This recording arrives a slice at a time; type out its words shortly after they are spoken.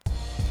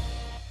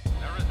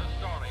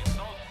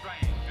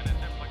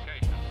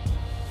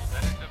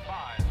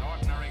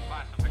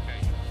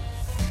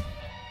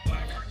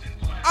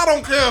I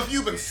don't care if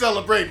you've been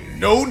celebrating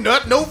No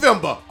Nut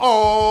November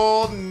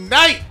all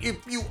night.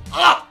 If you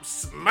up,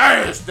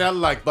 smash that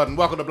like button.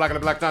 Welcome to Black and the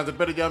Black Times and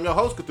Better. I'm your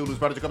host, Cthulhu's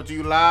Prodigy, coming to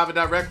you live and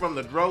direct from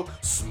the Dro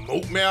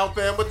Smoke Mail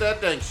fam with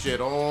that dang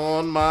shit.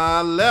 On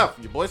my left,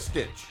 your boy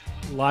Stitch.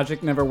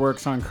 Logic never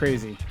works on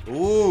crazy.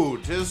 Ooh,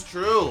 'tis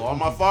true. On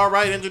my far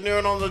right,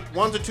 engineering on the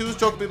ones and twos,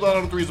 choking people out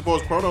on the threes, of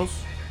course,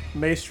 Kronos.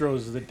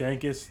 Maestros is the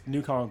dankest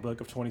new comic book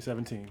of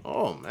 2017.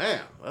 Oh,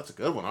 man. That's a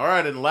good one. All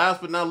right, and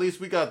last but not least,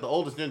 we got the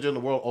oldest ninja in the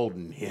world, Old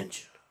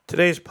Ninja.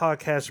 Today's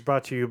podcast is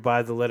brought to you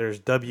by the letters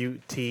W,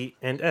 T,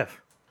 and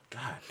F.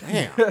 God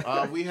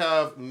damn. We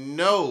have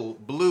no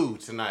Blue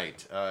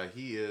tonight.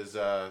 He is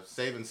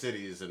saving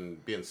cities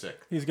and being sick.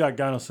 He's got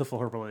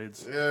gynosyphil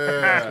AIDS.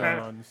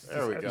 Yeah.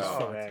 There we go.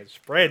 Oh, man,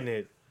 spreading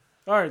it.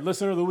 All right,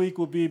 listener of the week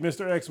will be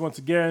Mr. X once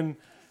again.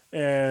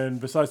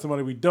 And besides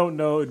somebody we don't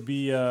know, it'd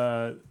be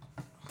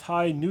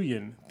Ty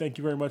Nguyen. Thank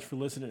you very much for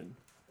listening.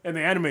 And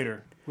the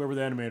animator, whoever the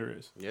animator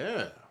is.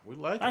 Yeah, we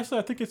like it. Actually,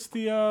 I think it's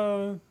the...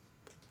 No,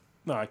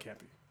 I can't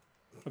be.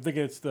 I think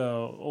it's the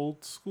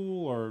old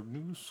school or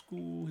new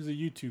school. He's a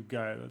YouTube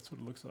guy. That's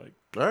what it looks like.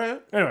 All right.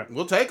 Anyway.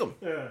 We'll take him.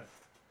 Yeah.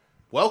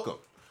 Welcome.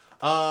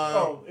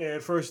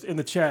 And first in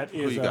the chat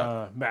is you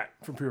got? Matt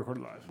from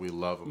Pre-Recorded Live. We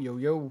love him. Yo,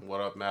 yo.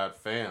 What up, Matt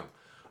fam?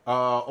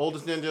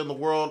 Oldest ninja in the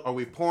world. Are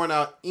we pouring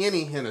out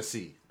any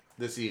Hennessy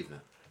this evening?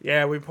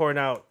 Yeah, we pouring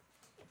out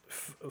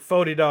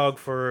Fody Dog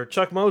for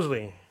Chuck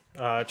Mosley.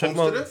 Chuck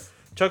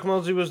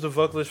Mosley was the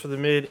vocalist for the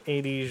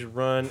mid-'80s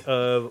run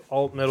of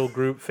alt-metal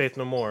group Faith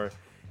No More.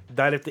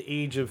 Died at the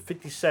age of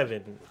 57.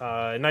 In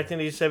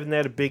 1987, they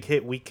had a big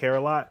hit, We Care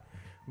a Lot,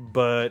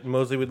 but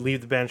Mosley would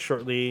leave the band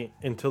shortly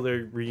until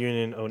their reunion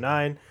in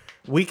 2009.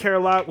 We Care a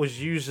Lot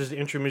was used as the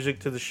intro music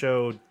to the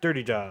show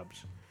Dirty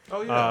Jobs.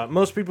 Oh, yeah.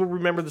 Most people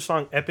remember the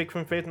song Epic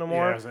from Faith No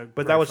More,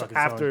 but that was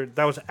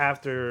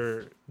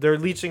after their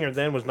lead singer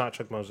then was not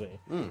Chuck Mosley.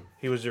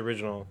 He was the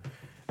original.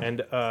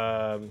 And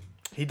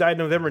he died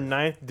November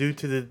 9th due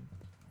to the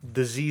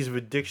disease of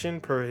addiction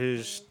per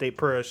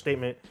a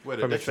statement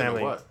from his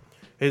family. What?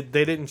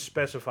 They didn't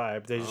specify.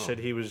 They just said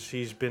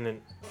he's been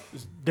in.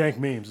 Dank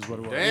memes is what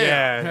it was.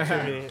 Damn.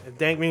 Yeah,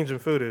 dank memes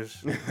and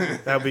fooders.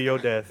 That'll be your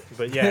death.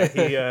 But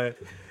yeah,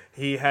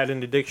 he had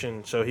an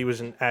addiction, so he was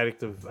an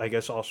addict of, I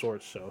guess, all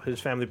sorts. So his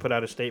family put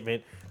out a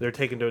statement. They're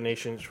taking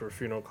donations for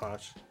funeral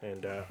costs,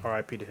 and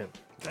R.I.P. to him.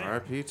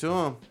 R.I.P. to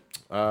him.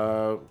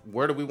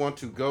 Where do we want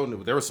to go?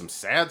 There was some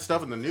sad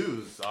stuff in the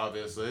news,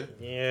 obviously.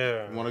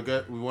 Yeah.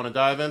 We want to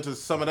dive into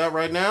some of that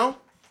right now?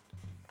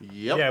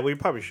 Yep. Yeah, we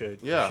probably should.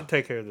 Yeah. We should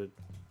take care of the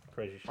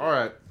crazy shit. All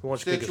right. Who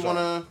wants to kick Stitch, us you want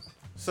to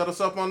set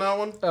us up on that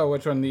one? Oh,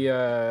 which one?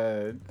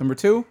 The number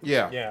 2?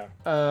 Yeah.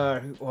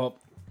 Yeah. Well,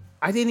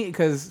 I didn't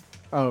because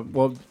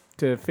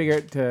to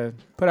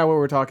put out what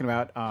we're talking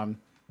about.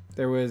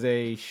 There was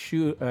a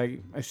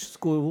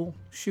school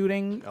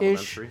shooting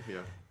ish Elementary,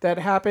 yeah. that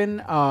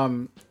happened.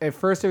 At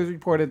first, it was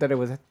reported that it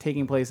was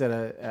taking place at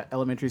a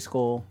elementary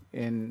school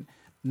in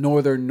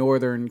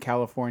northern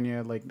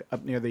California, like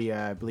up near the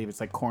I believe it's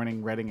like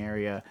Corning, Redding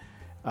area.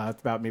 It's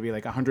about maybe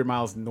like 100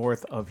 miles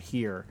north of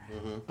here.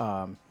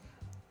 And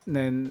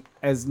then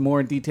as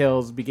more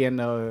details began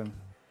to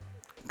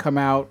come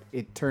out,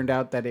 it turned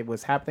out that it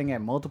was happening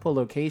at multiple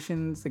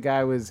locations. The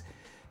guy was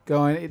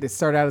it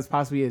started out as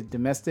possibly a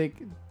domestic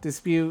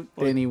dispute.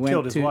 Well, then he went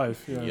killed his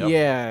wife. Yeah. Yep.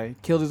 Yeah,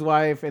 killed his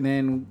wife, and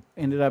then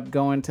ended up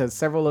going to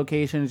several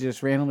locations,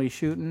 just randomly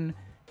shooting.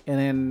 And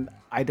then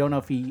I don't know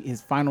if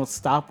his final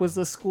stop was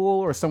the school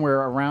or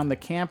somewhere around the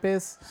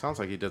campus. Sounds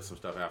like he did some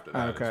stuff after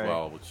that Okay. as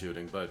well with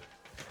shooting, but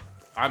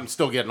I'm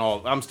still getting all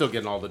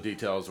the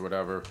details or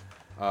whatever.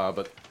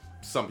 But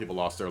some people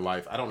lost their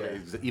life. I don't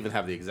even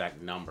have the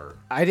exact number.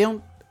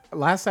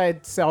 Last I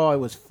saw, it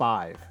was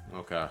 5.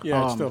 Okay.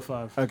 Yeah, it's still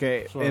 5.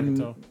 Okay, That's what I can and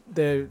tell.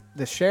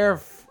 the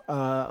sheriff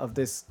of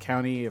this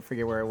county, I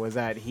forget where it was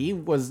at, he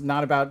was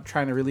not about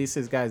trying to release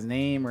this guy's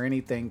name or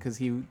anything because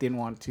he didn't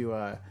want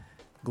to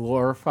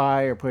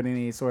glorify or put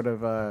any sort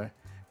of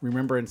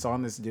remembrance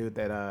on this dude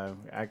that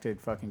acted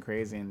fucking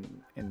crazy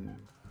and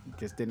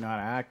just didn't know how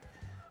to act.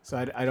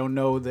 So I don't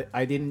know that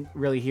I didn't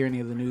really hear any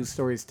of the news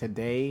stories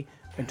today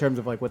in terms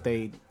of like what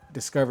they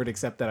discovered,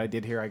 except that I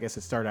did hear, I guess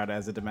it started out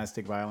as a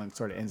domestic violence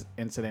sort of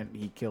incident.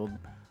 He killed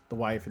the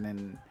wife and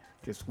then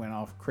just went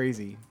off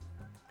crazy.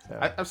 So.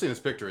 I've seen his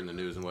picture in the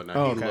news and whatnot.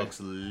 Oh, He okay. looks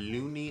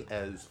loony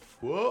as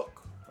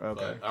fuck.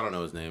 Okay. But I don't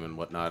know his name and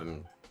whatnot.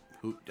 And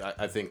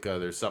I think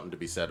there's something to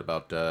be said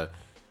about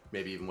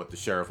maybe even what the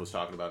sheriff was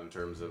talking about in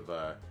terms of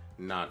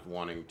not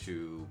wanting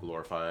to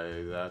glorify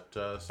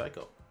that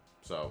psycho.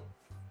 So,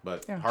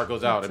 but Yeah, heart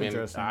goes out. I that's mean,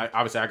 interesting.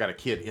 obviously I got a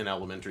kid in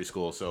elementary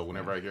school, so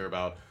whenever I hear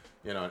about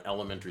an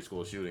elementary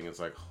school shooting, it's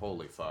like,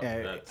 holy fuck,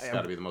 Yeah, that's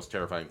got to be the most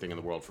terrifying thing in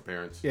the world for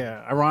parents.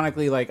 Yeah,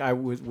 ironically, like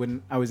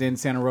when I was in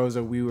Santa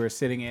Rosa, we were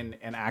sitting in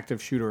an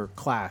active shooter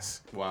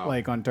class. Wow.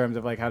 Like on terms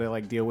of like how to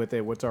like deal with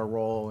it, what's our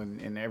role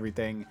and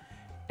everything.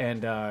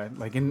 And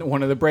like in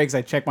one of the breaks,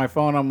 I checked my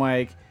phone. I'm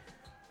like,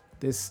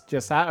 this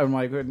just happened. I'm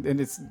like, and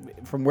it's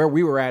from where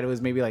we were at, it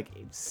was maybe like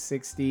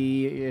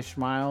 60-ish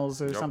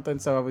miles or something.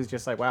 So I was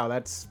just like, wow,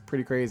 that's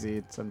pretty crazy.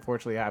 It's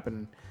unfortunately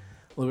happened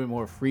a little bit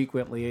more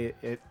frequently,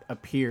 it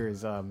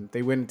appears.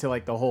 They went into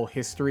like the whole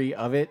history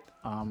of it.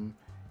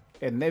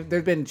 And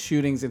there've been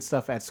shootings and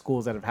stuff at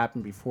schools that have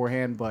happened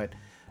beforehand, but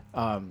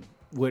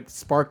what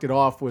sparked it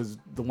off was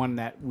the one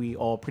that we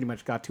all pretty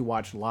much got to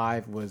watch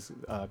live was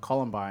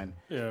Columbine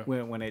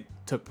when it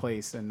took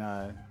place. And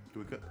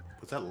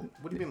what's that?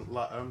 What do you mean?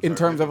 In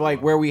terms of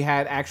like where we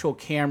had actual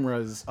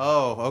cameras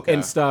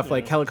and stuff,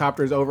 like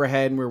helicopters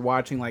overhead, and we were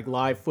watching like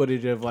live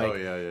footage of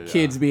like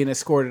kids being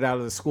escorted out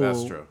of the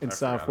school and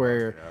stuff,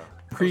 where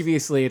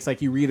previously it's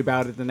like you read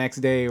about it the next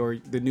day or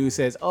the news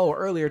says, oh,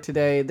 earlier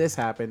today this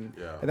happened.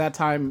 At that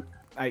time,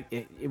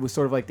 it was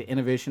sort of like the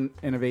innovation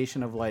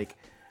of like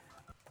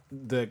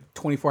the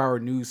 24-hour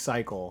news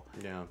cycle.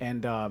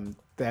 And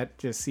that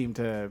just seemed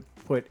to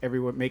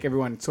make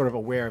everyone sort of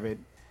aware of it.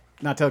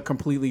 Not to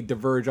completely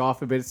diverge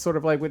off of it. It's sort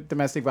of like with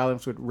domestic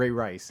violence with Ray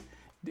Rice.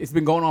 It's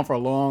been going on for a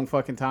long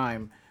fucking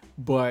time,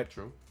 but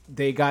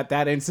they got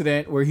that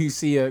incident where you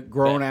see a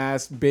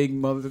grown-ass, big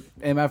mother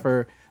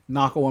MFer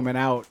knock a woman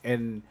out,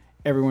 and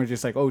everyone's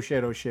just like, oh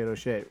shit,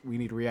 we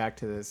need to react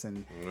to this.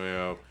 And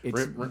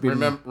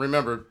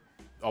remember,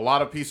 a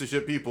lot of piece of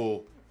shit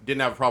people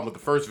didn't have a problem with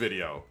the first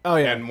video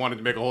and wanted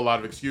to make a whole lot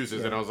of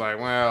excuses, and I was like,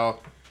 well...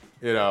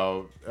 You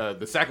know,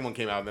 the second one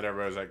came out, and then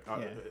everybody was like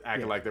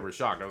acting like they were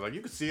shocked. I was like,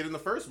 you could see it in the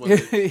first one.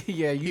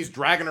 He's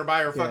dragging her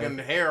by her fucking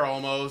hair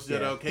almost, you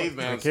know,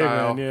 caveman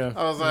style.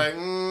 I was like,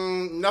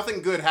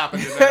 nothing good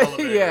happened in that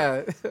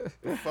elevator.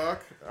 The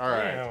fuck? All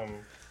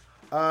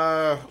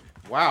right.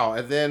 Wow.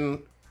 And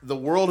then the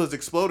world has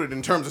exploded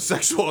in terms of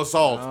sexual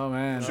assault. Oh,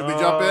 man. Should we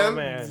jump in?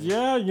 Man.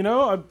 Yeah, you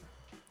know,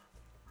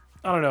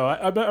 I don't know.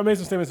 I made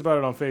some statements about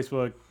it on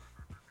Facebook.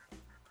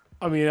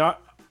 I mean,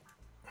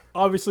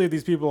 obviously,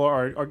 these people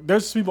are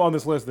there's people on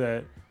this list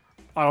that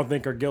I don't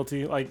think are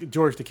guilty. Like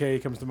George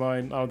Takei comes to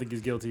mind. I don't think he's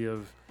guilty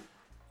of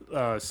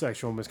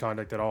sexual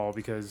misconduct at all,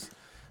 because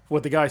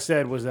what the guy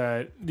said was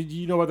that. Did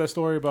you know about that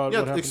story about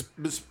what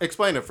happened?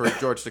 Explain it for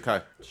George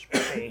Takei.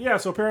 Yeah,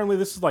 so apparently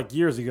this is like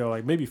years ago,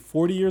 like maybe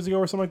 40 years ago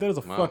or something like that. It was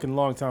a fucking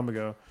long time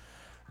ago.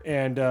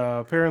 And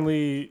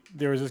apparently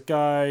there was this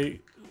guy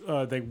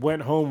that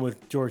went home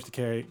with George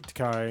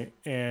Takei,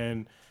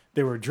 and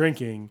they were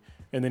drinking,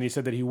 and then he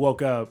said that he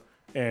woke up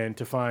and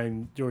to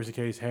find George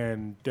Takei's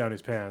hand down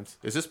his pants.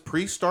 Is this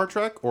pre-Star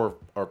Trek or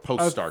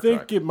post-Star Trek? I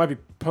think it might be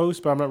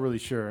post, but I'm not really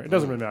sure. It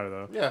doesn't really matter,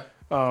 though. Yeah.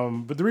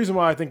 But the reason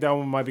why I think that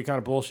one might be kind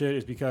of bullshit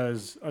is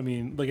because, I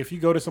mean, like, if you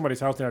go to somebody's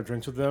house and have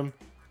drinks with them,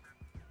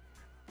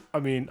 I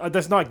mean,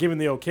 that's not giving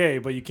the okay,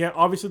 but you can't...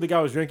 Obviously, the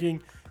guy was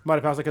drinking. Might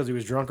have passed it because he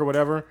was drunk or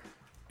whatever.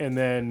 And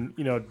then,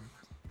 you know,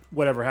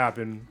 whatever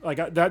happened.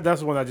 Like,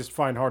 that's the one I just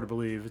find hard to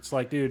believe. It's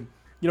like, dude,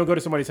 you don't go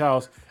to somebody's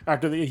house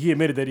after he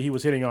admitted that he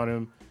was hitting on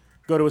him.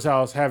 Go to his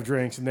house, have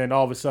drinks, and then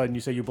all of a sudden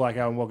you say you black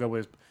out and woke up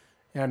with his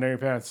hand down your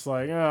pants. It's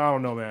like, I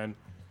don't know, man.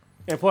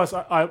 And plus,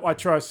 I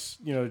trust,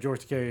 you know,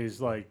 George Takei's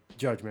like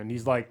judgment.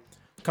 He's like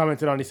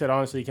commented on. He said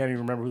honestly, he can't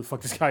even remember who the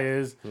fuck this guy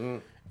is,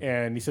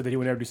 and he said that he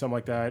would never do something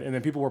like that. And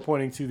then people were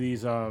pointing to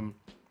these some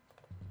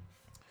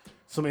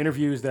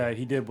interviews that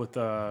he did with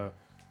what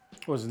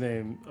was his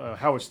name,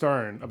 Howard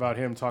Stern, about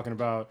him talking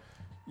about,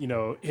 you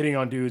know, hitting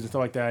on dudes and stuff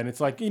like that. And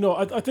it's like, you know,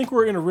 I think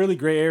we're in a really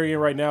gray area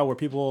right now where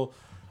people.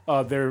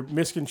 They're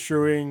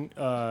misconstruing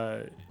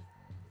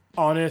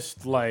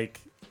honest, like,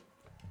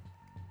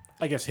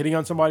 I guess, hitting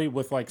on somebody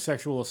with, like,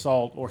 sexual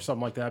assault or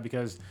something like that.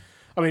 Because,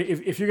 I mean,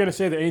 if you're going to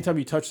say that anytime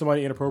you touch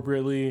somebody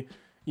inappropriately,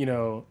 you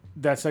know,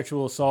 that's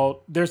sexual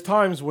assault, there's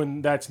times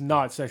when that's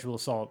not sexual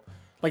assault.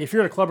 Like, if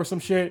you're in a club or some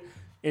shit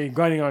and you're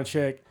grinding on a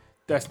chick,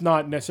 that's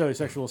not necessarily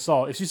sexual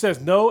assault. If she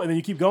says no and then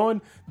you keep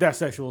going, that's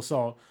sexual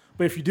assault.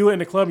 But if you do it in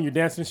the club and you're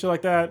dancing and shit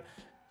like that,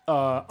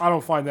 I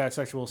don't find that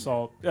sexual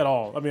assault at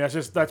all. I mean,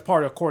 that's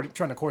part of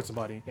trying to court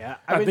somebody. Yeah,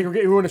 I think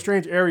we're in a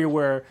strange area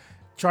where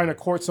trying to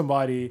court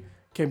somebody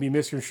can be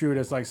misconstrued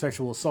as like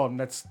sexual assault, and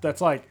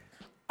that's like,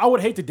 I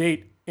would hate to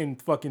date in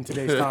fucking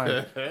today's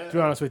time. To be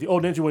honest with you,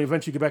 Ninja, when you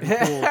eventually get back in the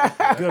pool,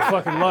 good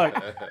fucking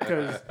luck,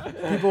 because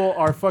people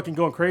are fucking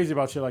going crazy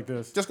about shit like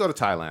this. Just go to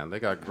Thailand. They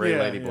got great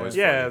lady boys.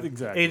 Yeah,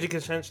 exactly. Age of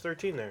consent's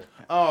 13 there.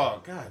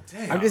 Oh god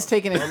damn. I'm just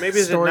taking it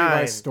story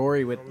by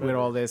story with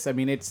all this. I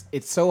mean, it's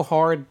so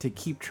hard to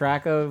keep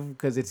track of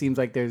because it seems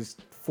like there's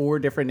 4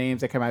 different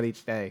names that come out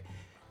each day,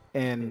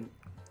 and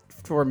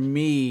for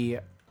me,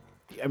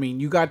 I mean,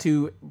 you got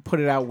to put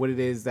it out what it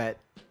is that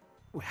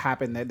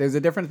happened. That there's a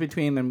difference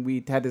between, and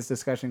we had this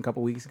discussion a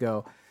couple weeks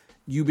ago,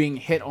 you being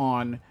hit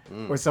on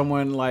or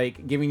someone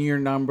like giving you your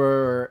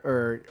number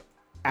or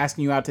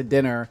asking you out to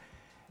dinner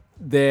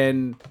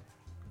than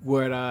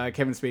what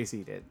Kevin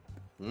Spacey did.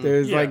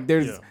 There's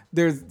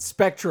there's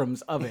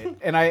spectrums of it,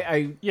 and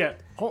I you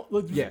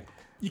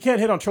can't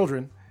hit on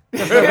children.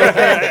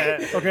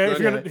 Okay, if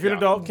you're an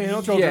adult, can't hit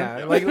on children.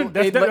 Yeah, like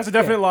that's a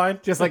definite line.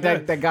 Just like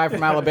that guy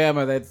from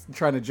Alabama that's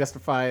trying to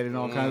justify it and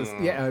all kinds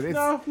of. Yeah,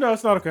 no,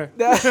 it's not okay.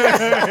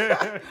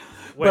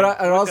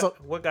 But I also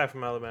what guy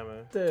from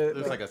Alabama?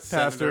 There's like a pastor.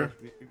 senator.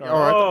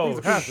 Oh, he's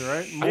a pastor,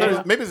 right? I thought it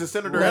was- maybe it's a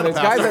senator yeah, and a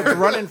there's guys pastor. that's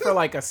running for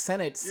like a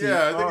Senate seat.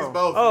 Yeah, I think it's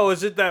both. Oh,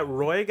 is it that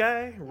Roy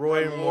guy?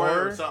 Roy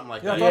Moore? or something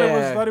like Yeah, I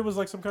that. thought he was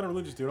like some kind of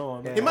religious dude.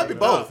 Hold on. He might be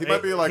both. He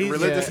might be like He's-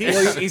 religious. Yeah.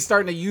 Well, he's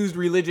starting to use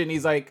religion.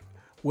 He's like,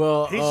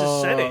 well, He's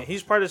the Senate.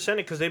 He's part of the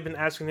Senate because they've been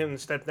asking him to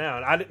step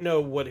down. I didn't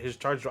know what his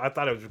charge was. I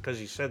thought it was because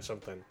he said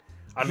something.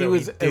 I He know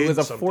was. did It was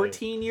a something.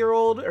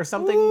 14-year-old or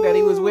something that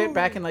he was with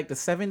back in like the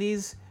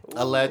 70s.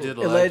 Alleged.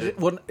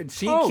 Well,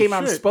 she Oh, came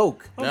out and shit.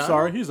 spoke. I'm Yeah.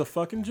 sorry, he's a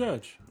fucking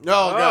judge. Oh,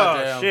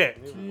 goddamn.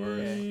 shit.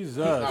 Jesus.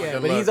 Yeah,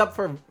 Good but luck. he's up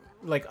for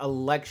like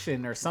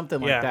election or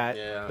something Yeah. like that.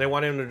 Yeah. They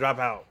want him to drop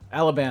out.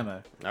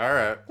 Alabama. All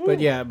right.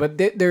 But yeah, but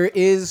there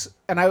is,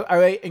 and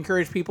I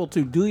encourage people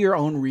to do your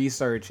own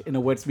research into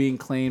what's being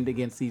claimed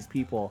against these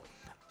people.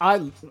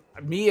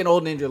 Me and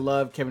Old Ninja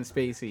love Kevin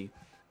Spacey.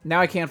 Now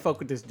I can't fuck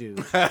with this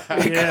dude.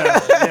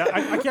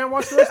 I can't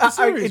watch the rest of the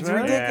series, It's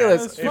man.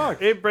 ridiculous. It's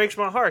fucked. It breaks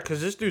my heart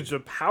because this dude's a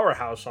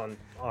powerhouse on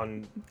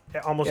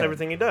almost Yeah.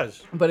 everything he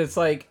does. But it's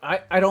like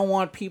I don't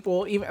want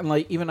people even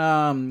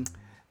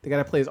the guy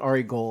that plays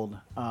Ari Gold,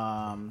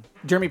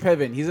 Jeremy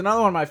Piven. He's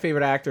another one of my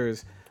favorite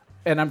actors,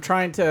 and I'm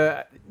trying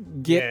to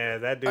get. Yeah,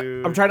 that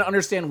dude. I'm trying to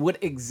understand what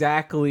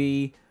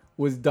exactly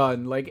was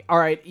done. Like, all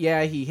right,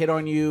 yeah, he hit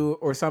on you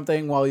or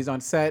something while he's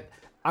on set.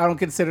 I don't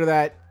consider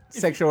that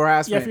sexual Yeah,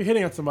 harassment. if you're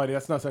hitting on somebody,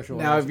 that's not sexual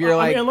Now, harassment. if you're I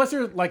mean, like- unless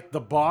you're like the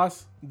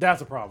boss,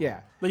 that's a problem.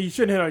 Yeah. Like, you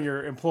shouldn't hit on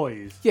your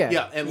employees.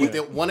 Yeah, and with the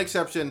one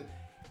exception,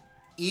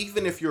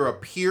 even if you're a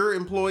peer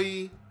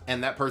employee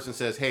and that person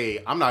says, "Hey,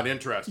 I'm not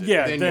interested,"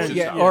 Yeah, then then- you should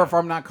yeah, stop. or if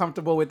I'm not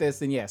comfortable with this,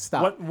 then yeah,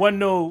 stop. One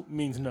no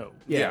means no.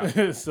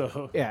 Yeah.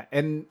 So Yeah,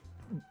 and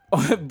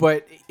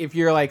but if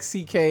you're like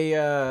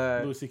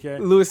Louis C.K.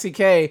 Louis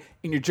C.K.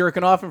 and you're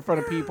jerking off in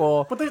front of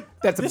people,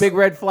 that's a big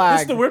red flag.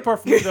 This is the weird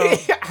part for me, though.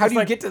 How It's do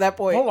you get to that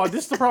point? Hold on,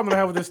 this is the problem that I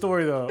have with this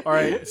story, though. All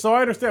right, so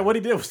I understand what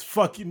he did was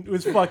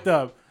fucked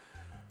up.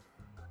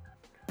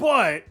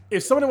 But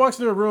if somebody walks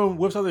into a room,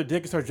 whips out their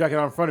dick, and starts jacking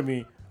out in front of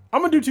me,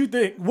 I'm gonna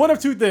do one of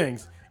two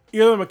things.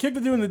 Either I'm gonna kick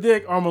the dude in the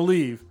dick, or I'm gonna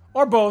leave,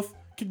 or both.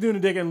 Kick the dude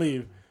in the dick and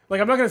leave. Like,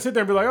 I'm not gonna sit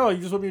there and be like, "Oh, you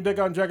just whipping your dick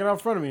out and jacking out in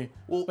front of me."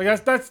 Well-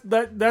 like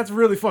that's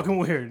really fucking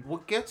weird.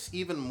 What gets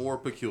even more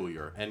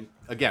peculiar, and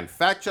again,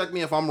 fact check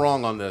me if I'm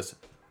wrong on this,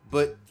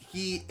 but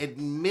he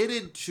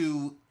admitted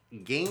to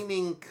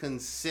gaining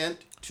consent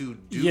to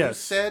do Yes.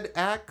 said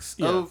acts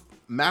Yeah. of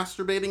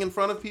masturbating in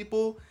front of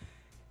people,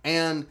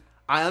 and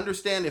I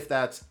understand if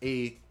that's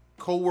a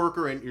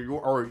coworker and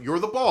you're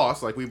the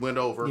boss, like we went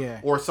over, Yeah.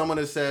 or someone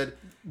has said,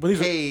 But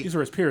 "Hey." these are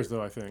his peers,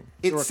 though. I think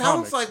They It were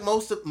sounds comics. like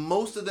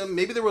most of them.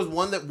 Maybe there was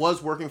one that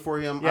was working for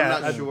him. Yeah,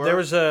 I'm not sure. There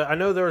was I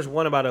know there was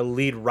one about a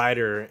lead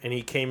writer, and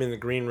he came in the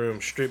green room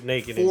stripped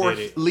naked for and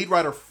did it. lead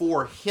writer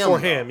for him. For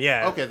him,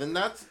 yeah. Okay, then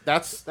that's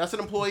an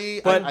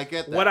employee. But I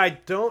get that. what I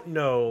don't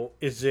know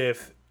is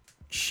if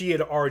she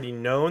had already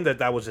known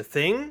that was a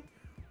thing,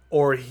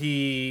 or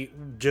he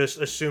just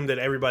assumed that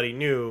everybody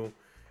knew,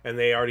 and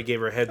they already gave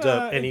her a heads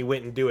up, and he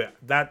went and do it.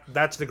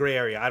 That's the gray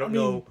area. I don't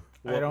know.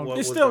 I don't- what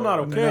It's was still going not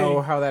on. okay.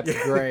 know how that's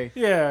gray.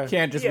 Yeah. You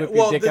can't just Yeah, whip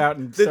well, your dick out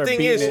and the start thing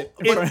beating is, it.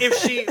 if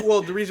she,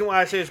 the reason why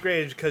I say it's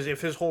great is because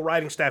if his whole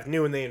writing staff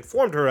knew and they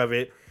informed her of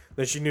it,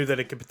 then she knew that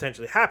it could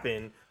potentially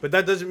happen. But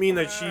that doesn't mean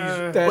that she's.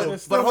 That- It's But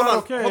still hold not on,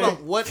 okay. hold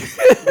on. What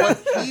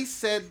he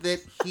said that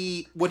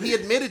what he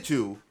admitted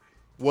to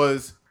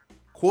was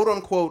quote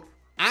unquote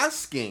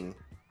asking,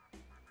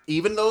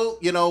 even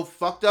though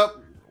fucked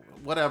up,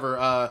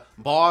 whatever,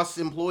 boss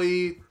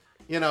employee,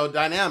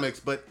 dynamics,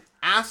 but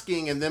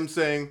asking and them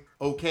saying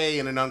okay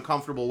in an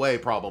uncomfortable way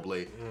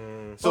probably.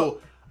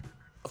 So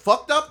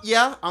fucked up,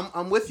 yeah,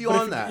 I'm with you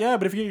on that. Yeah,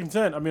 but if you get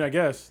consent, I mean, I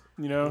guess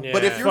Yeah.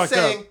 But if you're Fucked up,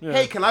 saying, yeah.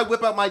 hey, can I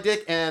whip out my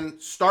dick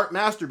and start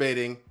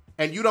masturbating,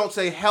 and you don't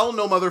say hell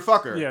no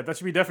motherfucker. Yeah, that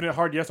should be definitely a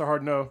hard yes or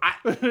hard no.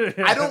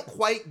 I don't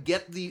quite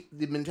get the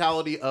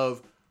mentality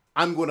of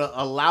I'm going to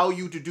allow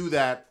you to do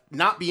that,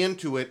 not be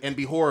into it, and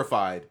be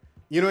horrified.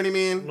 You know what I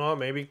mean? No,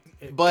 maybe.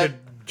 But-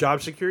 Could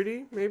job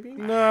security, maybe.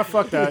 Nah,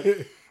 fuck that.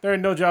 There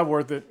ain't no job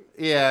worth it.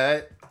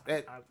 Yeah,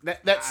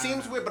 that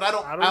seems weird, but I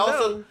don't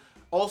know.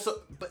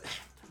 also, but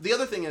the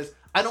other thing is,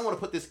 I don't want to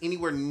put this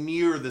anywhere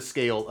near the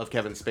scale of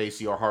Kevin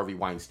Spacey or Harvey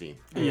Weinstein.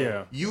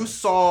 Yeah. You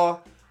saw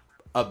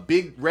a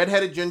big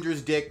redheaded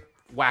ginger's dick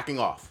whacking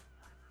off.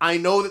 I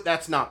know that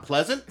that's not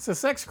pleasant. It's a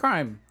sex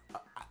crime.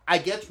 I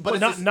get, but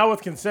But it's not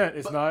with consent.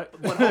 It's not.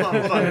 But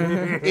hold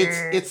on.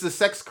 It's the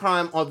sex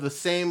crime of the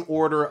same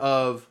order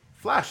of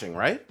flashing,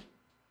 right?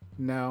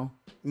 No,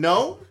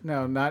 No?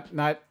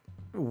 not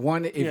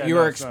one. If Yeah, you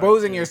no, are it's not,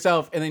 exposing yeah.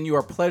 yourself and then you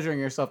are pleasuring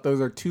yourself, those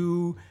are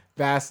two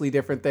vastly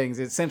different things.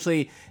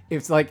 Essentially,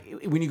 it's like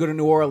when you go to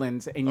New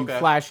Orleans and you Okay.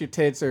 flash your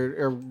tits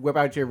or whip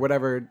out your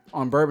whatever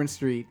on Bourbon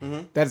Street.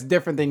 That's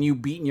different than you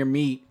beating your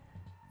meat.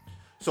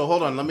 So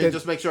hold on, let me The-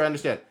 just make sure I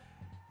understand.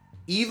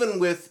 Even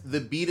with the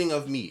beating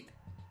of meat,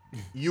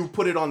 you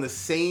put it on the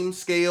same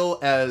scale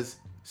as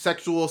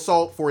sexual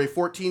assault for a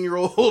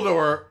 14-year-old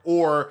or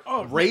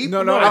rape.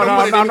 No, I don't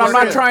put it I'm anywhere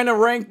not near. trying to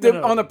rank them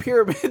No. on the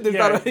pyramid. There's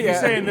Yeah, not a- you're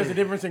saying there's a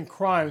difference in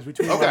crimes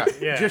between Okay.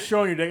 like, Yeah. just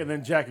showing your dick and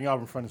then jacking off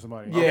in front of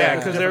somebody. Yeah,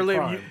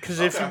 because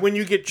Okay. when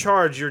you get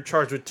charged, you're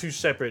charged with two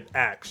separate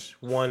acts.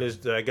 One is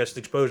the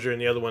exposure,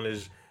 and the other one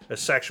is a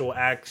sexual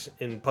act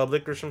in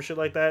public or some shit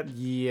like that.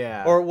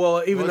 Yeah. Or even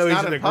Well, though it's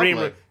he's not in the in green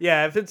room, public.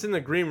 yeah, if it's in the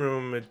green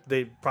room,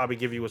 they probably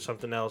give you with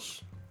something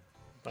else.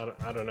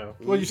 I don't know.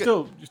 Well, you're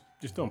still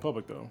in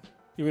public though,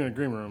 even in a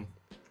green room.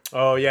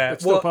 Oh yeah,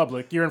 It's still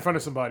public. You're in front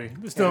of somebody.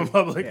 It's still in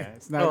public. yeah,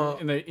 it's not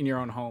in your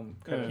own home.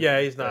 yeah,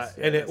 he's not.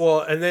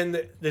 And then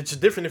it's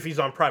different if he's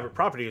on private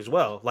property as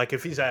well. Like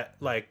if he's at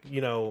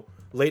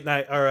late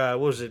night or what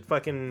was it?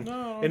 Fucking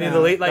any of the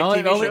late night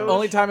TV shows.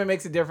 Only time it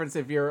makes a difference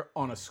if you're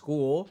on a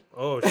school.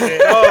 Oh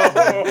shit!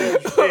 Oh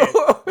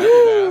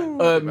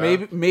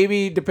shit!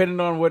 Maybe depending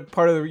on what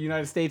part of the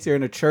United States you're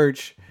in, a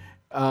church.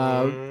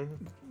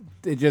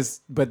 It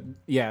just, but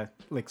yeah,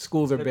 like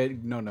schools are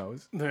big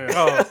no-nos. Yeah.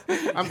 Oh,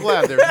 I'm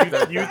glad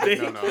there's you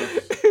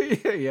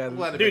think? Yeah, I'm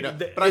glad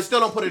Dude, but I still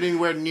don't put it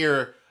anywhere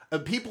near.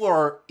 People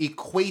are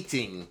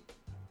equating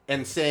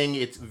and saying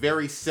it's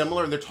very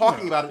similar, and they're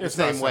talking about it the it's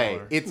not same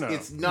way. similar.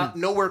 It's not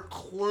nowhere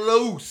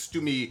close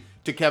to me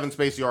to Kevin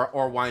Spacey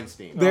or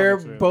Weinstein. they're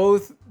that's it.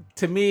 both,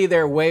 to me,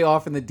 they're way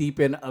off in the deep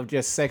end of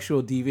just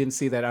sexual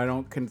deviancy that I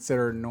don't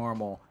consider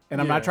normal.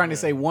 And I'm not trying to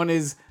say one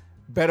is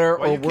better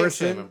Why or you can't worse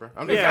say, than. remember?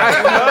 I'm just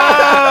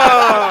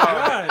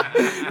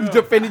You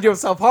defended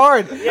yourself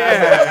hard.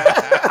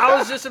 Yeah, I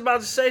was just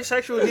about to say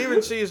sexual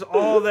deviancy is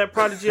all that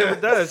Prodigy ever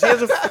does. He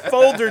has a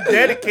folder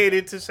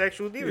dedicated to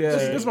sexual deviancy. Yeah.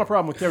 This is my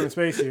problem with Kevin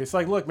Spacey. It's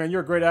like, look, man,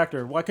 you're a great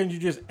actor. Why couldn't you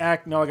just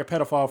act now like a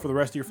pedophile for the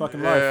rest of your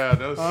fucking life? Yeah,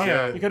 no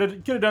shit. You could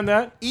have done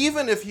that.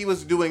 Even if he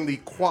was doing the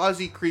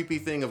quasi creepy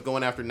thing of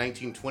going after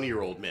 19,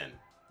 20-year-old men,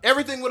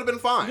 everything would have been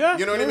fine. Yeah,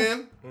 You know what I yeah.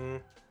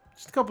 mean?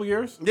 Just a couple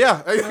years.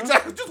 Yeah,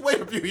 exactly. Just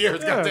wait a few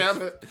years, Yeah,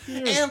 goddammit.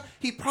 yeah. And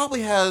he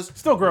probably has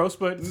Still gross,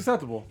 but it's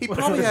acceptable. he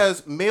probably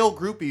has male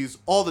groupies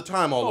all the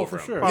time all over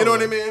for him. sure. You know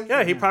what I mean?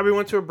 Yeah, he probably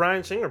went to a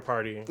Bryan Singer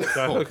party.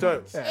 Got hooked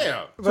up.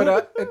 Yeah.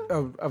 But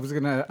I was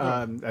gonna.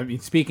 I mean,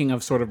 speaking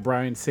of sort of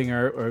Bryan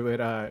Singer or with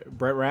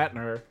Brett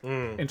Ratner,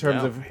 in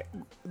terms of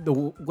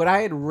what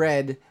I had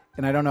read,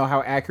 and I don't know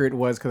how accurate it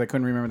was because I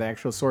couldn't remember the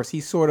actual source. He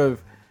sort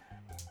of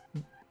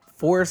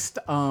forced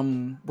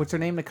what's her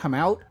name to come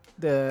out.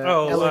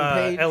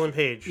 Ellen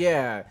Page.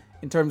 Yeah,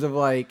 in terms of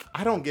like.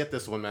 I don't get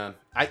this one, man.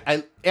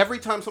 I every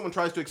time someone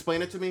tries to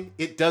explain it to me,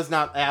 it does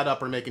not add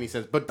up or make any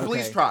sense. But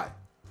please Okay. try.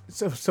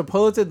 So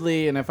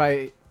supposedly, and if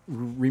I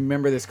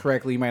remember this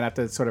correctly, you might have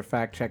to sort of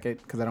fact check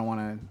it because I don't want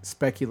to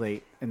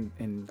speculate and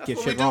That's get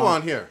what shit we do wrong.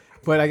 on here.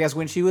 But I guess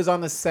when she was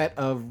on the set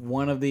of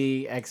one of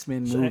the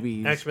X-Men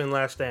movies, X-Men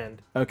Last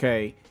Stand.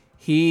 okay,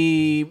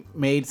 he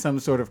made some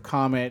sort of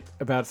comment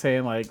about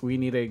saying like we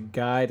need a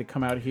guy to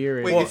come out here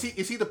and Wait,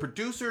 is he the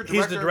producer? Director?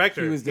 He's the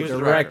director. he was the He was the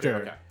director.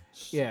 director, okay.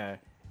 Yeah.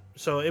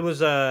 So it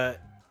was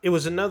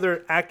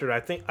another actor.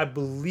 I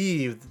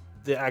believe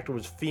the actor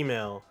was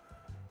female,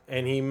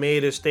 and he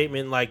made a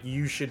statement like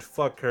you should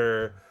fuck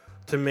her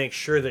to make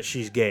sure that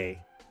she's gay.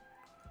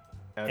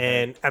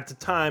 Okay. And at the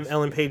time,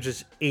 Ellen Page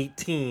is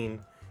 18,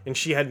 and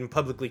she hadn't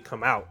publicly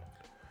come out.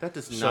 That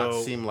does not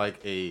So- seem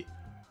like a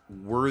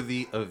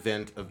worthy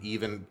event of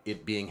even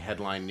it being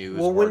headline news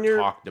Well, or when you're-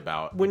 talked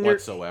about When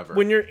whatsoever.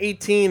 When you're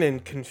 18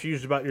 and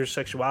confused about your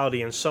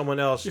sexuality, and someone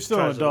else You're still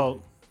an tries to-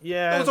 adult.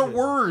 Yeah, Those are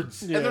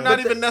words, Yeah. and they're not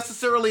But even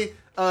necessarily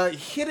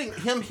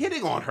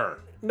hitting on her.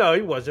 No,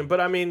 he wasn't. But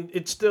I mean,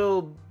 it's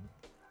still.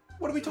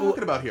 What are we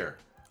talking about here?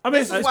 I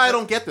mean, This is why I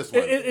don't get this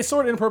one. It's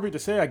sort of inappropriate to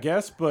say, I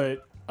guess,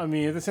 but I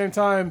mean, at the same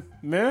time,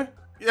 meh.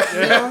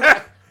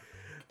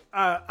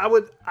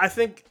 I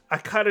think I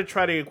kind of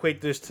try to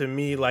equate this to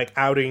me like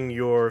outing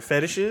your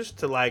fetishes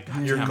to like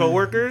your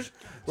coworkers.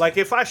 Like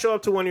if I show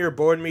up to one of your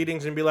board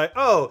meetings and be like,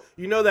 "Oh,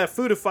 you know that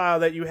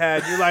foodophile that you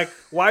had?" You're like,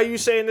 "Why are you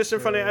saying this in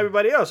front of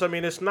everybody else?" I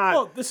mean, it's not.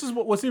 Well, this is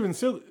what's even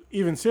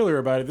sillier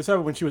about it. This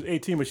happened when she was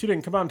 18, but she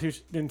didn't come out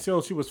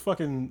until she was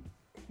fucking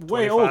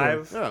way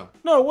 25? older. Yeah.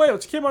 No,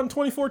 wait, she came out in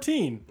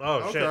 2014.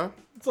 Oh shit! Okay.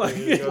 It's like,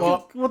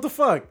 Well- what the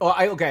fuck? Oh,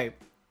 okay.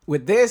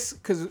 With this,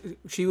 because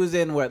she was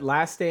in what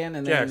Last Stand,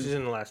 and then Yeah, she's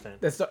in the Last Stand.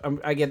 That's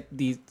I get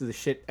the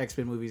shit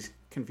X-Men movies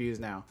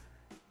confused now.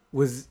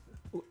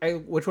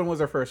 Which one was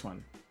her first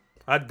one?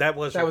 That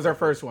was Our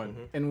first one,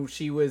 and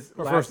she was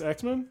Her first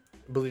X-Men?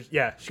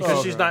 Yeah, because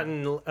Oh, she's okay.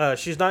 not in.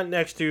 She's not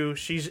next to.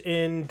 She's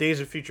in Days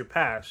of Future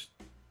Past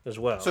as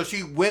well. So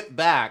she went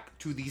back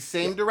to the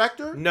same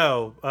director?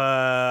 No,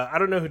 I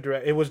don't know who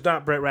directed. It was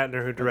not Brett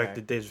Ratner who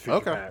directed Days of Future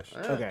Okay. Past.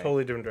 Okay.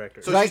 Totally different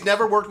director. So she's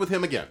never worked with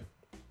him again.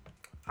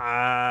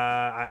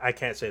 I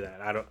can't say that.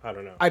 I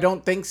don't know. I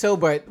don't think so,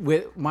 but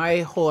with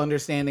my whole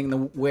understanding, the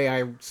way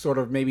I sort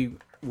of maybe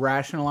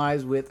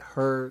rationalize with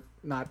her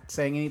not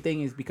saying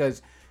anything is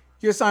because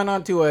you're signed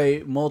on to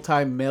a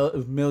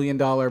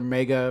multi-million-dollar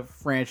mega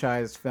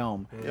franchise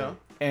film. Yeah.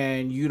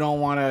 And you don't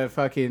want to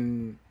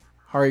fucking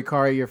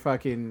harikari your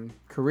fucking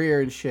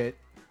career and shit.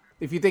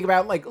 If you think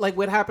about like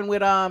what happened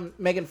with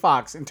Megan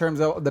Fox in terms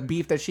of the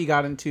beef that she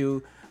got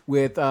into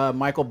with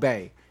Michael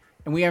Bay.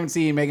 And we haven't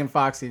seen Megan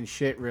Fox in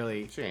shit,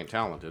 really. She ain't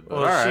talented, but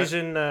Well, all right. she's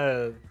in,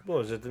 what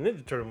was it, the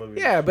Ninja Turtle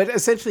movie? Yeah, but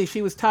essentially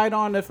she was tied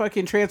on to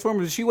fucking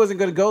Transformers. She wasn't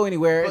going to go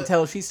anywhere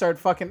until she started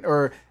fucking,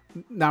 or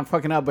not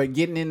fucking up, but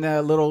getting in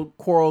little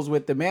quarrels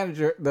with the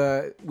manager,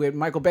 with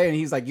Michael Bay. And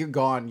he's like, you're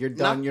gone. You're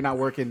done. You're not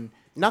working.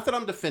 Not that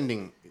I'm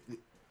defending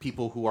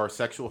people who are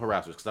sexual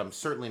harassers, because I'm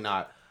certainly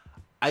not.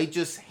 I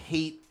just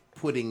hate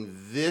putting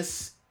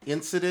this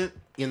incident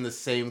in the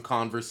same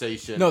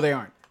conversation. No, they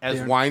aren't. As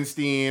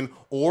Weinstein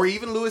or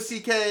even Louis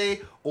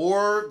C.K.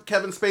 or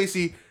Kevin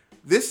Spacey.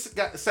 This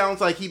sounds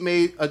like he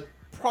made a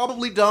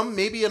probably dumb,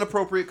 maybe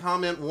inappropriate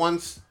comment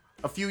once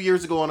a few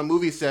years ago on a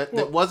movie set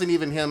that wasn't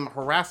even him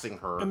harassing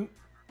her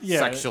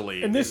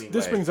sexually. And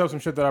this brings up some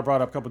shit that I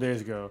brought up a couple days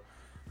ago,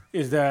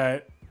 is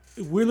that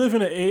we live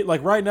in a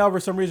like right now for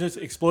some reason it's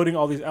exploding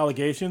all these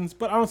allegations,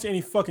 but I don't see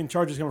any fucking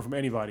charges coming from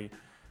anybody.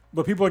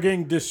 But people are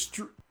getting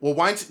Well,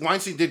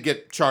 Weinstein did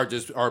get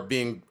charges are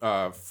being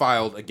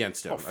filed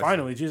against him. Oh,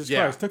 finally, Jesus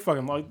Christ. Took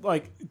fucking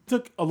like it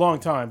took a long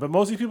time. But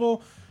most of these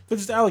people, they're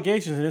just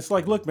allegations. And it's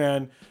like, look,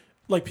 man,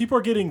 like people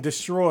are getting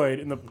destroyed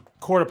in the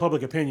court of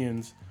public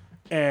opinions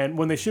and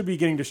when they should be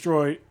getting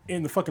destroyed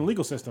in the fucking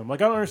legal system.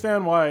 Like I don't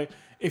understand why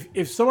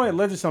if somebody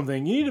alleges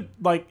something, you need to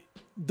like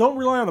don't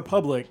rely on the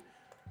public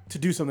to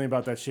do something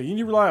about that shit. You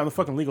need to rely on the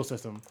fucking legal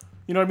system.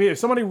 You know what I mean? If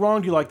somebody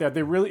wronged you like that,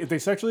 if they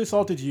sexually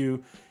assaulted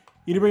you,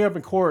 you need to bring it up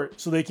in court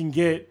so they can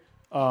get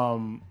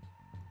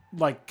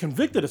like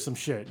convicted of some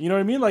shit. You know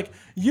what I mean? Like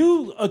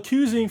you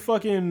accusing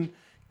fucking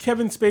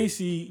Kevin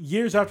Spacey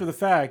years after the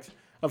fact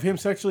of him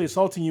sexually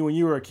assaulting you when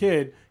you were a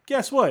kid.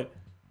 Guess what?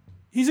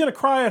 He's gonna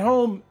cry at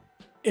home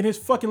in his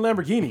fucking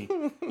Lamborghini.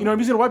 You know,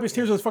 he's gonna wipe his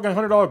tears with his fucking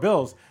 $100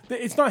 bills.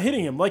 It's not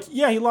hitting him. Like,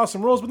 yeah, he lost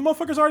some roles, but the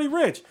motherfucker's already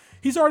rich.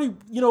 He's already,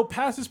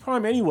 past his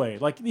prime anyway.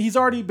 Like, he's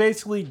already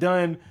basically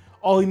done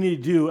all he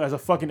needed to do as a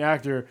fucking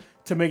actor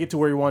to make it to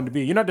where he wanted to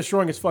be. You're not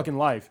destroying his fucking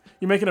life.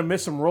 You're making him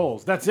miss some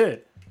roles. That's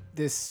it.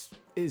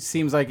 It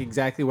seems like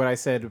exactly what I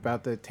said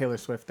about the Taylor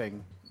Swift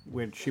thing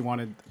when she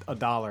wanted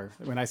 $1.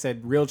 When I said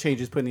real change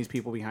is putting these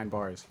people behind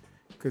bars.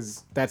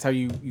 Because that's how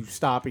you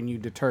stop and you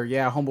deter.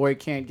 Yeah, homeboy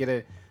can't get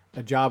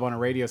a job on a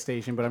radio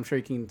station, but I'm sure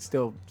he can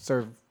still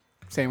serve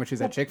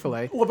sandwiches at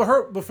Chick-fil-A. Well,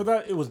 but for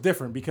that, it was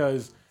different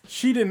because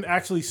she didn't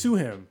actually sue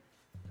him.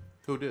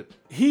 Who did?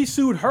 He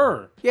sued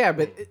her. Yeah,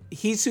 but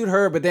he sued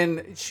her, but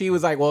then she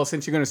was like, well,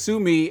 since you're going to sue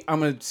me, I'm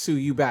going to sue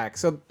you back.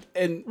 So,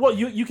 and well,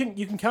 you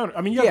can counter.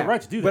 I mean, you have the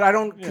right to do that. But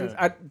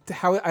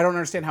I don't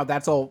understand how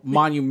that's all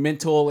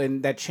monumental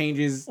and that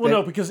changes. Well,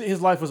 no, because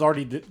his life was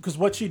already, because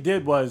what she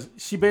did was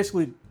she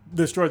basically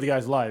destroyed the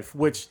guy's life,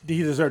 which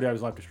he deserved to have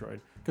his life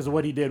destroyed because of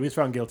what he did. He was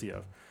found guilty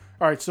of.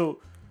 All right, so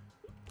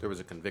there was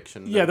a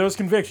conviction. Yeah, there was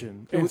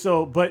conviction,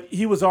 but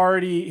he was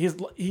already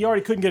he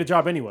already couldn't get a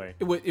job anyway.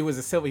 It was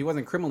a civil. He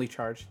wasn't criminally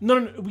charged.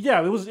 No,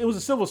 yeah, it was a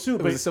civil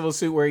suit. It was a civil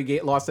suit where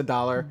he lost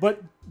 $1.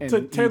 But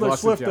to Taylor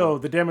Swift though,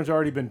 the damage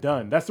already been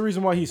done. That's the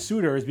reason why he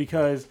sued her is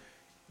because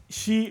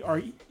she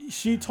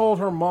told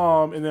her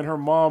mom, and then her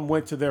mom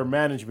went to their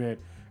management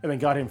and then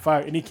got him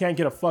fired, and he can't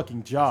get a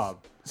fucking job.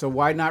 So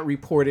why not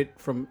report it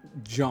from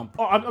jump?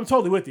 Oh, I'm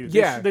totally with you.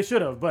 Yeah, they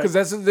should have. Because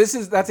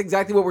that's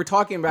exactly what we're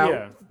talking about.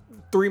 Yeah.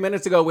 3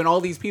 minutes ago, when all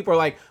these people are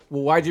like,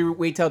 well, why'd you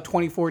wait till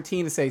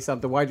 2014 to say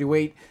something? Why'd you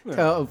wait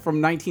till from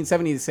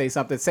 1970 to say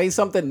something? Say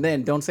something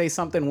then. Don't say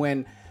something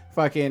when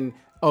fucking,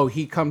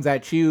 he comes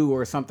at you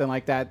or something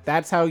like that.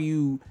 That's how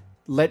you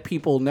let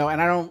people know.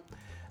 And I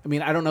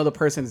don't know the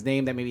person's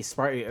name that maybe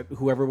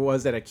whoever it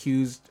was that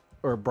accused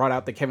or brought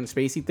out the Kevin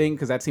Spacey thing,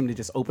 because that seemed to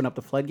just open up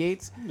the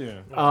floodgates.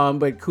 Yeah.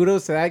 But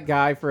kudos to that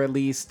guy for at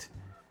least,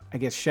 I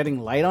guess,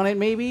 shedding light on it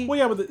maybe. Well,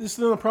 yeah, but this is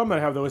the problem that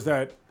I have, though, is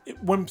that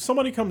when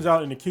somebody comes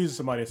out and accuses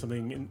somebody of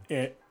something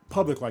in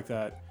public like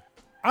that,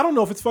 I don't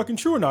know if it's fucking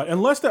true or not.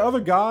 Unless the other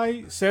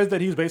guy says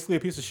that he's basically a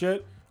piece of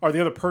shit, or the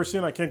other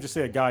person, I can't just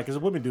say a guy, because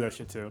women do that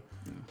shit too.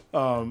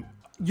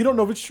 You don't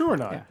know if it's true or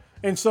not. Yeah.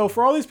 And so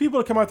for all these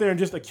people to come out there and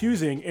just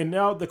accusing, and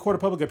now the court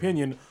of public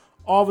opinion,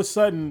 all of a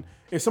sudden,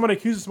 if somebody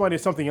accuses somebody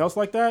of something else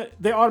like that,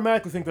 they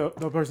automatically think the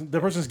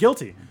person's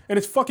guilty. And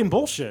it's fucking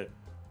bullshit.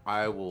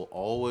 I will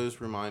always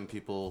remind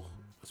people,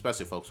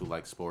 especially folks who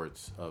like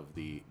sports, of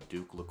the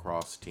Duke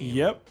lacrosse team.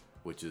 Yep.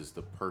 Which is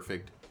the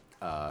perfect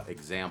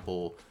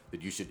example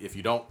that you should, if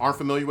you aren't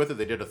familiar with it,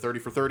 they did a 30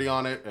 for 30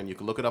 on it, and you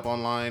can look it up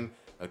online.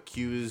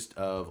 Accused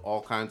of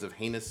all kinds of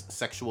heinous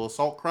sexual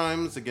assault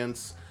crimes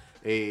against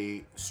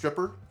a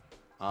stripper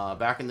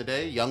back in the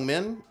day, young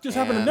men. Just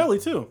happened to Nelly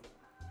too.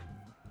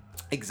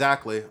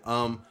 Exactly.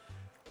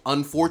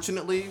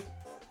 Unfortunately,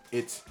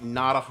 it's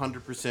not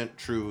 100%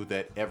 true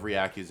that every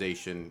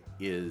accusation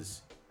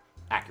is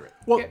accurate.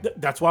 Well,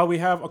 that's why we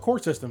have a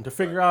court system to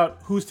figure out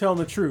who's telling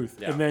the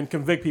truth and then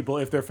convict people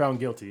if they're found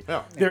guilty.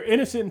 Yeah. They're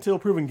innocent until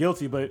proven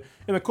guilty, but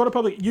in the court of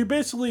public, you're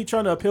basically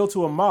trying to appeal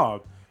to a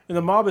mob, and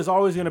the mob is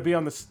always going to be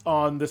on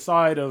the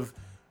side of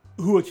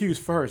who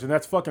accused first, and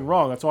that's fucking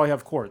wrong. That's why you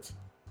have courts.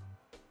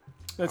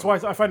 That's why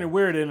I find it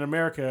weird in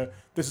America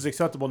this is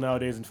acceptable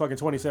nowadays in fucking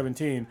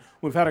 2017.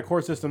 We've had a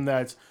court system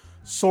that's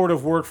sort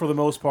of worked for the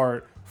most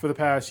part, for the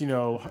past,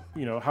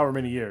 however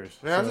many years.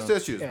 Yeah, So-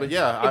 there's issues, but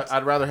yeah,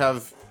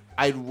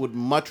 I would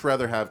much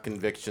rather have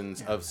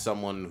convictions of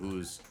someone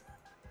who's,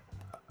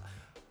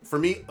 for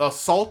me,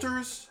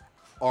 assaulters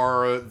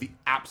are the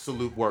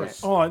absolute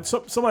worst. Hold on.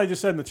 Somebody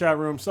just said in the chat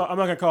room, so I'm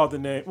not going to call out the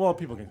name. Well,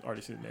 people can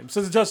already see the name.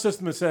 Says the justice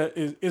system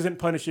isn't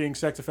punishing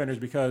sex offenders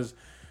because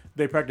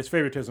they practice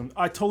favoritism.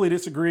 I totally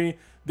disagree.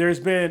 There's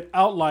been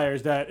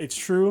outliers that it's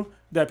true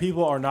that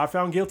people are not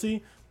found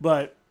guilty,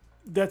 but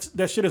that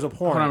shit is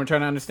abhorrent. Hold on, I'm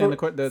trying to understand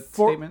the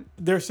statement.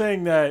 They're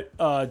saying that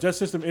justice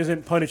system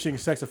isn't punishing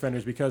sex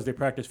offenders because they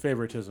practice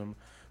favoritism,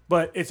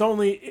 but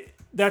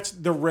that's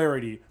the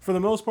rarity. For the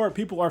most part,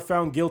 people are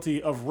found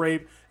guilty of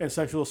rape and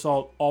sexual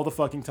assault all the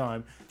fucking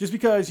time. Just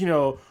because,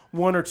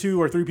 1 or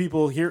 2 or 3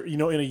 people here,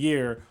 in a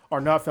year are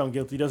not found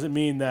guilty doesn't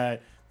mean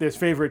that there's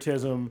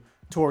favoritism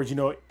towards,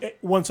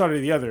 one side or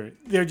the other.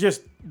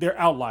 They're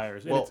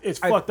outliers. And Well, it's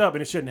fucked up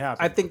and it shouldn't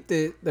happen. I think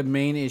the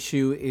main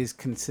issue is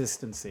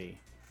consistency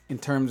in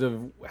terms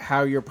of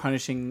how you're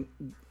punishing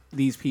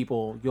these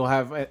people. You'll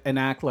have an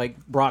act like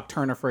Brock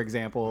Turner, for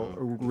example,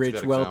 a rich,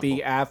 good wealthy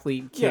example.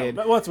 athlete kid.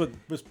 Yeah, that's what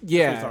we're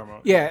talking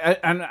about. Yeah,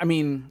 and I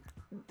mean,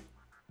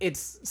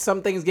 it's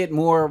some things get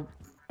more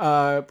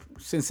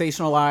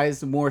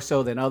sensationalized more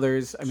so than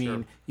others. I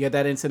mean, you had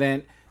that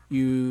incident.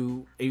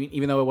 Even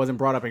though it wasn't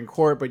brought up in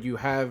court, but you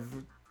have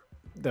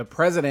the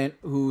president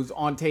who's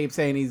on tape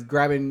saying he's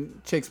grabbing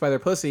chicks by their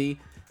pussy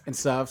and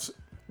stuff,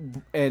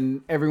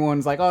 and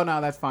everyone's like, "Oh no,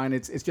 that's fine.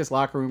 It's just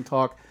locker room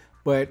talk."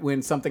 But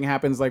when something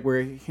happens, like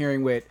we're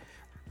hearing with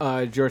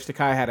George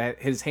Takei had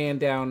his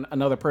hand down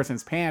another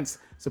person's pants.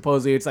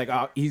 Supposedly, it's like,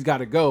 oh, he's got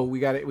to go. We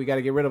got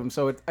to get rid of him.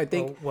 So I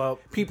think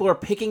people are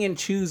picking and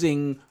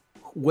choosing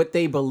what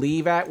they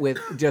believe at with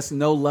just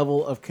no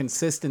level of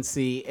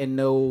consistency and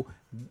no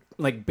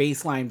like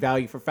baseline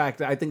value for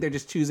fact. I think they're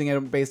just choosing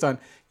it based on,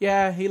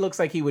 yeah, he looks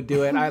like he would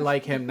do it. I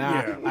like him now.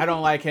 Yeah. I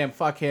don't like him.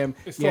 Fuck him.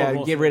 It's Yeah,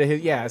 total get bullshit. rid of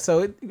his. Yeah.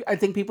 So I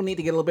think people need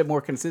to get a little bit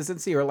more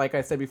consistency, or like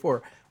I said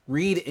before,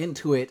 read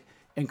into it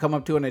and come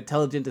up to an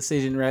intelligent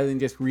decision rather than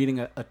just reading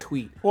a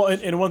tweet. Well,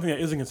 and one thing that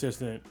isn't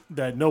consistent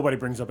that nobody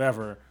brings up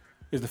ever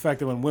is the fact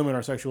that when women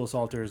are sexual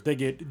assaulters, they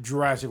get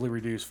drastically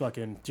reduced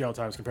fucking jail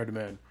times compared to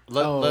men.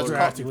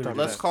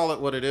 Let's call it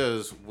what it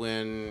is.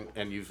 We've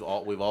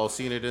all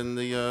seen it in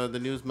the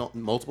news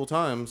multiple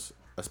times,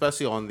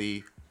 especially on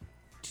the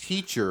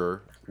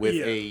teacher with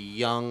a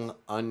young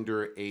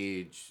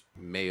underage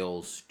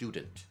male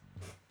student.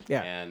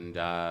 Yeah. And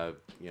that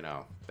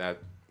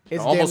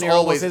It's almost damn near almost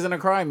always isn't a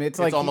crime. It's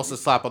like almost a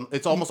slap on.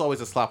 It's almost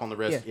always a slap on the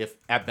wrist, Yeah. if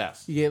at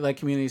best. you get like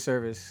community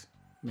service.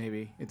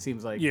 Maybe it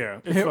seems like Yeah,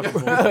 it's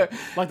fucking bullshit.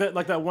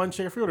 like that one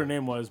chick. I forget what her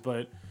name was,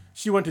 but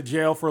she went to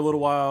jail for a little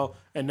while,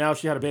 and now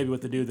she had a baby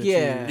with the dude that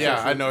Yeah. she.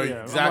 Yeah, I know I'm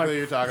exactly like, what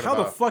you're talking how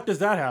about. the fuck does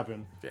that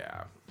happen?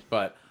 Yeah,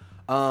 but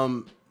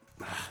There's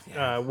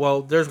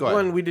Go ahead.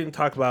 one we didn't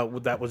talk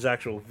about that was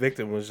actual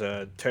victim was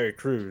Terry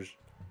Crews.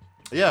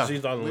 yeah,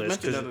 She's on the we list,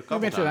 mentioned 'cause- it a couple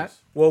mentioned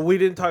times. Well, we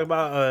didn't talk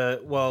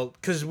about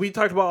because we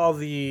talked about all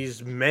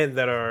these men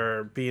that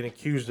are being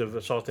accused of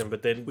assaulting,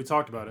 but then We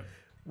talked about it.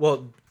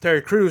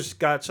 Terry Crews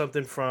got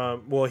something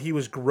from he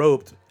was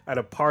groped at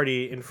a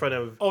party in front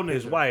of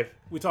his Ninja. wife.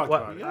 We talked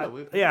What? about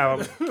it.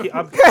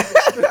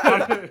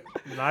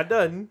 I'm not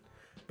done.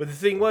 But the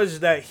thing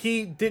was that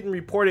he didn't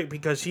report it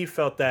because he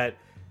felt that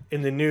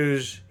in the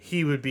news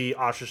he would be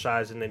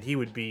ostracized and then he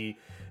would be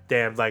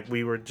damned, like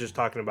we were just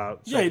talking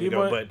about Yeah, he second did,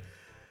 ago. but-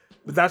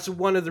 But that's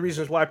one of the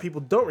reasons why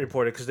people don't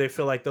report it, because they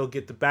feel like they'll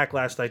get the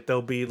backlash, like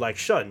they'll be like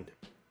shunned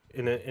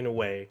in a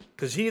way.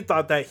 Because he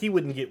thought that he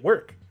wouldn't get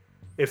work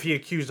if he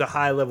accused a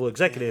high level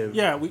executive.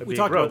 Yeah, of we being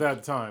talked about groped. that at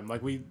the time.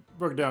 Like we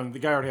broke it down. The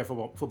guy already had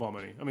football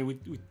money. I mean,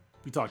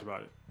 we talked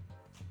about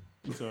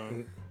it. So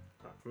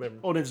Remember-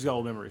 old ninja's got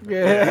old memories.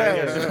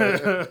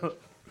 yeah.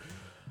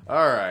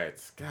 All right,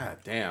 god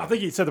damn. I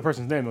think he said the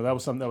person's name though. That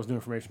was new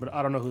information, but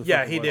I don't know who. The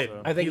Yeah, fuck it he was, did.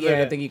 so. I think He I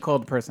let- think he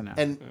called the person out.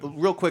 And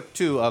real quick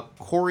too,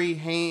 Corey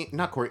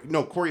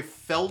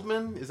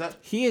Feldman, is that?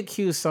 He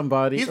accused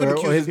somebody. He's been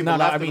accusing people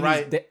left and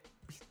right. he's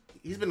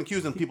He's been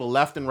accusing people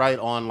left and right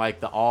on like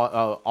the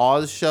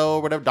Oz show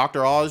or whatever,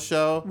 Dr. Oz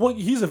show. Well,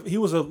 he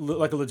was a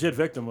legit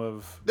victim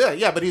of.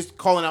 Yeah, but he's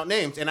calling out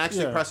names and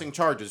actually Yeah. pressing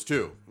charges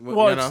too.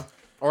 Well, you know,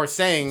 or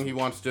saying he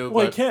wants to.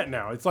 Well, he but can't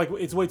now. It's like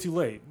it's way too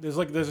late. There's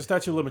a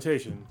statute of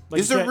limitation.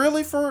 Like, is you there can't-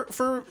 really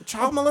for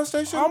child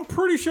molestation? I'm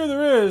pretty sure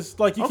there is.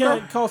 Like you Okay.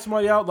 can't call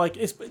somebody out. Like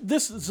it's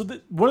this. So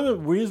one of the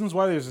reasons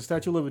why there's a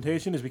statute of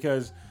limitation is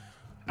because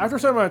after a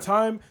certain amount of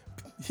time,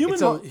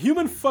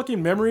 human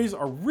fucking memories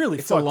are really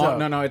it's a fucked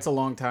long up. it's a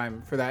long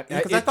time for that.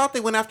 Because I thought they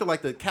went after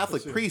like the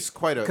Catholic priests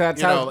quite a.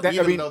 That's You how know, that, I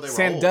even mean, though they were old.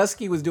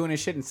 Sandusky was doing his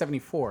shit in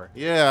 '74.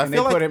 Yeah, and they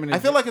put him in. I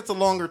feel like it's a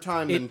longer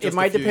time than just it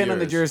might a few depend on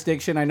the years.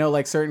 jurisdiction. I know,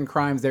 like certain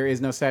crimes, there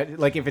is no set.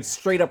 Like if it's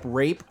straight up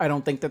rape, I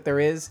don't think that there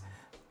is.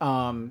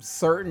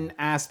 Certain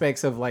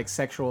aspects of like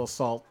sexual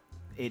assault,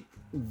 it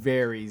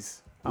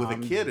varies. With a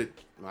kid.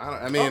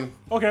 I mean,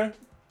 Okay.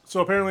 So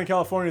apparently in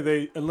California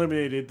they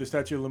eliminated the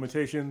statute of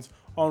limitations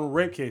on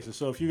rape cases.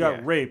 So if you got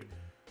Yeah. raped,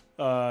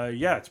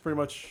 it's pretty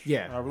much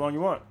Yeah. however long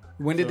you want.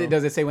 When did So- it?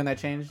 Does it say when that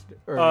changed?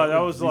 Or That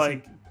was recent?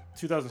 like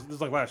 2000. This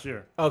was like last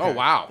year. Okay. Oh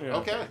wow. Yeah.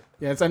 Okay.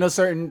 Yeah, so I know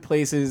certain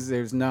places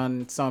there's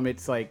none. Some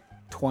it's like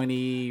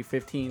 20,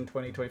 15,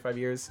 20, 25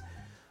 years.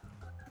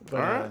 But,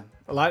 Alright.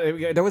 a lot.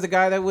 There was a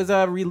guy that was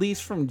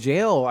released from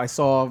jail. I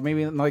saw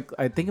maybe like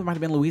I think it might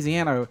have been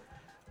Louisiana.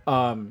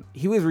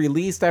 He was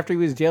released after he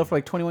was jailed for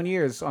like 21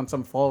 years on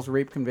some false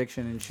rape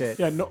conviction and shit.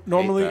 Yeah.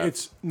 Normally that.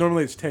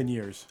 it's 10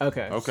 years.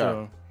 Okay. Okay.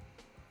 So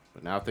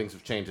But now things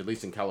have changed, at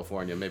least in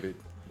California, maybe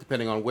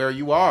depending on where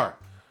you are.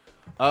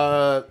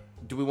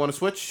 Do we want to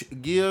switch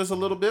gears a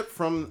little bit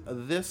from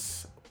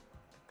this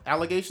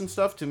allegation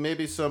stuff to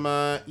maybe some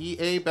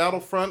EA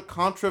Battlefront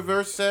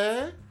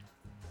controversy?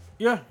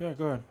 yeah. Go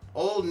ahead.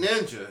 Old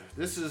Ninja,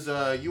 this is,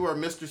 you are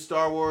Mr.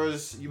 Star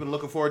Wars. You've been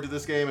looking forward to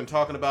this game and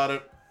talking about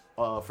it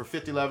for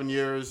 11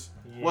 years.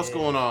 What's Yeah.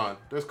 going on?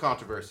 There's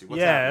controversy. What's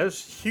Yeah, happening?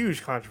 it's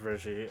huge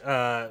controversy.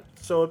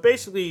 So it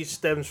basically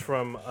stems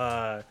from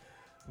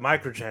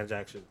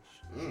microtransactions.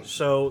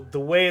 So the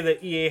way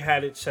that EA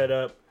had it set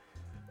up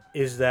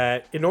is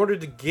that in order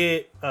to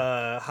get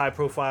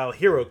high-profile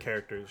hero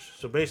characters,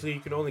 so basically you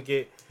can only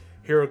get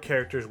hero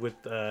characters with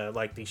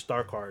like these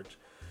star cards.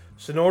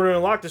 So in order to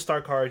unlock the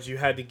star cards, you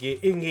had to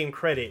get in-game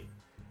credit,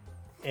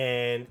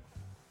 and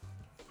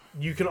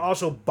you can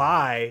also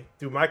buy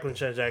through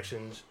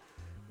microtransactions,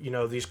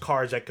 these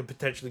cards that could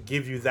potentially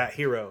give you that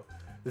hero.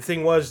 The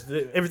thing was,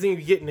 everything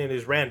you're getting in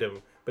is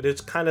random, but it's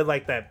kind of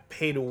like that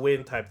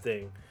pay-to-win type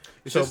thing.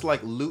 It's so- just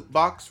like loot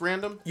box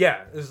random?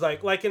 Yeah, it's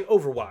like in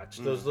Overwatch,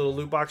 those little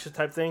loot boxes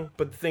type thing.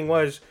 But the thing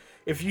was,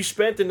 if you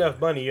spent enough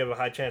money, you have a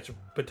high chance of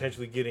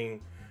potentially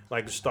getting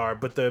like a star.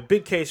 But the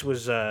big case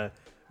was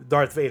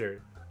Darth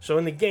Vader. So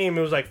in the game,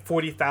 it was like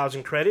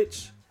 40,000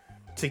 credits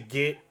to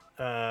get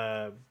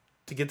the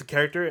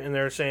character, and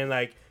they're saying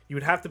like you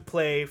would have to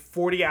play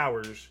 40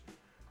 hours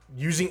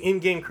using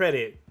in-game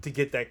credit to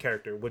get that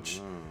character. Which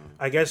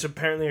I guess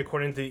apparently,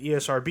 according to the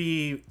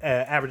ESRB,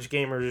 average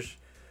gamers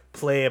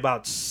play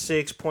about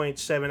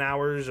 6.7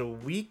 hours a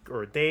week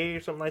or a day or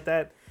something like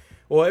that.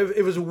 Well, if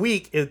it was a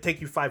week, it would take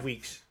you 5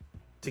 weeks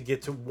to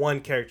get to one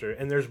character,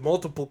 and there's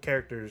multiple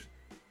characters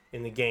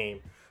in the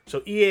game.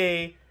 So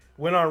EA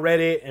went on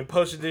Reddit and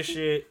posted this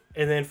shit,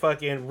 and then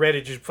fucking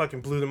Reddit just fucking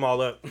blew them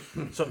all up.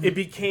 So it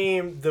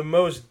became the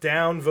most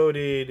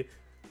downvoted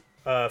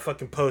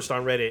fucking post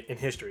on Reddit in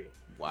history.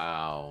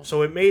 Wow.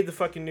 So it made the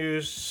fucking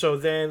news. So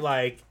then,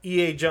 like,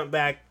 EA jumped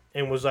back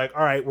and was like,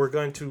 all right, we're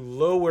going to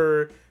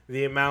lower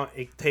the amount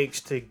it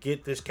takes to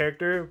get this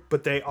character,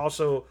 but they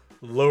also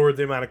lowered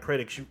the amount of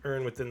credits you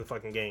earn within the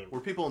fucking game. Were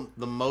people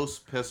the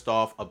most pissed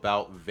off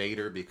about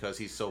Vader because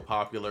he's so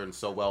popular and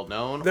so well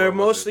known? They're or was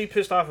mostly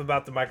pissed off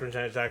about the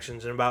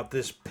microtransactions and about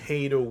this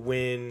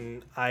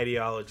pay-to-win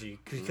ideology.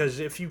 Because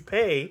if you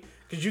pay,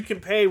 because you can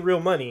pay real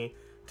money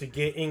to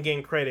get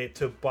in-game credit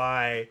to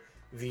buy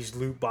these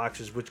loot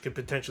boxes, which could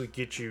potentially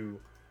get you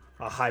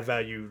a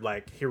high-value,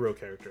 like, hero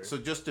character. So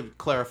just to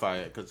clarify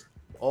it, because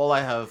all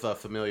I have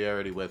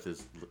familiarity with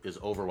is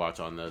Overwatch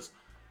on this.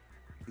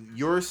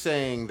 You're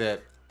saying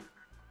that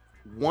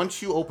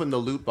once you open the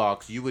loot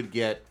box, you would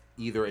get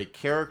either a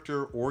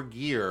character or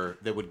gear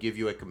that would give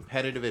you a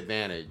competitive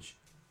advantage,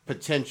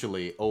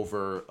 potentially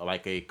over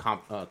like a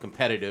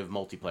competitive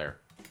multiplayer.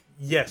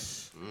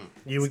 Yes,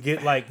 you would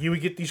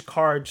get these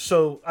cards.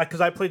 So,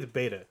 because I played the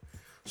beta,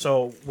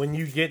 so when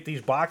you get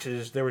these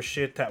boxes, there was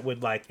shit that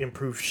would like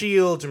improve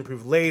shields,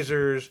 improve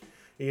lasers,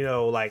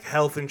 like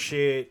health and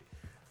shit.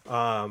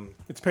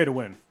 It's pay to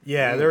win.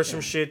 Yeah, there was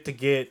some shit to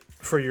get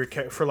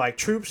for like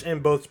troops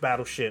and both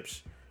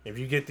battleships. If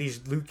you get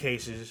these loot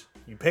cases,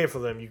 you pay for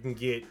them, you can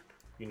get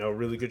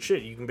really good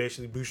shit. You can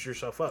basically boost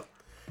yourself up,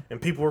 and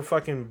people were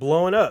fucking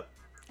blowing up.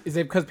 Is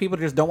it because people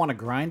just don't want to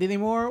grind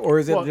anymore, or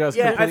is it Well, just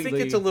Yeah, I completely...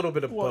 think it's a little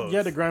bit of Well, both. you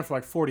had to grind for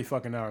like 40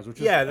 fucking hours, which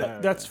is Yeah,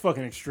 that's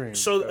fucking extreme.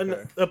 So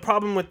Okay. the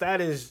problem with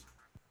that is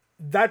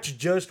that's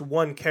just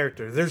one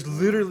character. There's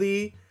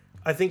literally,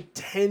 I think,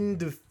 10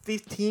 to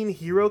 15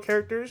 hero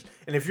characters,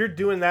 and if you're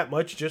doing that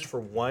much just for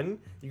one,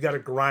 you got to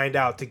grind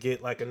out to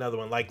get like another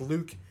one. Like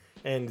Luke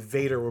and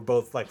Vader were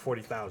both like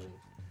 40,000,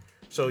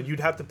 so you'd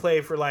have to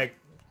play for like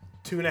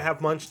 2.5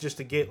 months just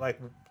to get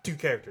like 2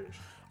 characters.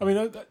 I mean,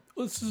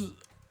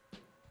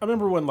 I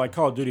remember when like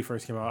Call of Duty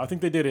first came out. I think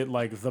they did it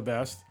like the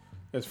best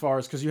as far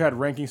as because you had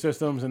ranking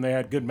systems and they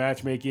had good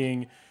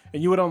matchmaking,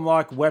 and you would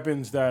unlock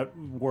weapons that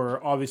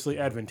were obviously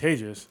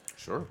advantageous.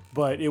 Sure.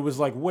 But it was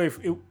like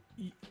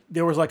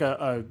there was like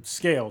a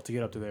scale to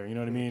get up to there. You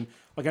know what I mean?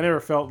 Like I never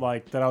felt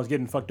like that I was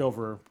getting fucked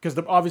over because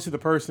obviously the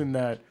person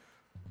that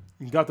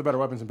got the better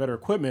weapons and better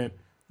equipment,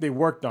 they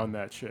worked on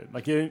that shit.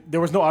 Like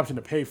there was no option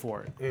to pay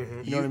for it.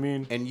 Mm-hmm. You know what I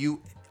mean? And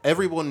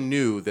everyone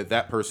knew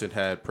that person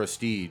had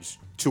prestige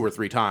 2 or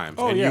 3 times,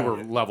 Oh, and yeah. you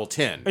were level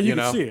 10. And you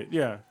know? can see it.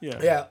 Yeah.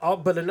 Yeah,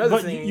 but another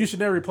But thing you should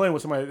never be playing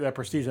with somebody that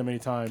prestige that many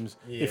times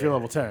if you're Yeah.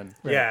 level 10.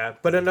 Right? Yeah,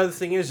 but another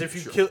thing is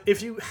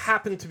if you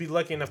happen to be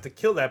lucky enough to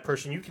kill that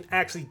person, you can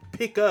actually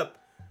pick up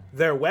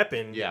their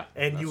weapon. Yeah,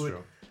 and that's you would.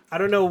 true. I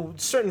don't know.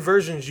 Certain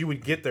versions you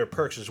would get their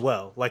perks as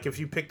well. Like if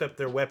you picked up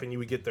their weapon, you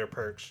would get their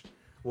perks.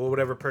 Well,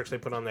 whatever perks they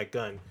put on that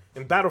gun.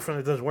 In Battlefront,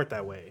 it doesn't work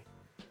that way.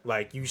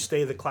 Like, you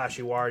stay the class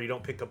you are. You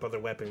don't pick up other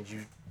weapons.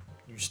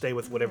 You stay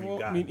with whatever you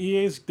got. I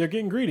mean, they're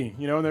getting greedy,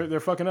 you know, and they're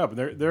fucking up.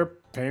 They're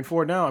paying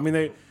for it now. I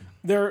mean,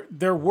 their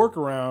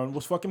workaround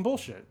was fucking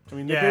bullshit. I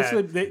mean,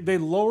 they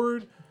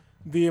lowered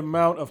the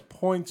amount of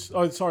points.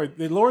 Oh, sorry,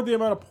 they lowered the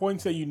amount of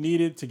points that you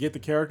needed to get the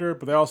character,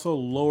 but they also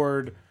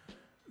lowered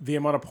the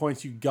amount of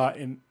points you got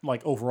in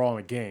like overall in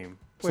a game.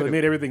 So they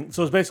made everything.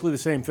 So it's basically the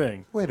same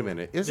thing. Wait a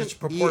minute, isn't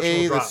proportional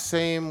EA drop. the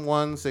same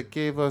ones that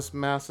gave us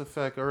Mass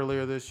Effect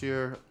earlier this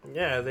year?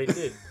 Yeah, they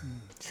did.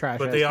 Trash.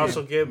 But they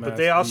also give. But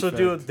they also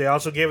Effect. They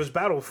also gave us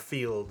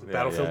Battlefield,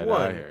 Battlefield no,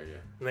 I 1, hear you.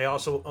 and they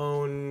also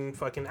own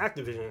fucking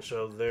Activision.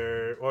 So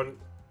they're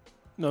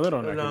No, they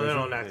don't. no, they don't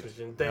own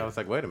Activision. I was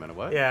like, wait a minute,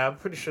 what? Yeah, I'm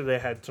pretty sure they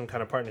had some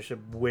kind of partnership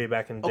way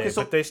back in the day. Okay,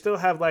 so- but they still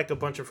have like a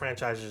bunch of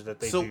franchises that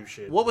they So, do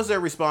shit. what was their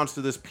response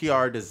to this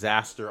PR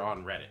disaster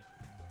on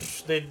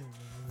Reddit?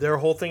 Their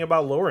whole thing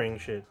about lowering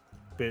shit.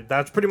 But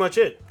that's pretty much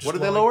it. Just What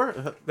did they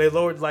lower? They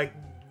lowered, like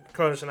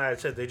Cronus and I had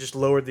said, they just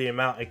lowered the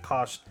amount it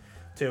cost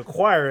to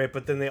acquire it,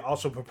 but then they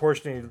also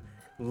proportionally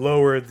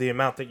lowered the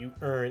amount that you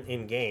earn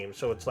in game.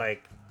 So it's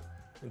like,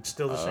 it's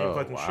still the same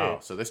fucking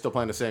shit. So they're still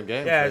playing the same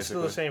game? Yeah, it's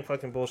still the same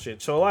fucking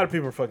bullshit. So a lot of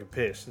people are fucking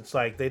pissed. It's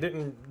like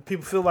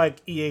people feel like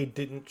EA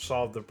didn't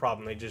solve the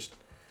problem. They just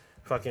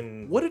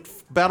fucking. What did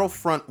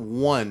Battlefront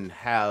 1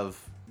 have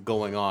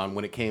going on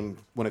when it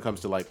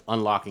comes to like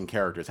unlocking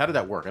characters? How did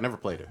that work? I never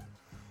played it.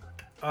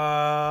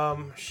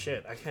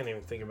 Shit, I can't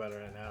even think about it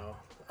right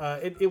now.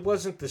 It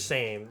wasn't the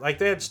same. Like,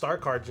 they had star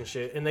cards and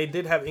shit, and they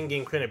did have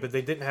in-game credit, but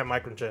they didn't have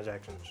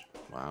microtransactions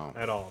Wow.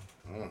 at all.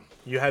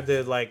 You had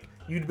to, like,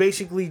 you'd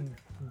basically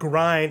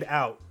grind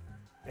out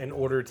in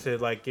order to,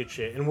 like, get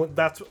shit. And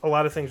that's a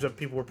lot of things that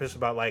people were pissed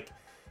about. Like,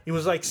 it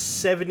was like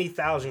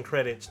 70,000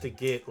 credits to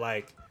get,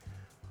 like,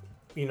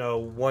 you know,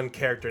 one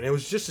character. And it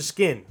was just a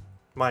skin,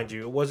 mind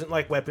you. It wasn't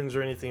like weapons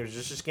or anything. It was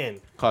just a skin.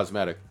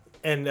 Cosmetic.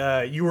 And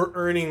you were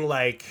earning,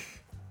 like,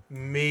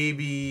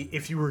 maybe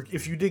if you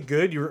did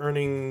good, you were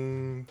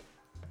earning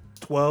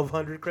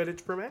 1,200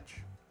 credits per match.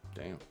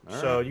 Damn. All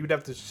So right. you'd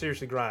have to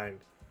seriously grind.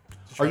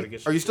 To try to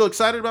get Are you still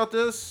excited about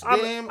this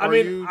game? Or are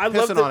you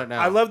pissing on it now?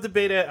 I love the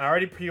beta. I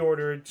already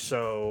pre-ordered,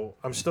 so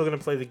I'm still gonna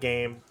play the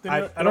game. It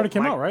already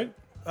came out, right?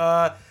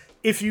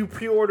 If you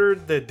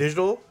pre-ordered the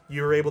digital,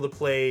 you were able to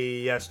play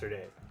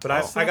yesterday. But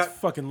I That's got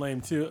fucking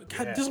lame too.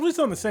 God, Yeah. just released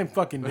on the same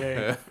fucking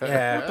day.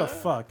 yeah. What the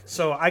fuck?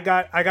 So I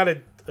got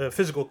a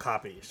physical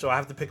copy. So I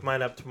have to pick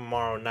mine up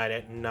tomorrow night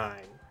at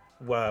 9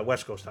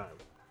 West Coast time.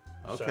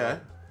 Okay. So-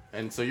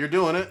 And so you're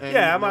doing it. And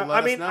Yeah, you'll let I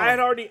us mean, know. I had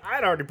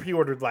already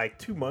pre-ordered like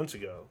 2 months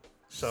ago.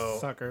 So,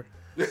 Sucker.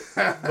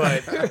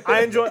 but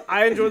I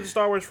enjoy the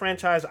Star Wars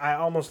franchise. I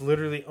almost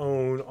literally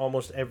own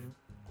almost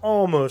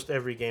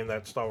every game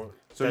that Star Wars.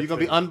 So you're gonna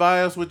be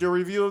unbiased with your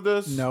review of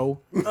this? No.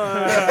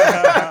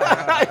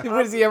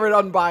 When is he ever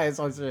unbiased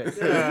on shit?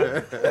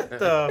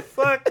 the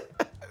fuck?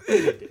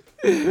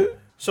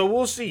 So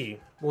we'll see.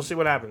 We'll see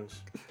what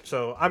happens.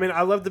 So I mean,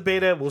 I love the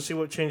beta. We'll see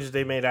what changes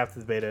they made after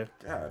the beta.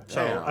 God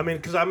So damn. I mean,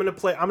 because I'm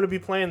gonna be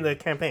playing the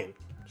campaign.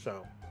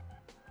 So.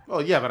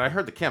 Well, yeah, but I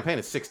heard the campaign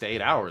is 6 to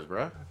 8 hours,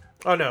 bro.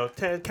 Oh no,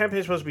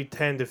 campaign's supposed to be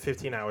 10 to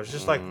 15 hours,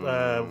 just like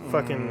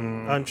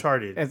fucking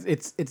Uncharted.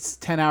 It's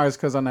 10 hours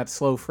because on that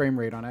slow frame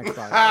rate on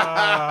Xbox.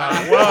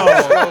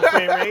 Whoa, slow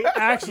frame rate.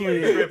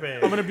 Actually, You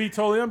tripping. I'm gonna be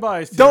totally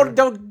unbiased. here.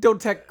 don't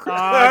tech.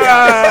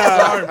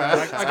 Sorry,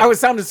 man. I was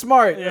sounding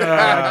smart.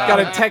 Yeah.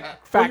 Gotta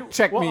tech fact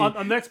check Well, me. on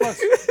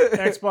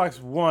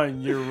Xbox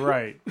One, you're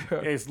right.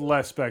 It's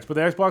less specs, but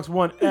the Xbox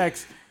One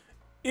X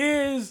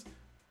is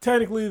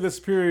technically the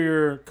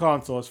superior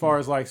console as far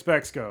as like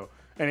specs go,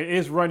 and it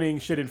is running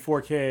shit in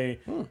 4K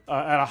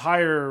at a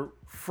higher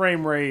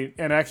frame rate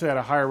and actually at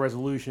a higher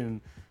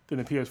resolution than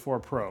the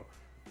PS4 Pro.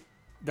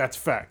 That's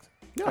fact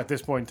at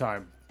this point in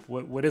time.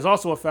 What is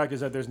also a fact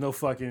is that there's no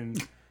fucking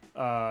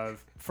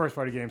first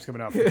party games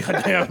coming out for the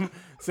goddamn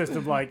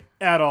system like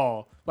at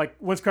all. Like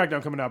when's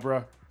Crackdown coming out,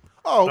 bro?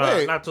 Oh,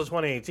 wait. Not till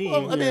 2018.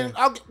 Well, I mean,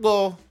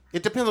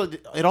 it depends.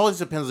 It always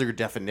depends on your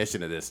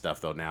definition of this stuff,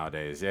 though.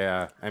 Nowadays,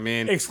 yeah. I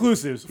mean,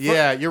 Exclusives.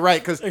 yeah, you're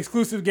right. Because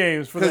Exclusive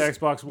games for the 'Cause-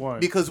 Xbox One.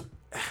 because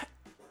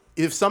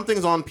if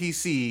something's on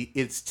PC,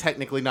 it's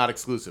technically not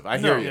exclusive. I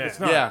hear No, you. it's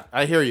not. Yeah,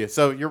 I hear you.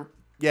 So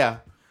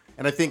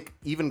and I think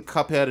even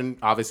Cuphead and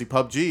obviously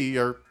PUBG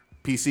are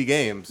PC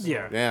games.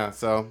 Yeah. yeah.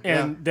 So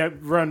and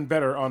that run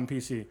better on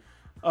PC.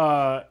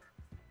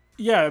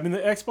 Yeah, I mean the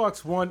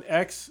Xbox One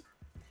X.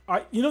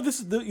 You know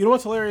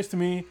what's hilarious to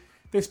me?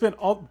 They spent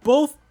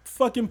both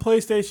fucking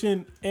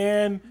PlayStation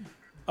and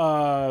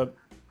the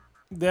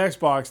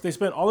Xbox. They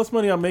spent all this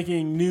money on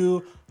making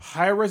new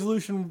high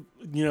resolution,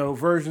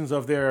 versions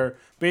of their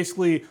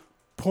basically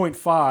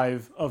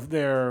 0.5 of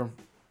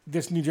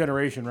this new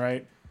generation,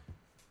 right?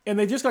 And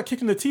they just got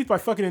kicked in the teeth by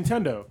fucking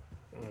Nintendo,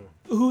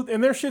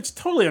 and their shit's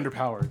totally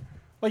underpowered.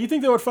 Like you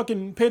think they would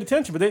fucking pay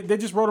attention, but they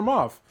just wrote them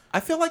off. I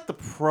feel like the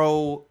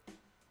Pro,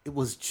 it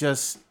was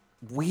just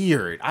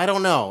weird. I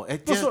don't know.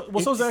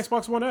 So's the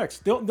Xbox One X.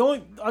 The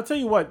only, I'll tell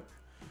you what,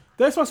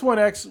 the Xbox One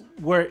X,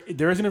 where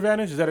there is an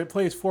advantage, is that it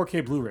plays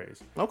 4K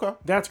Blu-rays. Okay.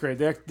 That's great.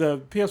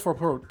 The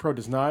PS4 Pro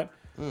does not.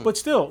 But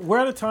still, we're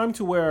at a time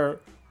to where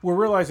we're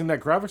realizing that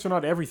graphics are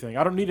not everything.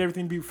 I don't need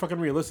everything to be fucking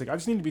realistic. I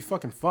just need to be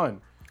fucking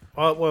fun.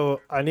 Well,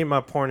 I need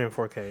my porn in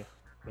 4K.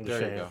 I'm just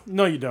There you saying. go.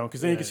 No, you don't,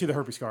 because then you can see the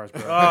herpes scars,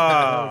 bro.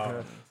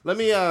 Oh. Let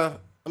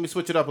me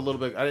switch it up a little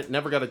bit. I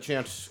never got a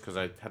chance because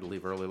I had to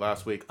leave early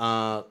last week.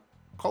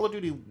 Call of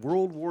Duty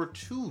World War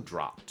II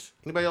dropped.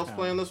 Anybody else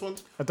playing this one?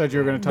 I thought you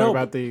were going to talk No.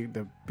 about the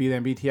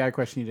BTI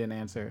question you didn't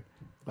answer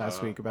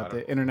last week about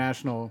the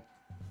international.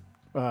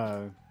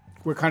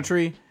 What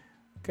country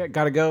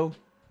got to go?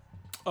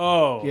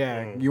 Oh.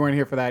 Yeah, you weren't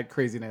here for that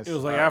craziness. It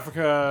was like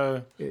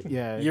Africa,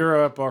 yeah,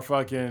 Europe, or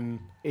fucking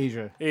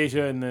Asia.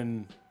 and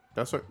then...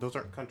 Those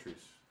aren't countries.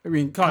 I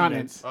mean,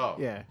 Continents. continents. Oh.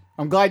 Yeah.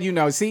 I'm glad you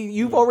know. See,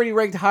 you've already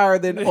ranked higher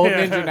than Old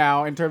Ninja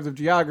now in terms of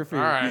geography.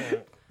 All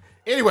right.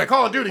 Anyway,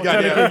 Call of Duty,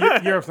 goddamn.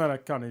 Technically, Europe's not a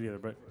continent either,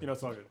 but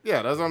it's all good.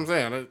 Yeah, that's what I'm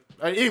saying.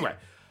 Anyway,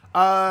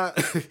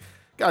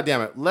 God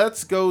damn it.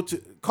 Let's go to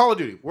Call of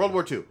Duty World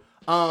War II.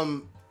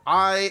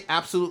 I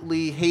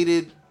absolutely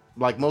hated,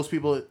 like most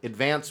people,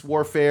 Advanced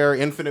Warfare,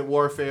 Infinite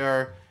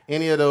Warfare,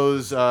 any of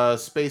those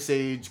space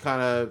age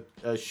kind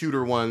of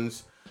shooter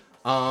ones.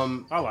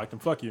 I liked them.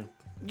 Fuck you.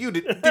 Did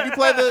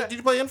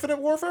you play Infinite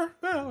Warfare?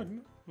 Yeah, I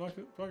liked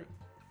it. Fuck it.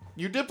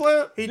 You did play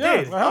it? He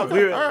Yeah, did. I have We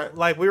it. were,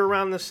 Alright. we were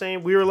around the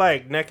same. We were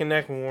like neck and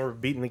neck when we were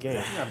beating the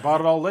game. I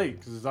bought it all late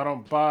because I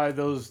don't buy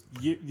those.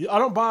 I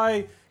don't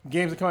buy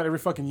games that come out every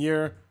fucking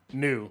year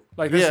new.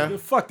 Like this. Yeah.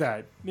 Fuck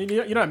that.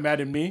 You're not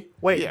mad at me.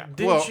 Wait, Yeah,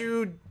 didn't well-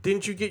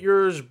 you get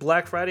yours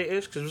Black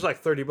Friday-ish? Because it was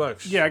like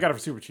 $30. Yeah, I got it for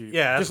super cheap.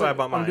 Yeah, that's Just why I like,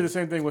 bought I'm gonna do mine. the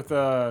same thing with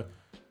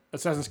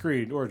Assassin's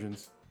Creed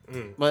Origins.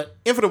 But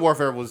Infinite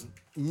Warfare was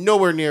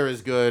nowhere near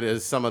as good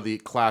as some of the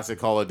classic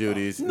Call of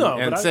Duties. No,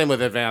 and but same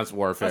with Advanced I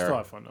Warfare. still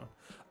have fun though.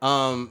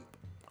 Um,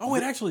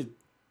 Wait, actually,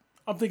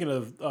 I'm thinking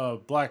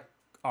of Black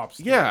Ops.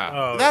 3. yeah,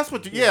 Oh, that's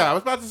what. I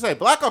was about to say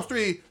Black Ops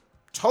 3.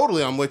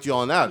 Totally, I'm with you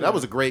on that. That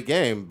was a great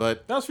game,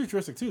 but that was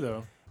futuristic too,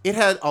 though. it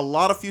had a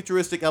lot of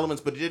futuristic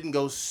elements, but it didn't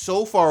go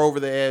so far over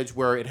the edge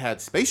where it had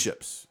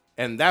spaceships,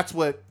 and that's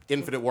what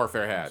Infinite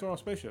Warfare had. So on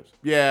spaceships.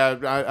 Yeah,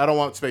 I don't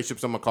want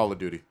spaceships on my Call of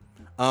Duty.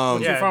 So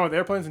Yeah. you're fine with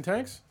airplanes and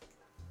tanks?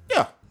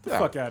 Yeah,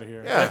 Fuck out of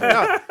here.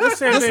 yeah. No,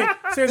 Same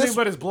thing,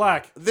 but it's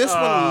black. This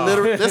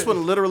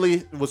one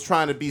literally was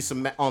trying to be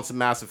some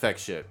Mass Effect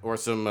shit or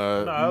some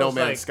it No was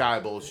Man's like- Sky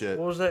bullshit.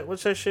 What was that?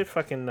 What's that shit?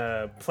 Fucking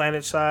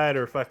Planet Side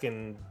or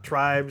fucking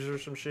Tribes or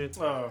some shit?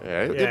 Oh.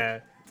 Yeah, Yeah.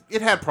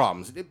 it had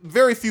problems.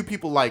 Very few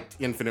people liked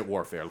Infinite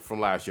Warfare from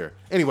last year.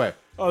 Anyway,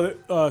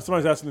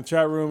 Somebody's asking in the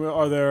chat room,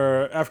 are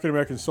there African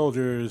American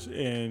soldiers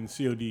in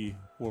COD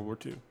World War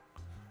II?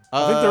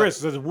 I think there is.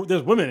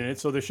 There's women in it,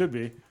 so there should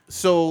be.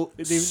 so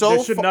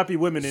There should not be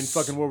women in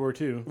fucking World War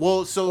II.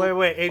 well. So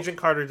Wait. Agent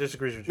Carter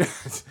disagrees with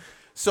you.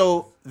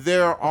 so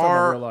there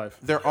about real life.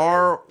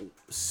 are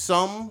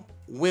some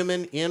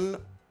women in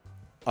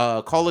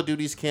Call of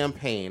Duty's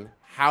campaign.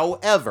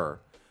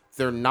 However,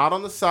 they're not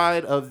on the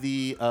side of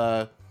the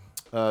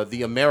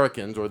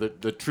Americans or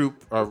the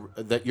troop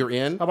that you're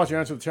in. How about your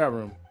answer to the chat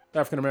room?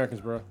 African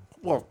Americans, bro.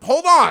 Well,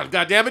 hold on,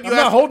 goddammit! I'm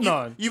not holding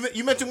on.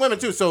 You mentioned women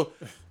too, so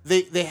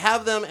they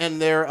have them, and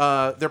they're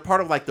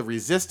part of like the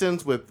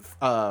resistance with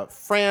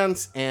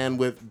France and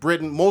with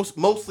Britain,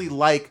 mostly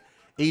like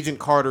Agent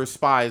Carter's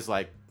spies,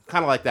 like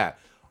kind of like that.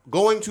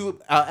 Going to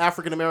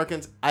African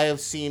Americans, I have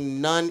seen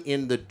none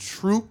in the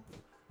troop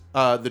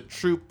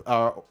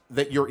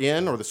that you're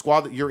in or the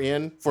squad that you're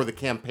in for the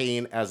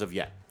campaign as of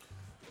yet.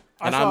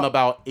 And I'm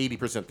about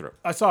 80% through.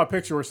 I saw a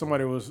picture where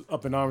somebody was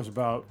up in arms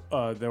about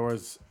there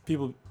was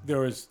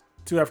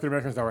two African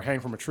Americans that were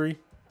hanging from a tree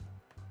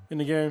in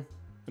the game,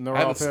 and they were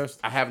all pissed.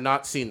 I have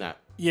not seen that.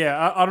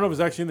 Yeah, I don't know if it was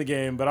actually in the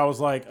game, but I was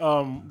like,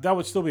 that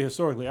would still be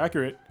historically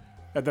accurate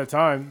at that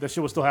time. That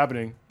shit was still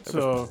happening.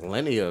 So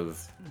Plenty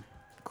of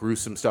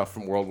gruesome stuff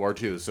from World War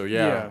II. So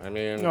yeah. I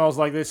mean, no, I was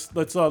like,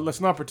 let's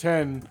not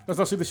pretend. Let's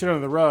not sweep the shit under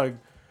the rug.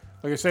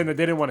 Like you're saying that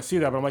they didn't want to see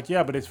that, but I'm like,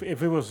 yeah, but if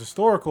it was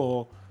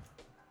historical,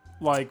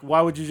 like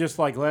why would you just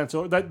like glance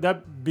over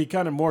that'd be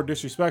kind of more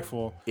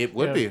disrespectful. it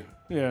would be.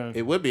 Yeah,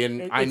 It would be,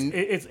 and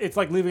it's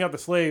like leaving out the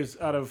slaves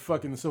out of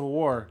fucking the Civil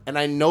War.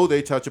 I know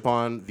they touch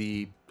upon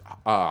the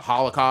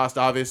Holocaust,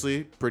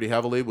 obviously, pretty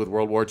heavily with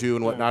World War II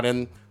and whatnot,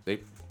 and they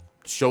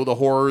show the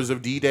horrors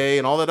of D-Day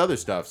and all that other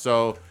stuff.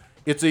 So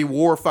it's a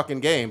war fucking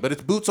game, but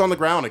it's boots on the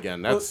ground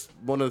again. That's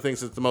one of the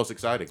things that's the most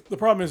exciting. The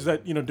problem is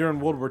that during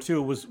World War II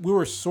we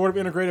were sort of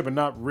integrated, but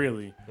not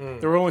really.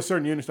 There were only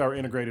certain units that were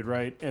integrated,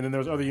 right? And then there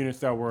was other units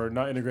that were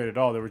not integrated at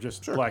all. They were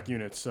just black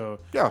units. So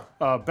Yeah.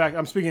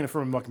 I'm speaking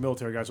from like a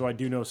military guy, so I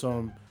do know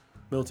some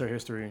military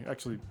history.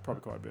 Actually,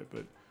 probably quite a bit,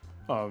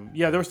 but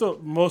yeah, they were still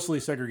mostly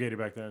segregated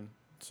back then.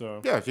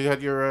 So Yeah, you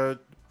had your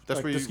that's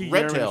like where Tuskegee you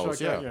red Airmen and tails,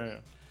 shit like yeah.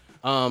 that.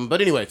 Yeah.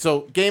 But anyway,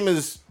 so game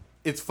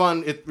it's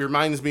fun. It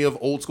reminds me of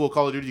old school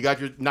Call of Duty. You got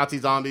your Nazi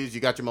zombies,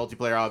 you got your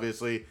multiplayer,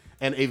 obviously,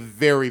 and a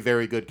very,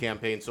 very good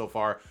campaign so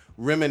far.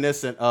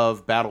 Reminiscent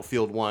of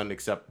Battlefield 1,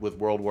 except with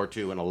World War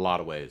II in a lot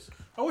of ways.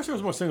 I wish there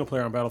was more single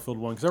player on Battlefield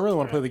 1 because I really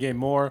want to play the game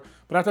more.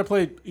 But after I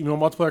played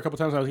multiplayer a couple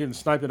times, I was getting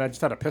sniped and I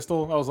just had a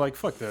pistol. I was like,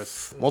 fuck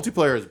this.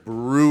 Multiplayer is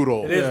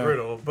brutal. It is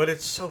brutal, but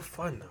it's so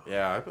fun though.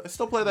 Yeah, I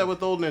still play that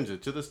with Old Ninja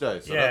to this day.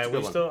 So Yeah, that's a good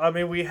we one. still. I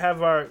mean,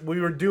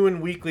 we were doing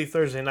weekly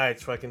Thursday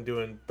nights, fucking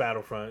doing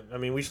Battlefront. I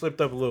mean, we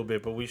slipped up a little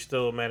bit, but we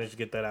still managed to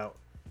get that out.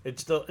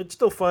 It's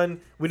still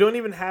fun. We don't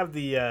even have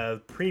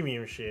the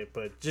premium shit,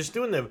 but just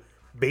doing the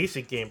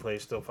basic gameplay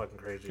is still fucking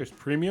crazy. There's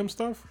premium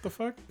stuff? What the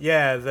fuck?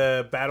 Yeah,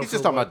 the Battlefield. He's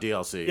just talking about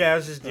DLC. Yeah,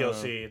 it's just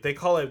DLC. They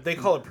call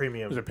it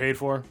premium. Is it paid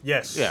for?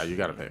 Yes. Yeah, you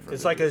got to pay for it.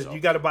 It's like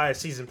you got to buy a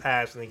season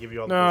pass and they give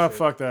you all the No, bullshit.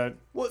 fuck that.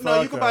 Well, no,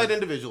 you Fuck can buy it that.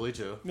 individually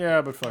too.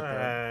 Yeah, but fuck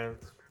that.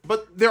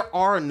 But there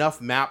are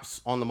enough maps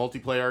on the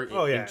multiplayer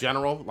in Yeah.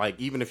 general. Like,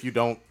 even if you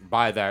don't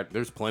buy that,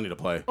 there's plenty to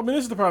play. I mean,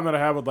 this is the problem that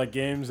I have with like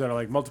games that are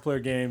like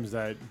multiplayer games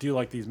that do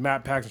like these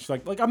map packs and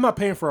shit. Like I'm not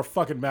paying for a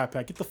fucking map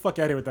pack. Get the fuck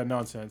out of here with that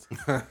nonsense.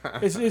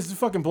 it's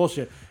fucking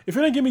bullshit. If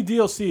you're gonna give me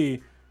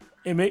DLC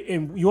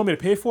and you want me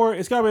to pay for it,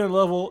 it's gotta be on the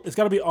level. It's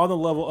gotta be on the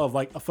level of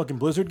like a fucking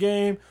Blizzard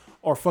game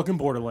or fucking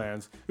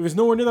Borderlands. If it's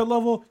nowhere near that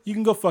level, you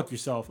can go fuck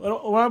yourself. When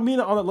I mean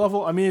on that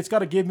level, I mean it's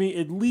gotta give me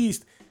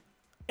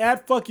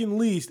at fucking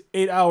least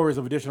 8 hours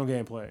of additional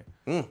gameplay.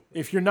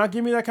 If you're not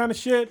giving me that kind of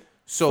shit,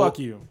 fuck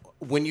you.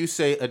 When you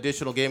say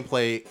additional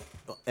gameplay,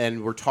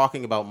 and we're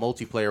talking about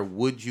multiplayer,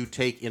 would you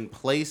take in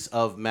place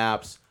of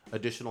maps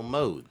additional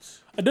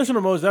modes?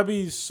 Additional modes, that'd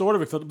be sort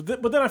of acceptable.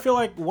 But then I feel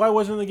like, why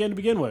wasn't it in the game to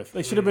begin with?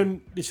 They should have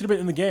been. They should have been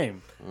in the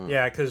game.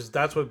 Yeah, because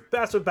that's what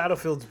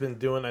Battlefield's been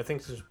doing. I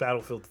think since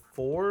Battlefield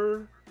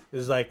 4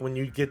 is like when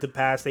you get the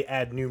pass, they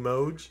add new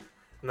modes,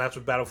 and that's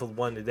what Battlefield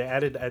 1 did. They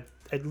added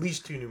at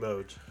least 2 new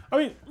modes. I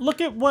mean,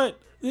 look at what.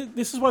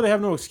 This is why they have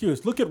no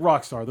excuse. Look at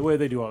Rockstar, the way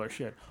they do all their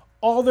shit.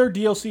 All their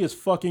DLC is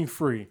fucking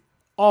free.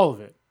 All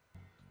of it.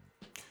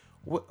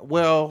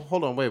 Well,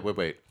 hold on,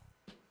 wait.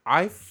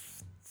 I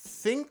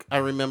think I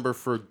remember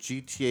for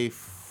GTA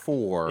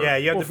 4. Yeah,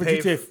 you have to for pay.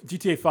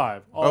 GTA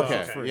 5. All Okay,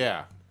 that's free.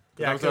 yeah.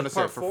 Yeah, I was going to say,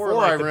 part for 4, 4,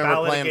 like I the remember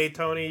Ballad of playing. Gay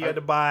Tony, you had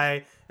to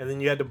buy, and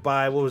then you had to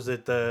buy, what was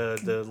it,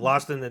 the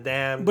Lost in the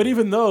Dam. But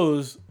even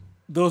those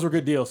were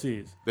good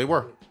DLCs. They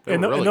were. They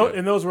And, were really good.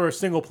 and those were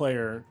single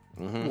player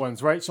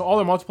ones, right? So all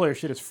their multiplayer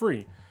shit is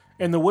free.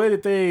 And the way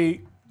that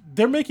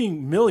they're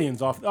making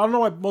millions off. I don't know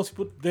why most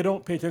people they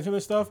don't pay attention to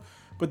this stuff,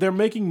 but they're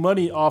making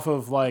money off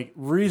of like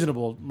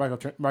reasonable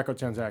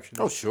microtransactions.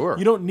 Oh, sure.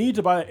 You don't need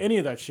to buy any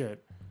of that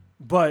shit,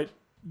 but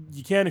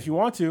you can if you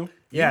want to.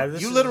 yeah,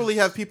 You literally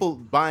have people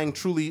buying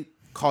truly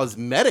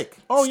cosmetic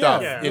Oh, yeah,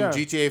 stuff yeah. in Yeah.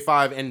 GTA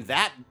 5, and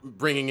that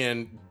bringing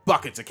in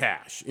buckets of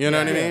cash. You know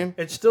what I mean?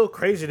 It's still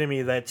crazy to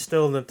me that it's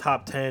still in the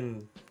top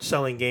 10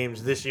 selling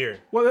games this year.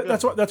 Well,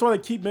 that's why they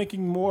keep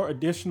making more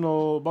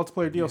additional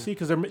multiplayer DLC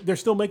because they're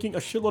still making a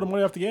shitload of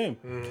money off the game.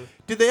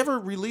 Did they ever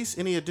release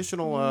any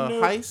additional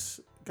heists?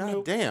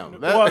 God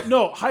damn. Well,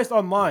 no heist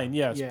online,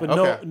 yes, Yeah. but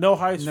Okay. no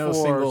heist No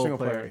for single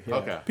player. Yeah.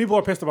 Okay. People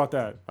are pissed about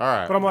that. All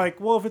right. But I'm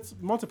like, well, if it's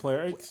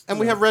multiplayer, And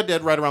we have Red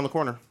Dead right around the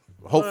corner.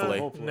 Hopefully.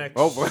 Next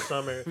Hopefully.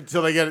 summer.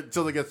 Until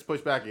it gets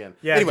pushed back again.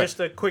 Yeah, Anyway, just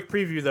a quick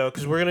preview though,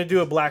 because we're gonna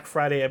do a Black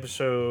Friday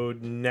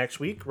episode next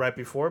week, right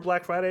before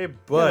Black Friday.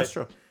 But that's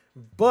true.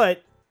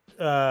 But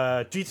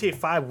GTA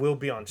 5 will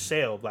be on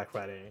sale Black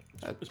Friday.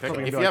 If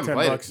probably you gonna be haven't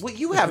like played $10. it, well,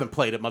 you haven't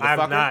played it, motherfucker.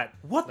 I'm not.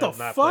 What the I've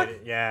not fuck? played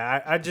it.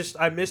 Yeah,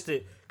 I missed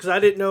it because I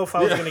didn't know if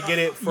I was gonna get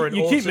it for an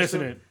You old keep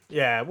system. missing it.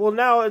 Yeah, well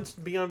now it's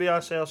gonna be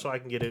on sale, so I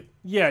can get it.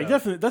 Yeah,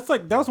 definitely.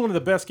 That was one of the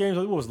best games.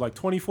 What was it, like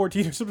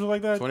 2014 or something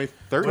like that?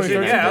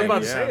 2013. Yeah, I was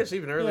about to Yeah. say it's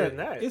even earlier Yeah, than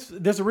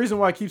that. there's a reason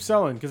why I keep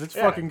selling because it's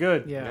fucking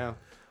good. Yeah.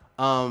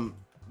 Yeah.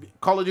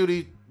 Call of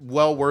Duty,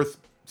 well worth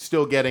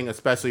still getting,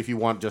 especially if you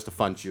want just a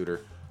fun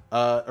shooter.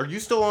 Are you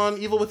still on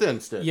Evil Within,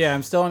 Stitch? Yeah,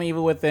 I'm still on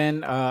Evil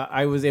Within.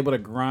 I was able to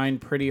grind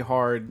pretty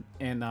hard,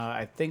 and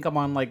I think I'm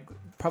on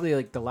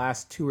probably the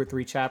last 2 or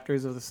 3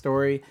 chapters of the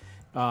story.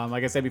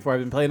 Like I said before, I've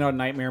been playing on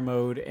Nightmare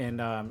mode, and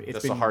it's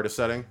That's been the hardest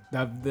setting.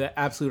 the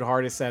absolute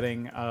hardest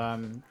setting.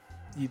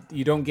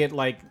 You don't get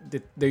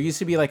there used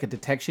to be like a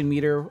detection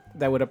meter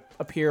that would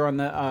appear on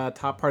the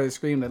top part of the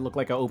screen that looked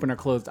like an open or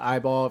closed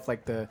eyeball if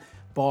like the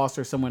boss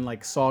or someone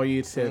like saw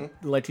you to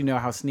let you know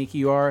how sneaky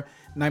you are.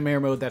 Nightmare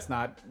mode, that's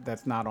not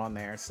on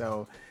there.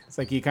 So it's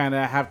like you kind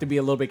of have to be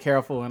a little bit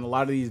careful, and a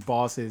lot of these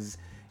bosses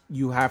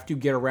you have to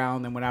get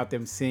around them without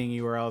them seeing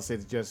you, or else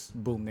it's just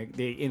boom,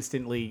 they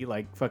instantly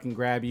like fucking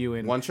grab you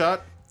and One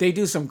shot? they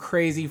do some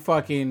crazy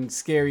fucking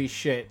scary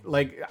shit.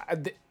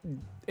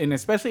 And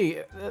especially,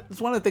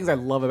 it's one of the things I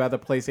love about the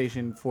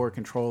PlayStation 4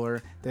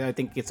 controller that I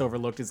think gets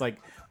overlooked is like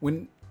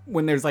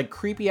when there's like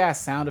creepy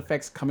ass sound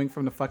effects coming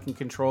from the fucking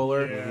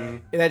controller,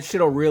 that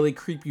shit'll really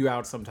creep you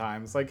out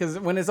sometimes. Like, cause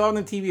when it's on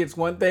the TV, it's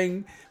one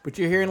thing, but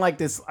you're hearing like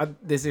this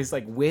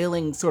like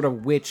wailing sort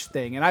of witch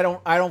thing, and I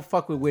don't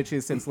fuck with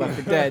witches since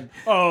Left 4 Dead.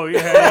 Oh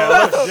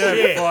yeah,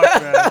 shit.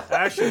 fuck, man.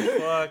 Actually,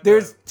 fuck.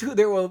 There's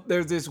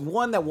this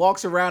one that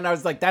walks around. I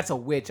was like, that's a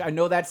witch. I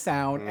know that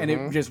sound, and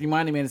it just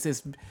reminded me. And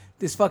it's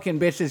this fucking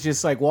bitch is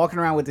just like walking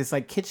around with this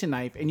like kitchen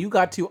knife, and you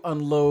got to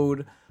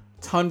unload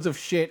tons of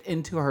shit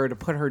into her to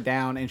put her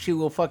down, and she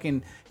will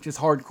fucking just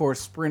hardcore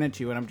sprint at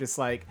you. And I'm just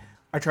like,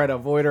 I try to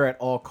avoid her at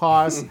all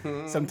costs.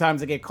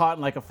 Sometimes I get caught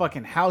in like a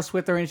fucking house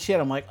with her and shit.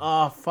 I'm like,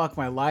 oh fuck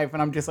my life,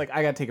 and I'm just like,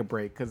 I gotta take a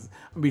break because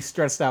I'm gonna be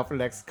stressed out for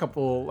the next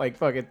couple like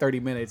fucking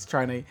 30 minutes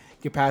trying to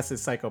get past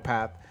this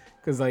psychopath.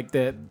 Because like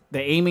the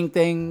aiming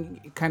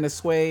thing kind of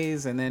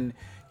sways, and then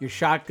your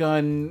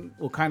shotgun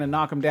will kind of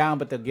knock them down,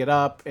 but they'll get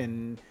up,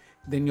 and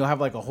then you'll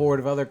have like a horde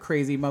of other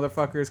crazy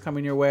motherfuckers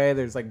coming your way.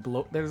 There's like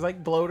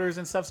bloaters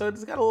and stuff, so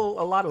it's got a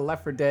lot of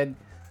Left 4 Dead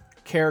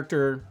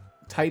character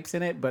types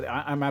in it, but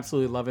I'm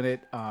absolutely loving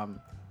it.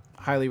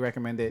 Highly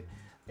recommend it.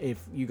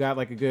 If you got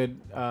like a good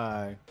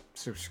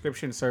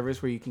subscription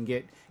service where you can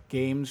get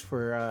games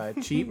for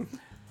cheap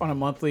on a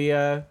monthly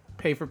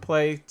pay for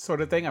play sort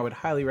of thing, I would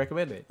highly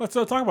recommend it. Let's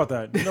talk about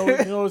that. You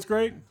know what's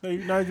great?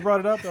 Now you brought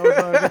it up, that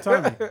was good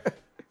timing.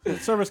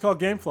 It's a service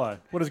called GameFly.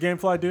 What does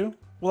GameFly do?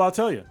 Well, I'll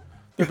tell you.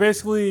 They're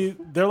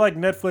like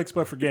Netflix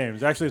but for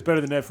games. Actually, it's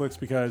better than Netflix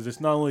because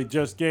it's not only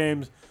just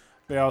games.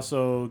 They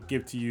also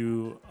give to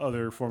you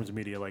other forms of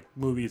media like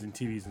movies and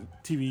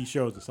TV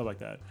shows and stuff like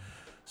that.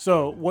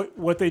 So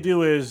what they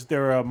do is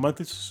they're a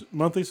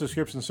monthly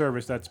subscription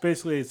service that's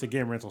basically it's a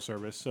game rental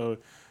service. So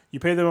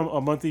you pay them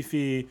a monthly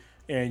fee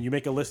and you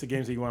make a list of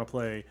games that you want to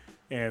play,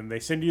 and they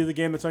send you the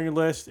game that's on your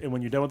list, and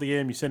when you're done with the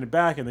game, you send it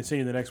back and they send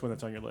you the next one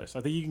that's on your list.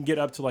 I think you can get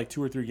up to like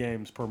 2 or 3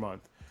 games per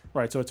month.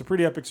 Right, so it's a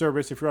pretty epic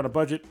service if you're on a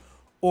budget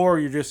or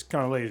you're just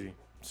kind of lazy.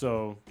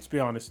 So let's be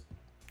honest,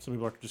 some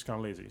people are just kind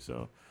of lazy.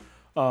 So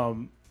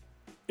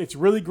it's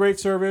really great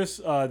service.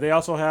 They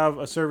also have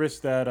a service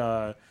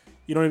that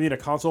you don't even need a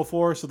console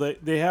for. So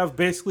they have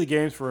basically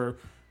games for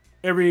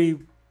every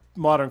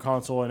modern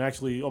console and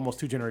actually almost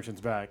 2 generations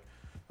back.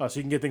 So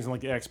you can get things on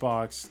like the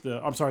Xbox, the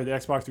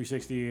Xbox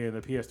 360 and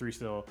the PS3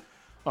 still.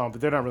 But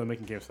they're not really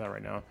making games for that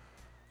right now.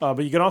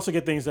 But you can also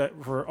get things that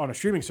for on a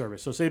streaming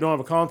service. So say you don't have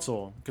a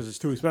console because it's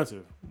too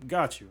expensive.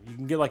 Got you. You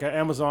can get like an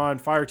Amazon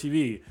Fire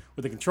TV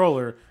with a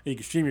controller and you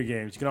can stream your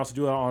games. You can also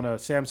do it on a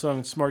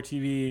Samsung Smart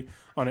TV,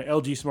 on an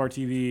LG Smart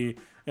TV,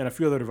 and a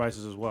few other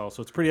devices as well.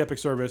 So it's a pretty epic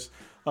service.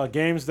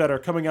 Games that are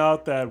coming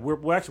out that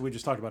we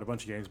just talked about a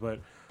bunch of games, but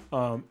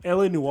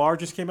LA Noire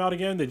just came out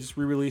again. They just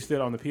re-released it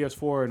on the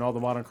PS4 and all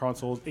the modern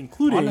consoles,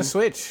 including on the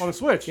Switch. On the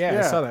Switch, yeah.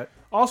 I saw that.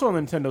 Also on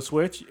the Nintendo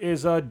Switch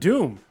is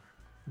Doom.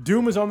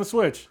 Doom is on the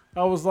Switch.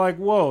 I was like,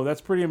 whoa,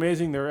 that's pretty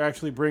amazing. They're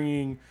actually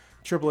bringing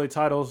AAA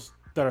titles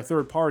that are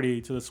third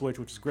party to the Switch,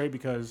 which is great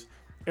because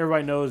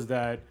everybody knows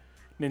that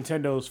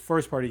Nintendo's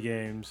first party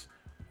games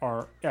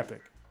are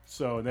epic.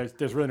 So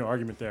there's really no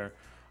argument there.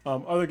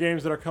 Other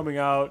games that are coming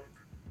out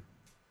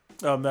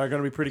that are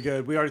going to be pretty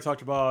good. We already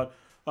talked about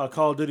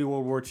Call of Duty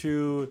World War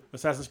II,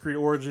 Assassin's Creed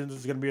Origins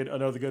is going to be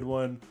another good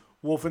one.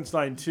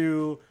 Wolfenstein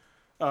 2,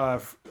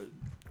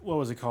 what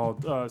was it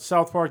called?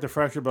 South Park: The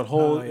Fractured But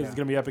Whole is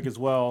going to be epic as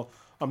well.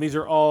 These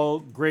are all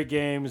great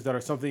games that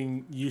are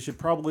something you should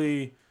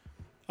probably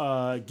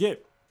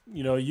get.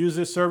 You know, use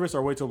this service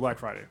or wait till Black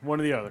Friday, one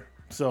or the other.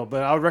 So,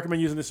 but I would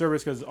recommend using this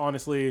service because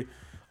honestly,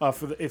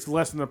 it's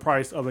less than the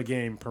price of a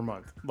game per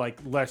month, like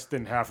less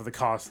than half of the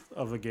cost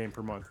of a game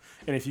per month.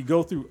 And if you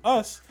go through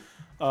us,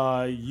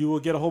 you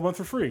will get a whole month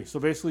for free. So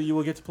basically, you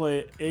will get to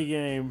play a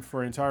game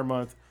for an entire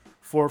month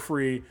for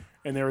free.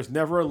 And there is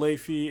never a late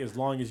fee as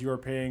long as you are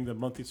paying the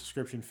monthly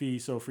subscription fee.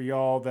 So for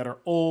y'all that are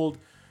old,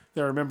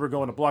 that remember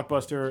going to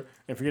Blockbuster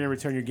and forgetting to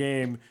return your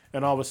game,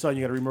 and all of a sudden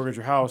you got to remortgage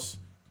your house,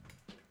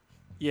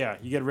 yeah,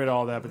 you get rid of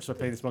all that, but just start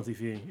paying this monthly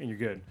fee, and you're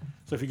good.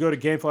 So if you go to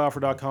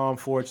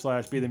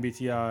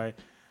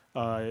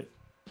gameflyoffer.com/BeThenBTI,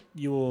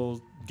 you will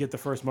get the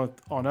first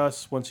month on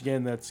us. Once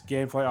again, that's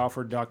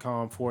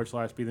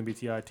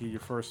gameflyoffer.com/BeThenBTI to your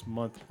first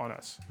month on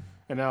us.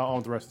 And now on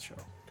with the rest of the show.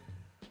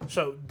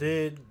 So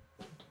did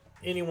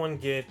anyone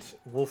get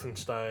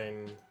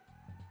Wolfenstein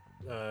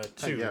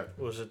 2?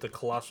 Was it the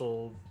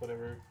Colossal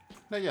whatever?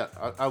 Not yet.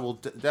 I will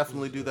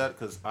definitely do that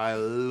because I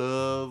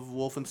love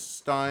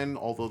Wolfenstein,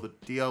 although the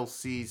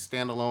DLC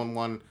standalone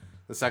one,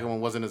 the second one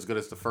wasn't as good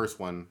as the first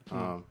one.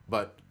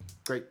 But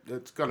great.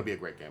 It's going to be a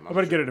great game. I'm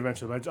going to get it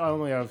eventually. I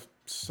only have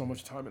so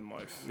much time in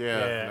life.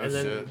 Yeah, and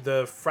then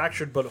the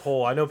Fractured But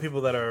Whole. I know people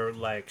that are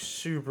like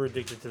super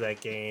addicted to that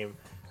game.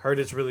 Heard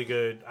it's really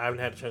good. I haven't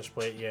had a chance to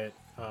play it yet.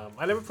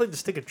 I never played the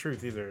Stick of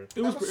Truth either.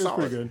 It was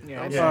pretty good.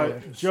 Yeah,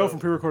 Joe from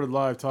Pre-Recorded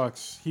Live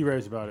talks. He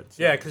raves about it.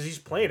 So. Yeah, because he's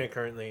playing it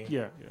currently.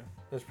 Yeah.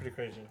 That's pretty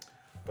crazy.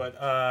 But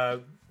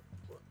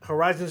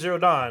Horizon Zero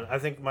Dawn, I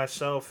think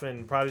myself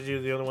and Prodigy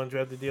are the only ones who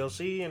have the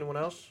DLC. Anyone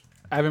else?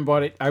 I haven't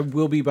bought it. I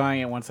will be buying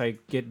it once I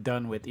get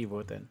done with Evil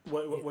Within.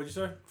 What'd you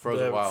say?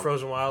 Frozen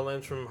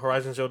Wildlands from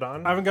Horizon Zero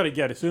Dawn. I haven't got it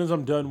yet. As soon as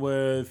I'm done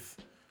with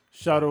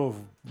Shadow of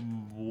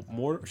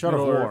War,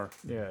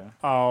 yeah,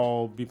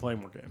 I'll be playing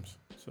more games.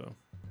 So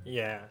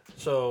yeah.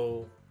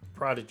 So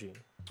Prodigy,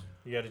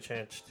 you got a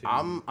chance to.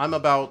 I'm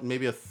about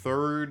maybe a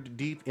third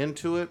deep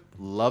into it,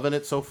 loving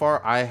it so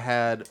far. I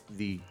had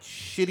the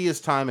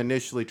shittiest time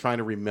initially trying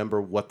to remember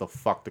what the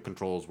fuck the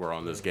controls were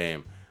on this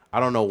game.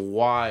 I don't know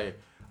why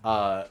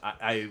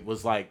I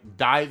was like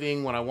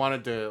diving when I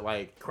wanted to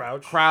like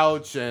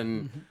crouch,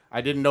 and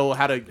I didn't know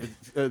how to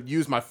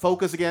use my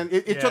focus again.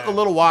 It took a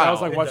little while. I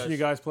was like watching you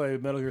guys play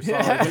Metal Gear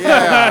Solid.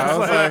 Yeah, I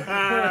was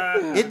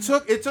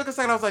like, it took a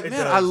second. I was like,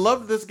 man, I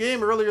loved this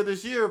game earlier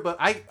this year, but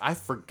I've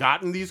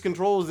forgotten these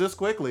controls this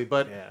quickly.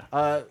 But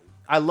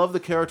I love the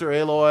character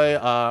Aloy.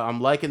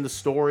 I'm liking the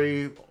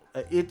story.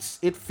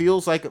 It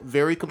feels like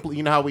very complete.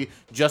 You know how we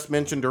just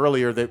mentioned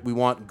earlier that we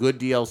want good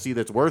DLC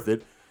that's worth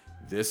it.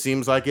 This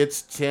seems like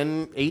it's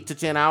 8 to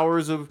 10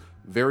 hours of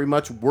very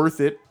much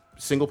worth it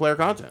single player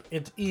content.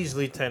 It's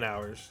easily 10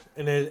 hours,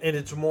 and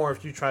it's more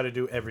if you try to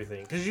do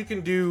everything, because you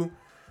can do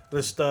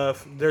the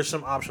stuff. There's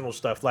some optional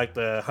stuff like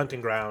the hunting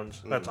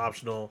grounds that's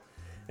optional,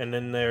 and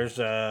then there's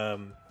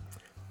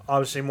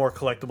obviously more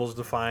collectibles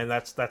to find.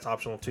 That's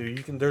optional too.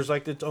 There's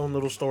like its own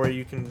little story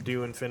you can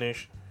do and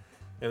finish,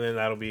 and then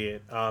that'll be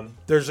it.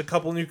 There's a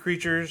couple new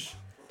creatures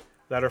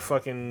that are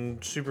fucking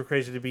super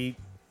crazy to beat,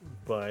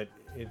 but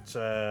it's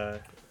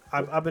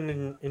I've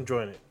been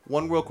enjoying it.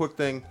 One real quick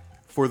thing.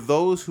 For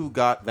those who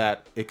got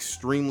that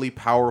extremely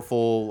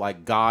powerful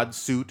like god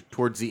suit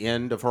towards the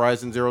end of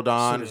Horizon Zero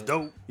Dawn. It's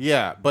dope.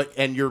 Yeah,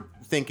 and you're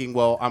thinking,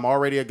 well, I'm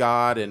already a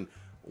god, and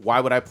why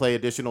would I play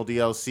additional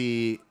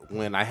DLC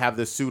when I have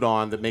this suit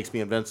on that makes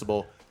me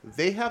invincible?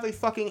 They have a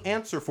fucking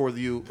answer for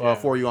you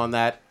on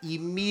that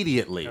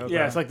immediately. Okay.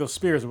 Yeah, it's like those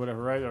spears or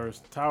whatever, right? Or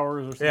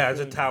towers or something. Yeah,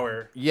 it's a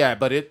tower. Yeah,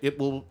 but it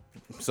will...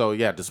 So,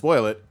 yeah, to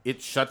spoil it,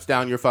 it shuts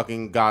down your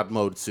fucking god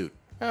mode suit.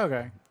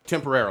 Okay.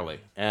 Temporarily.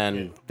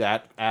 And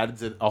that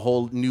adds a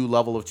whole new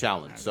level of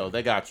challenge. So,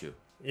 they got you.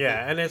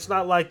 Yeah, and it's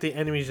not like the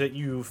enemies that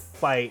you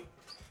fight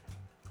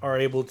you're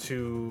able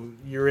to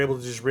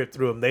just rip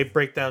through them. They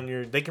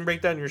can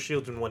break down your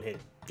shields in one hit.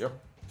 Yep.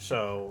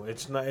 So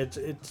it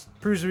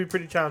proves to be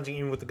pretty challenging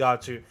even with the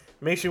god suit.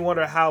 Makes you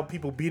wonder how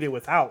people beat it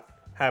without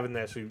having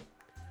that suit.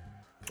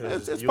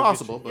 It's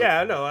possible.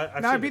 Yeah, no,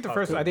 I beat the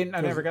first one.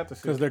 I never got the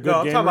suit. Because they're good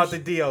I'm gamers. talking about the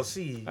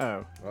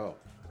DLC. Oh.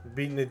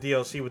 Beating the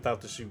DLC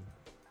without the suit.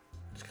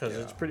 Because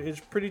it's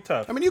pretty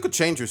tough. I mean, you could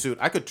change your suit.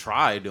 I could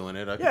try doing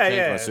it. I could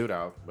change my suit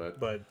out,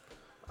 but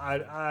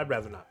I'd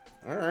rather not.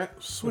 All right.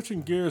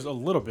 Switching gears a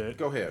little bit.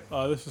 Go ahead.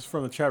 This is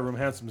from the chat room.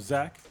 Handsome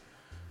Zach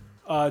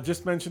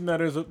just mentioned that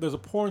there's a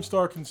porn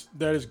star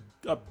that is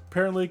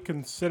apparently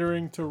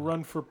considering to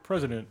run for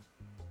president,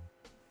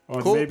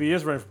 or maybe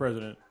is running for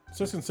president. It's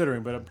just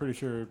considering, but I'm pretty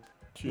sure.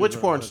 Which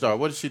porn star?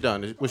 What has she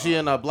done? Was she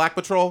in Black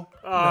Patrol?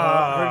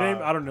 Her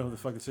name, I don't know who the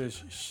fuck it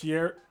is.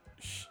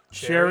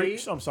 Sherry.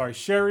 I'm sorry,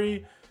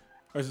 Sherry.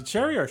 Or is it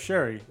Cherry or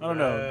Sherry? I don't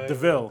know.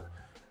 DeVille.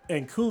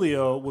 And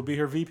Coolio would be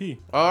her VP.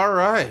 All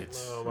right.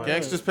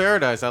 Gangsta's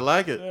Paradise. I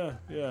like it.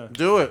 Yeah.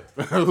 Do it.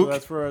 So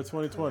that's for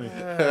 2020.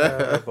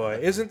 Oh, boy.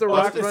 Isn't The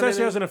Rock It running says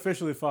she hasn't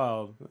officially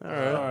filed. All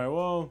right.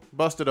 Well.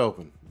 Bust it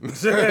open.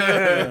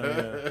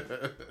 Yeah.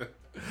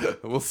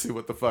 We'll see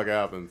what the fuck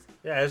happens.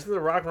 Yeah, isn't The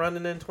Rock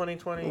running in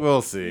 2020?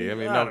 We'll see. I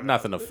mean,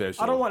 nothing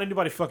official. I don't want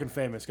anybody fucking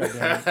famous,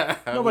 goddamn.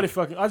 Nobody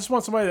fucking. I just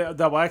want somebody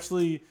that will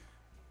actually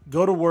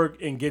go to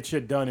work and get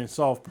shit done and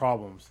solve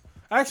problems.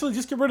 Actually,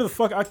 just get rid of the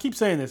fuck. I keep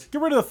saying this.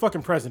 Get rid of the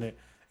fucking president.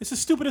 It's the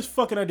stupidest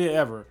fucking idea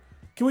ever.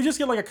 Can we just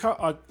get like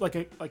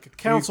a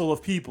council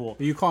of people?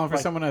 Are you calling for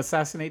someone to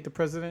assassinate the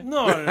president?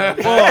 No. Well,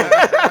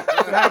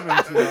 it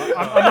happens,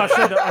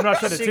 I'm not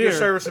sure. Secret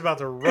Service about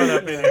to run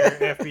up in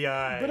here,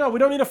 FBI. But no, we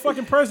don't need a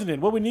fucking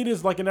president. What we need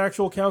is like an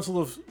actual council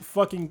of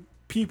fucking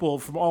people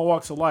from all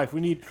walks of life.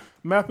 We need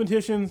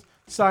mathematicians,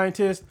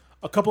 scientists,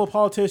 a couple of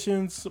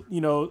politicians,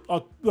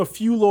 a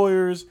few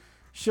lawyers,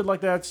 shit like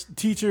that,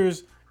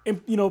 teachers,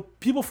 and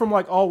people from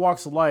like all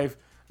walks of life.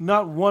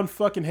 Not one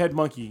fucking head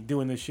monkey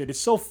doing this shit. It's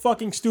so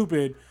fucking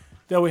stupid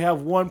that we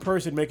have one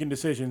person making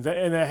decisions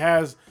and that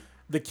has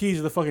the keys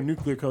to the fucking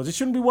nuclear codes. It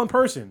shouldn't be one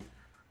person.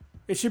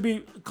 It should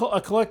be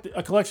a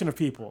collection of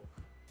people.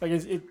 Like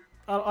I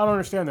don't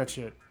understand that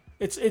shit.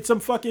 It's some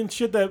fucking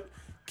shit that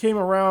came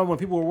around when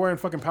people were wearing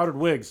fucking powdered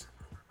wigs.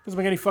 Doesn't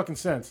make any fucking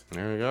sense.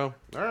 There we go.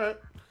 All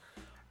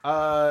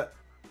right.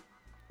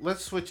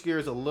 Let's switch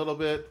gears a little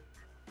bit.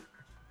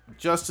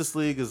 Justice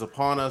League is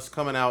upon us,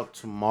 coming out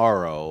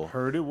tomorrow.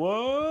 Heard it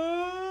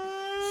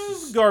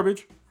was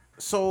garbage.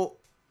 So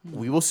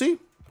we will see.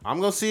 I'm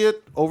gonna see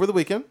it over the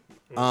weekend.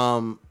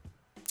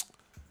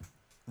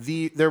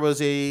 There was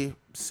a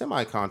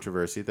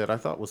semi-controversy that I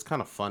thought was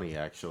kind of funny,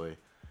 actually.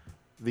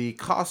 The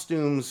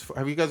costumes.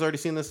 Have you guys already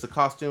seen this? The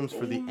costumes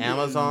for the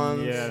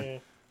Amazons. Yeah.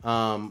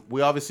 We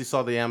obviously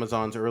saw the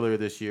Amazons earlier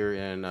this year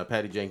in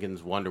Patty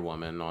Jenkins' Wonder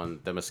Woman on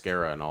the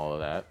mascara and all of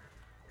that.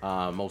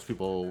 Most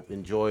people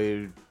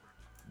enjoyed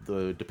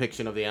the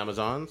depiction of the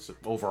Amazons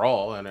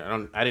overall, and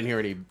I didn't hear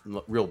any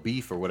real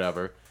beef or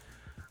whatever.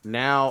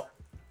 Now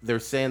they're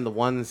saying the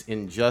ones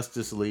in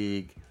Justice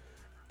League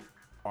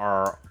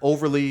are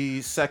overly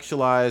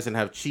sexualized and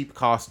have cheap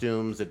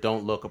costumes that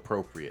don't look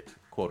appropriate,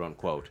 quote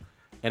unquote.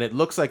 And it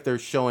looks like they're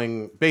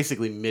showing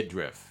basically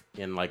midriff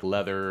in like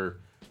leather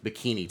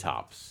bikini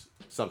tops,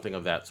 something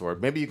of that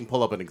sort. Maybe you can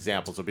pull up an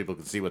example so people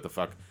can see what the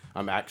fuck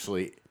I'm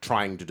actually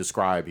trying to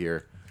describe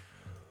here.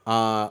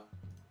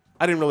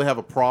 I didn't really have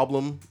a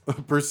problem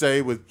per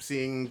se with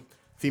seeing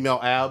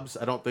female abs.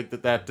 I don't think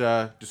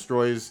that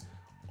destroys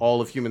all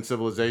of human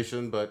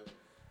civilization, but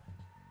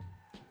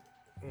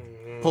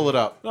pull it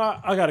up.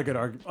 I got a good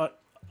argument.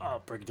 I'll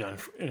break it down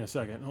in a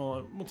second. Hold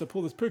on. Once I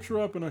pull this picture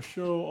up and I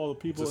show all the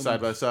people. It's side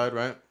by side,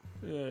 right?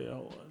 Yeah,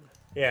 hold on.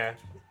 Yeah.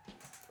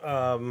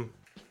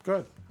 Go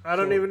ahead. I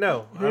don't even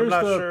know. I'm Here's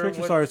not the sure.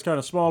 picture. Sorry, it's kind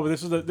of small, but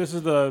this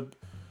is the,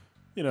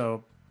 you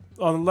know,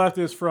 on the left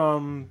is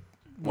from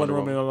Wonder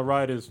Woman. On the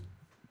right is,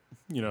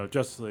 you know,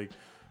 Justice League.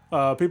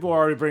 People are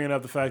already bringing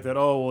up the fact that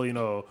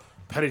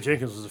Patty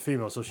Jenkins was a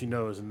female, so she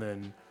knows, and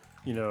then,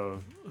 you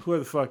know, who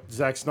the fuck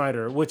Zack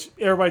Snyder, which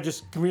everybody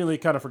just conveniently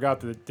kind of forgot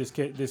that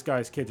this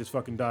guy's kid just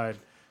fucking died.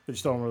 They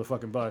just threw him on the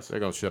fucking bus.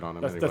 They're gonna shit on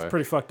him anyway. That's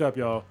pretty fucked up,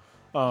 y'all.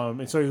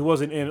 And so he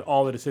wasn't in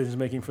all the decisions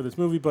making for this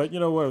movie, but you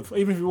know what?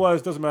 Even if he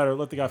was, doesn't matter.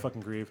 Let the guy fucking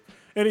grieve.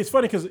 And it's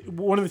funny because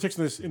one of the chicks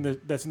that's in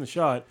the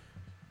shot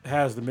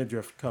has the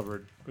midriff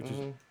covered, which is,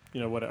 you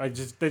know what?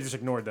 They just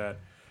ignored that.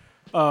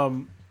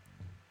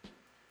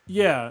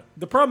 Yeah,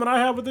 the problem that I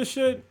have with this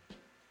shit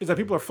is that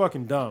people are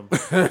fucking dumb.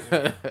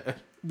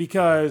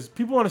 Because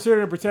people want to sit there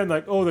and pretend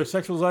like, oh, they're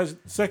sexualizing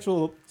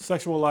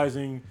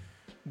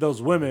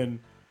those women,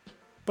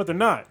 but they're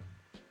not.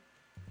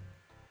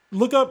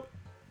 Look up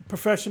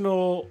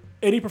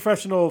any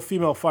professional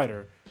female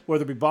fighter,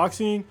 whether it be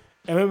boxing,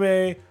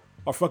 MMA,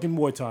 or fucking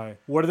Muay Thai.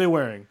 What are they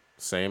wearing?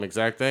 Same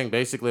exact thing.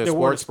 Basically, They're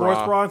wearing a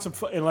sports bra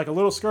and like a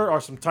little skirt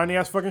or some tiny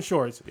ass fucking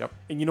shorts. Yep.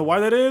 And you know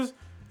why that is?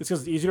 It's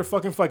because it's easier to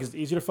fucking fight. It's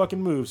easier to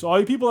fucking move. So all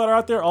you people that are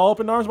out there all up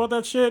in arms about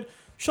that shit,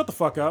 shut the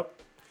fuck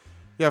up.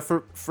 Yeah,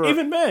 for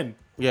Even men.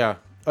 Yeah.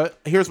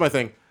 Here's my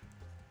thing.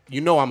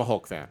 You know I'm a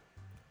Hulk fan.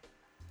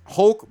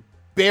 Hulk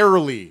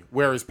barely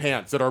wears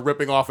pants that are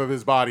ripping off of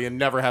his body and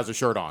never has a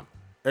shirt on.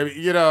 I mean,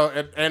 you know,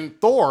 and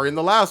Thor in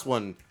the last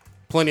one,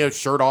 plenty of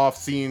shirt off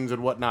scenes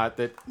and whatnot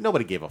that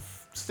nobody gave a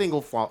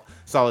single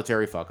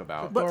solitary fuck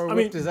about. But I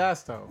whipped his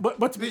ass though.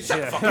 But to be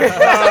but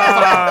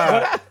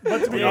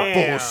to be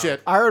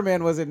Bullshit. Iron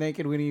Man wasn't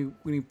naked when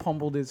he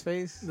pummeled his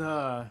face.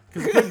 Nah,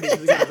 because he couldn't be, 'cause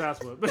he got his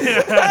ass whipped.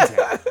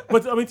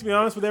 But I mean, to be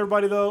honest with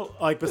everybody though,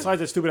 like besides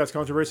that stupid ass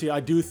controversy, I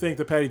do think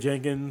the Patty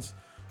Jenkins,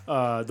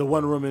 the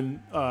Wonder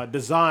Woman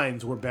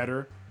designs were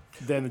better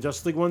than the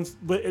Justice League ones.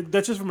 But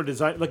that's just from a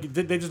design, like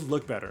they just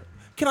look better.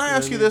 Can I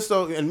ask you this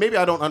though, and maybe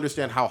I don't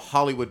understand how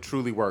Hollywood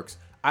truly works.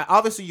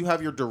 Obviously, you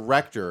have your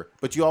director,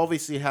 but you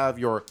obviously have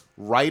your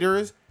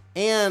writers,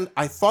 and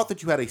I thought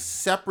that you had a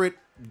separate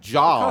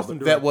job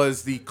that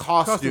was the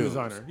costume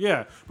designer.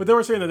 Yeah, but they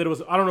were saying that it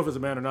was. I don't know if it's a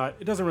man or not.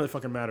 It doesn't really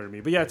fucking matter to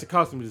me. But yeah, it's a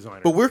costume designer.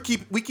 But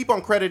we keep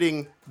on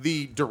crediting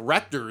the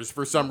directors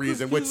for some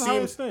reason, which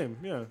seems name.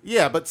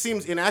 Yeah, but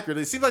seems inaccurate.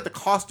 It seems like the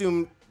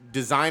costume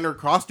designer,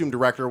 costume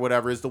director, or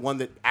whatever, is the one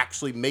that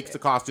actually makes the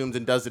costumes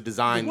and does the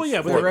design. Well,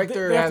 yeah, but the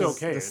director has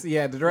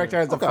the director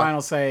has the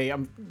final say.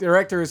 The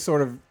director is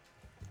sort of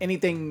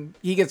anything.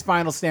 He gets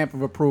final stamp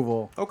of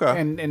approval. Okay.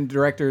 And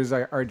directors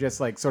are just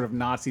like sort of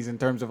Nazis in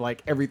terms of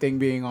like everything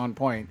being on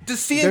point.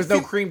 There's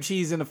no cream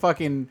cheese in the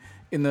fucking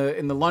in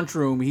the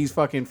lunchroom. He's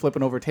fucking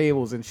flipping over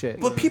tables and shit.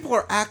 But people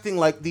are acting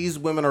like these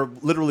women are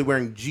literally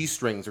wearing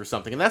G-strings or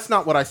something, and that's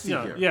not what I see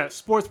here. Yeah,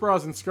 sports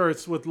bras and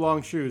skirts with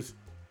long shoes.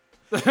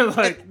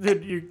 Like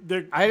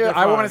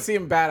I want to see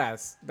them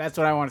badass. That's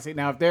what I want to see.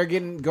 Now, if they're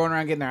going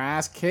around getting their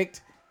ass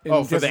kicked.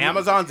 For the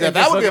Amazons, yeah,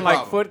 that would be a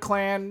problem. Like Foot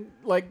Clan,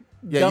 like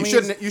dummies,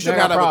 you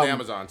shouldn't have it with the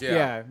Amazons.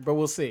 Yeah, but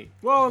we'll see.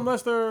 Well,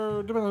 unless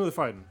they're depending on who they're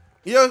fighting.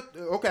 Yeah,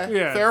 okay.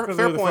 Yeah,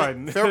 fair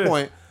point. Fair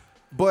point.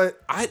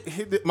 But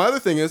my other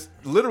thing is,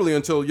 literally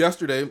until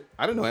yesterday,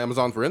 I didn't know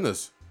Amazons were in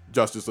this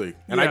Justice League,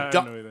 and I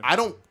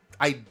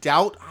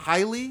doubt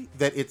highly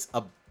that it's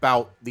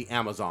about the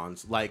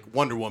Amazons like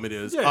Wonder Woman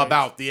is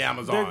about the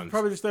Amazons. They're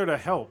probably just there to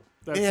help.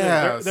 That's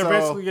yeah, they're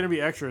basically going to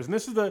be extras, and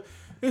this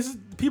is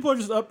people are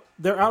just up.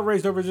 They're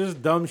outraged over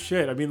just dumb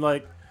shit. I mean,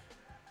 like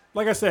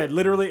I said,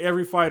 literally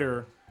every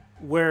fighter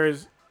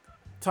wears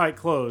tight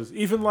clothes.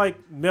 Even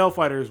like male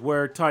fighters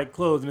wear tight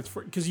clothes, and it's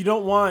because you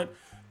don't want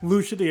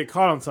loose shit to get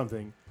caught on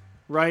something,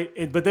 right?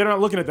 But they're not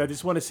looking at that. They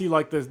just want to see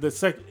like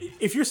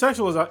if you're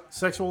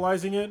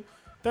sexualizing it,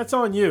 that's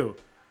on you.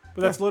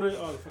 But that's literally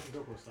the fucking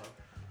GoPro stop.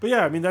 But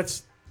yeah, I mean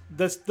that's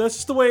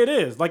just the way it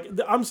is. Like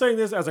I'm saying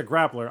this as a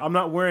grappler. I'm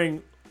not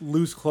wearing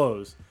loose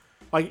clothes.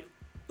 Like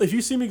if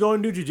you see me go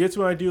and do jiu-jitsu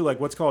when I do like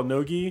what's called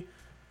no-gi,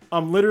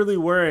 I'm literally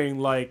wearing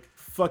like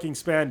fucking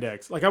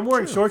spandex. Like I'm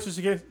wearing shorts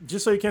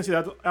just so you can't see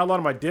the outline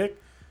of my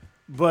dick.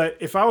 But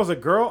if I was a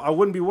girl, I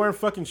wouldn't be wearing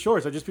fucking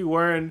shorts. I'd just be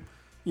wearing,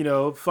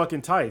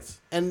 fucking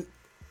tights. And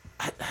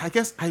I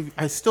guess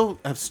I still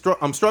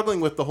I'm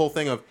struggling with the whole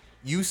thing of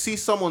you see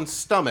someone's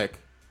stomach.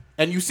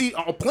 And you see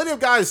plenty of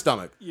guys'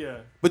 stomach. Yeah.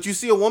 But you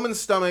see a woman's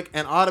stomach,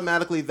 and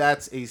automatically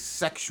that's a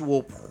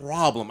sexual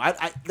problem.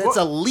 That's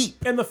a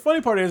leap. And the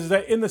funny part is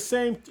that in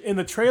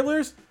the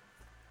trailers,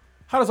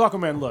 how does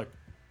Aquaman look?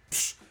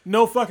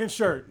 No fucking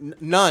shirt.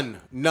 None.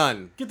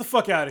 Get the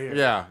fuck out of here.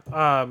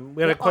 Yeah.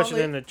 We had a question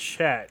in the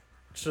chat.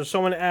 So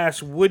someone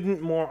asked,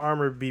 wouldn't more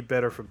armor be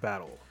better for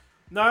battle?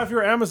 Now, if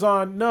you're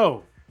Amazon,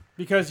 no.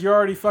 Because you're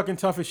already fucking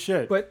tough as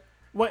shit. But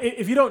Well,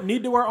 if you don't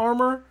need to wear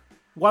armor,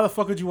 why the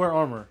fuck would you wear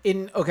armor?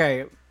 I'm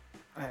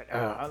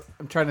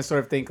trying to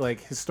sort of think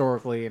like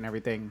historically and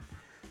everything,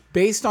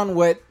 based on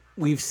what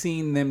we've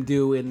seen them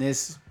do in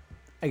this,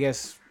 I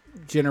guess,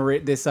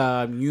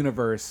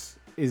 universe.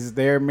 Is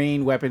their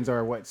main weapons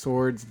are what,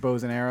 swords,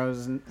 bows and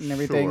arrows, and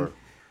everything. Sure.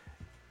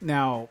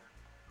 Now,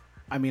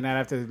 I mean, I'd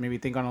have to maybe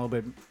think on a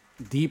little bit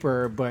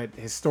deeper, but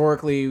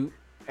historically,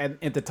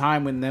 at the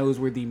time when those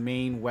were the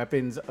main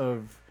weapons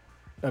of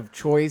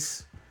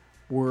choice,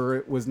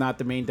 was not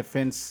the main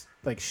defense,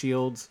 like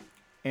shields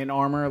and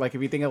armor. Like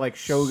if you think of like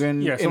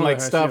Shogun and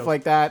like stuff shields.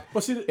 Like that,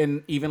 well, see,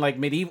 and even like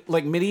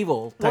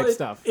medieval type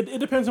stuff. It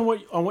depends on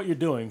what you're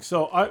doing.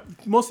 So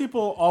most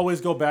people always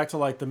go back to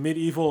like the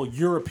medieval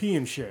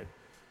European shit.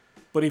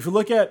 But if you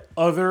look at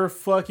other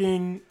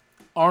fucking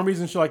armies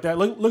and shit like that,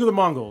 look at the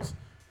Mongols.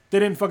 They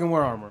didn't fucking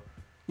wear armor.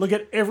 Look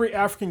at every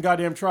African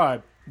goddamn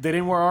tribe. They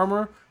didn't wear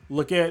armor.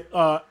 Look at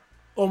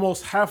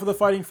almost half of the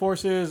fighting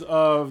forces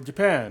of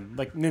Japan,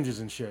 like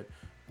ninjas and shit.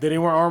 They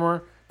didn't wear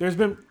armor. There's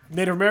been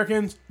Native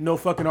Americans, no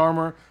fucking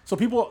armor. So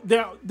people,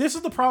 this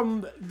is the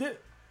problem.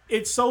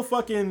 It's so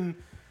fucking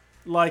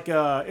like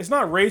it's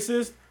not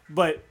racist,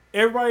 but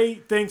everybody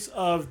thinks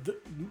of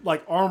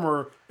like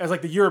armor as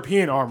like the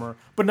European armor,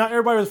 but not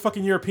everybody was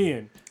fucking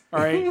European. All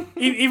right,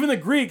 even the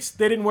Greeks,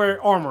 they didn't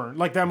wear armor,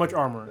 like that much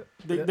armor.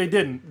 They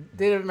didn't.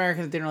 Native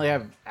Americans didn't really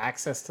have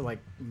access to like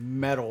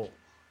metal.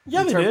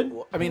 Yeah, they did.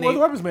 I mean, what are the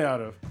weapons made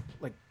out of?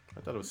 Like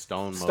I thought it was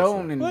stone.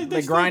 Stone, mostly. and Well,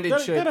 they grinded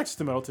shit. They had access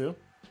to metal too.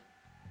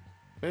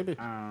 Maybe.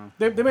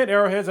 They made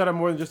arrowheads out of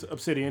more than just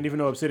obsidian, even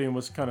though obsidian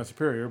was kind of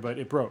superior, but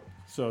it broke.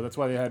 So that's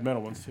why they had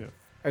metal ones too.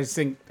 I just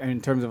think in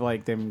terms of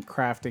like them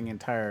crafting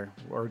entire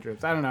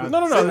wardrobes. I don't know.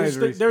 No.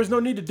 There's no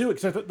need to do it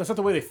because that's not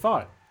the way they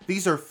fought.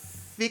 These are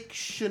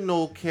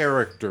fictional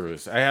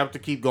characters. I have to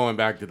keep going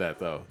back to that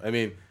though. I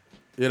mean,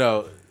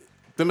 the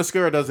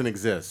Mascara doesn't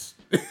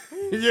exist.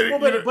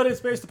 But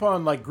it's based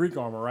upon like Greek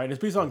armor, right? It's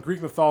based on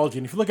Greek mythology,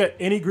 and if you look at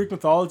any Greek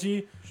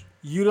mythology,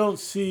 you don't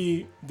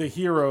see the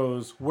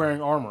heroes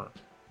wearing armor.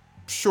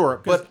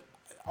 Sure, but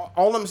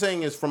all I'm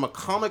saying is from a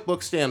comic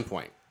book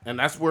standpoint, and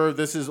that's where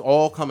this is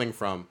all coming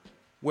from,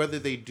 whether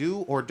they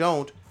do or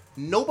don't,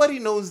 nobody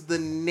knows the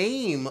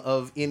name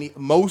of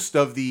most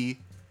of the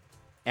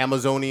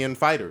Amazonian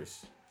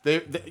fighters.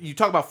 You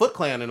talk about Foot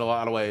Clan in a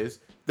lot of ways.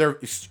 They're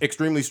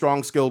extremely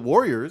strong, skilled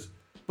warriors,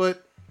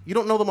 but you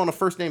don't know them on a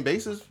first name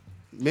basis.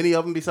 Many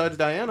of them besides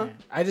Diana.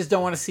 I just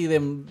don't want to see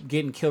them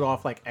getting killed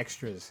off like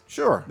extras.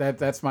 Sure.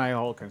 That's my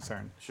whole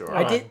concern. Sure.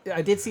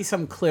 I did see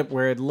some clip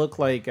where it looked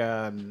like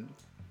Aquaman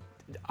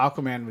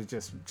was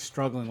just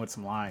struggling with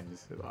some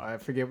lines. I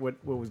forget what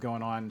was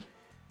going on.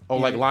 Oh,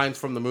 like lines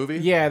from the movie?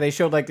 Yeah, they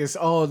showed like this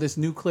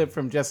new clip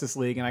from Justice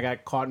League, and I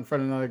got caught in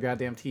front of another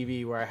goddamn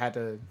TV where I had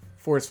to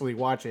forcefully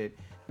watch it.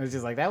 And it was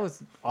just like, that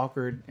was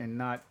awkward and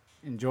not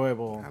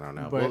enjoyable. I don't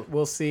know. But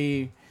we'll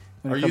see.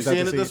 Are you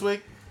seeing it this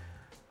week?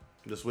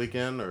 This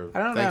weekend or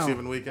I don't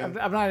Thanksgiving know. weekend?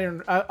 I'm not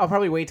even. I'll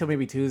probably wait till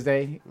maybe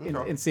Tuesday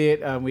and see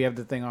it. We have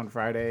the thing on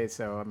Friday,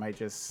 so I might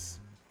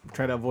just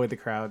try to avoid the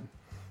crowd.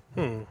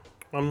 I'm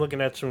looking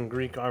at some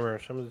Greek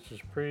armor. Some of this is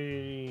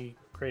pretty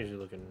crazy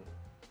looking.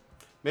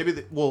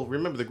 Maybe.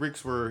 Remember the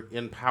Greeks were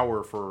in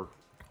power for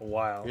A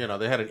while.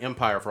 they had an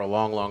empire for a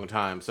long, long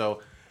time.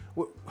 So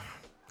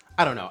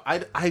I don't know.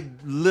 I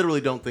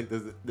literally don't think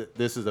that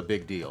this is a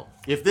big deal.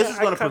 If this is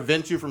going to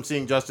prevent you from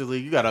seeing Justice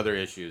League, you got other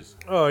issues.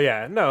 Oh,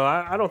 yeah. No,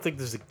 I don't think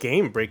this is a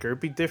game breaker. It'd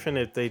be different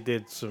if they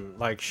did some,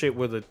 like, shit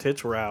where the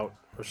tits were out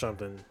or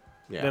something.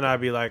 Yeah. Then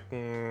I'd be like, I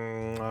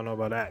don't know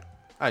about that.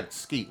 I'd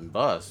skeet and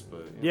bust,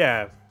 but...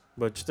 Yeah,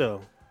 but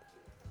still.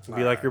 It'd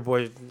be like your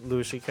boy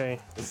Louis C.K.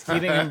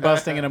 Eating and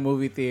busting in a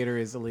movie theater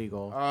is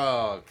illegal.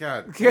 Oh,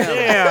 God.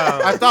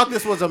 Yeah. I thought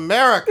this was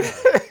America.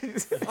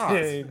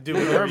 Do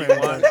what Herman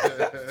wants.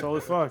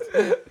 Totally fucked.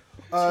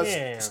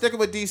 Sticking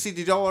with DC,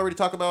 did y'all already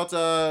talk about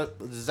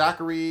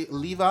Zachary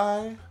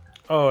Levi?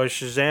 Oh,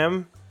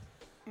 Shazam?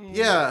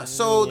 Yeah,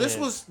 so this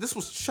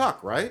was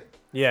Chuck, right?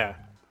 Yeah.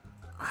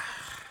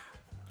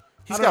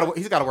 He's got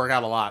to work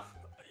out a lot.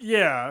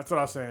 Yeah, that's what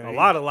I was saying. A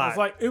lot. It's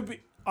like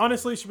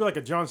honestly, it should be like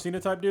a John Cena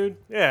type dude.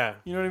 Yeah.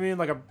 You know what I mean?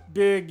 Like a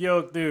big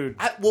yoked dude.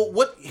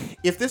 What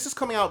if this is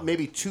coming out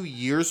maybe 2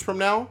 years from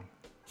now?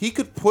 He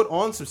could put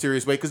on some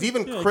serious weight because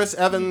even Chris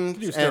Evans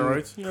do and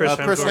steroids,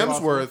 Chris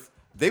Hemsworth,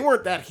 they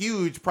weren't that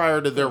huge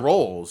prior to their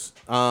roles.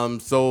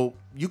 So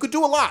you could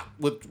do a lot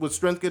with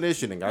strength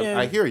conditioning.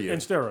 I hear you.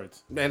 And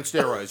steroids. And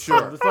steroids,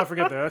 sure. Let's not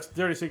forget that. That's the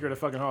dirty secret of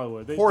fucking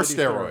Hollywood. Horse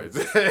they do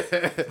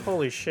steroids.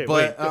 Holy shit. But,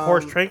 Wait, the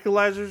horse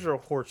tranquilizers or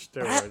horse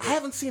steroids? I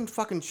haven't seen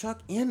fucking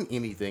Chuck in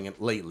anything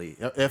lately.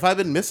 Have I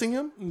been missing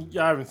him?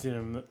 Yeah, I haven't seen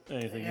him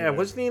anything. Yeah,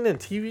 wasn't he in a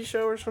TV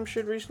show or some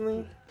shit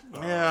recently?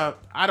 Yeah,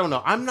 I don't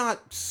know. I'm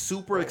not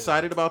super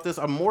excited about this.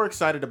 I'm more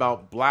excited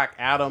about Black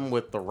Adam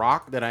with The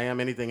Rock than I am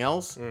anything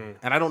else. And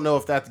I don't know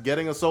if that's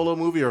getting a solo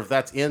movie or if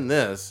that's in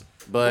this.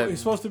 But he's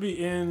supposed to be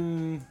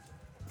in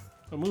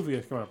a movie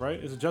that's coming up,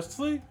 right? Is it Justice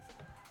League?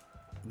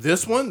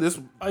 This one,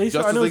 I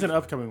know it's an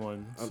upcoming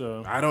one.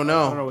 So I don't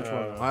know. I don't know which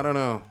one. I don't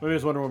know. Maybe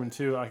it's Wonder Woman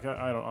 2. I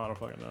don't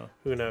fucking know.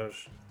 Who knows?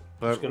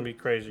 But It's gonna be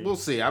crazy. We'll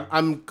see.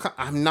 I'm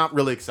not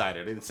really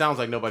excited. It sounds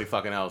like nobody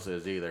fucking else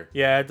is either.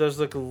 Yeah, it does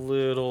look a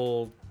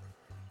little.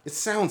 It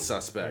sounds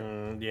suspect.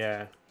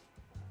 Yeah. It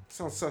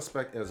sounds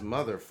suspect as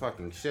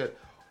motherfucking shit.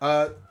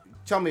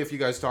 Tell me if you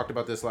guys talked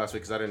about this last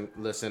week because I didn't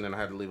listen and I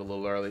had to leave a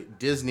little early.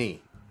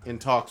 Disney in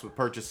talks with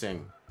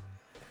purchasing.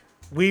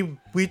 We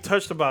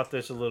touched about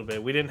this a little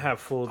bit. We didn't have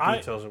full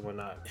details and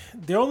whatnot.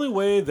 The only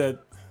way that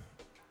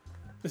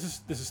this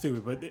is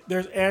stupid, but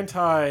there's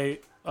anti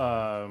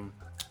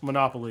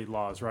monopoly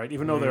laws, right?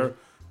 Even though they're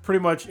pretty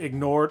much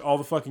ignored all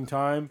the fucking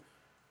time.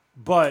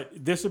 But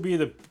this would be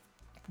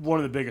one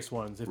of the biggest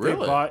ones. If Really?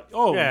 they bought,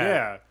 Yeah.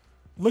 yeah.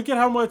 Look at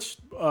how much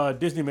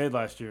Disney made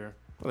last year.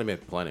 Well, they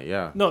made plenty,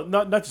 yeah. No,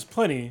 not just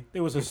plenty.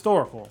 It was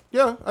historical.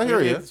 Yeah, I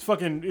hear you. It's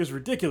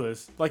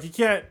ridiculous. Like you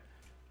can't.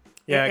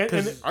 Yeah, and,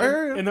 because I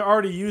hear you. and they're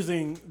already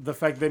using the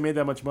fact they made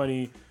that much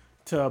money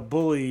to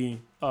bully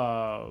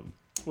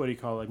what do you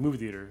call it, like movie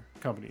theater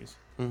companies.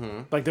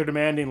 Mm-hmm. Like they're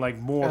demanding like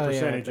more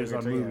percentages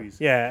on movies.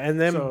 yeah, and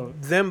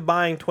them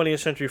buying 20th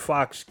Century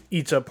Fox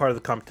eats up part of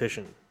the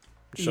competition.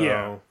 So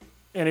Yeah.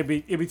 And it'd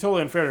be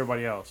totally unfair to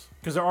everybody else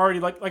because they're already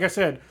like I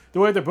said, the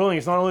way they're building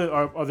it's not only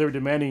are they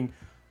demanding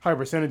high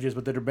percentages,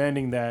 but they're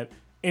demanding that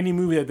any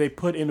movie that they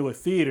put into a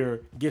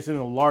theater gets in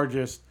the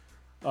largest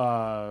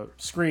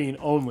screen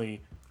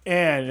only,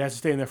 and it has to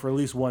stay in there for at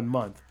least 1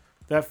 month.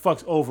 That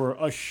fucks over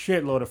a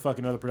shitload of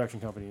fucking other production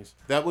companies,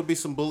 That would be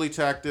some bully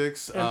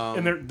tactics.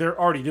 and they're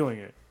already doing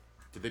it.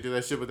 Did they do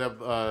that shit with that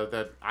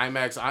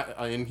IMAX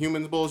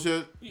Inhumans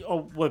bullshit?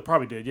 Oh, well, it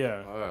probably did,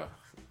 yeah.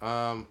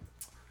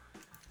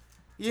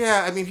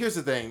 Yeah, I mean, here's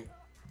the thing.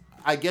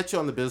 I get you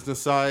on the business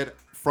side.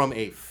 From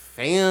a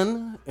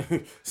fan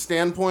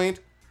standpoint,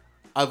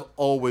 I've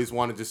always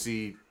wanted to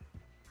see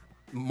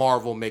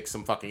Marvel make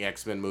some fucking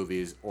X-Men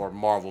movies or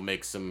Marvel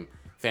make some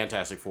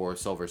Fantastic Four,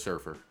 Silver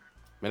Surfer.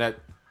 I mean,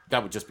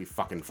 that would just be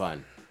fucking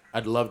fun.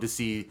 I'd love to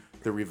see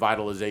the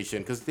revitalization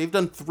because they've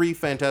done 3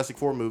 Fantastic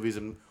Four movies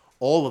and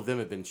all of them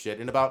have been shit.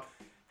 And about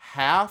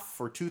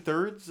half or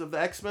 2/3 of the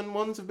X-Men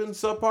ones have been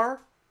subpar.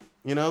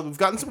 You know, we've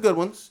gotten some good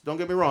ones. Don't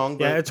get me wrong.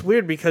 But yeah, it's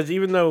weird because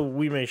even though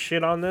we may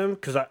shit on them,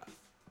 because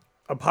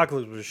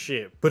Apocalypse was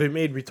shit, but it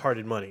made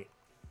retarded money.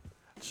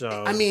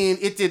 So I mean,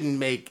 it didn't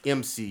make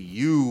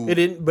MCU. it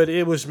didn't, but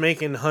it was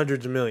making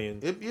hundreds of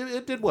millions.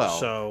 It did well.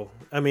 So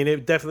I mean,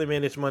 it definitely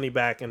made its money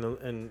back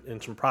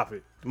and some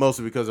profit.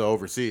 Mostly because of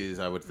overseas,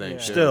 I would think.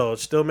 Yeah. It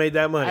still made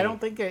that money. I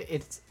don't think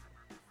it's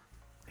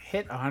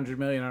hit 100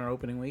 million on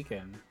opening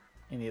weekend.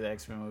 Any of the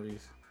X-Men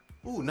movies?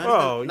 Ooh,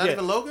 not yeah.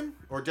 even Logan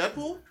or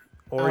Deadpool.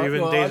 or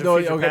even well, Days no,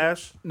 of Future okay.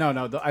 Past.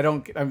 No, I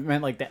don't. I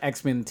meant like the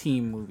X-Men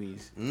team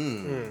movies.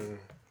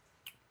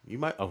 You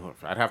might. Oh,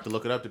 I'd have to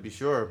look it up to be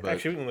sure. But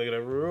Actually, we can look it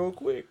up real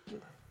quick.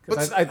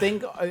 'Cause I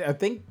think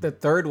the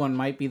third one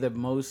might be the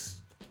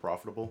most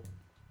profitable.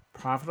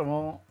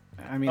 profitable.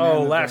 I mean,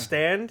 Oh, Last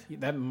Stand.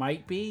 that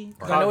might be.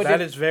 'Cause I know it That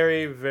did- is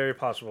very, very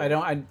possible.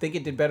 I think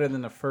it did better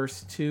than the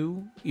first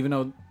two, even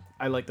though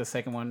I like the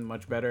second one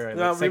much better. I like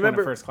Now, the second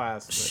remember- one in First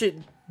Class. but- Shit,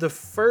 the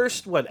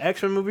first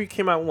X-Men movie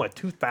came out in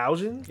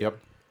 2000. Yep.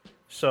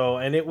 So,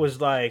 and it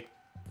was like,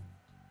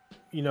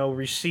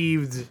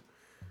 received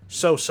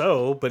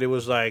so, but it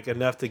was like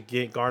enough to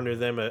garner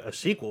them a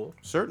sequel.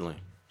 Certainly.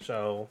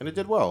 So, And it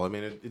did well. I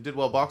mean, it did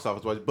well box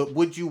office wise. But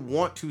would you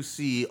want to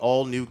see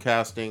all new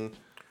casting?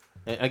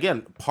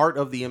 Again, part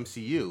of the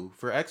MCU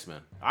for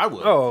X-Men. I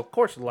would. oh, of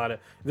course,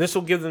 this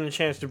will give them the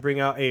chance to bring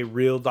out a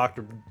real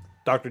Doctor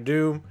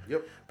Doom.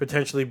 Yep.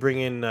 Potentially bring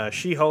in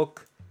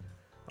She-Hulk.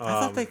 I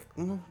thought they.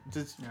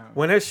 Just,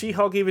 When has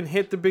She-Hulk even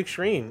hit the big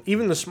screen?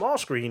 Even the small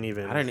screen,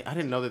 even. I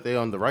didn't know that they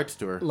owned the rights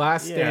to her.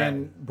 Last Yeah.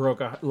 Stand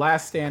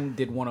Last Stand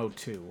did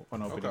 102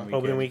 on opening weekend.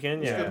 Opening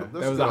weekend, yeah. Yeah, That's that was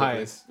good the opening.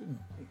 highest.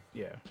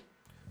 Yeah.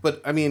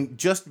 But I mean,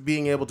 just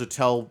being able to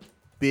tell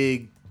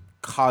big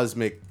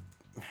cosmic,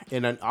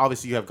 and then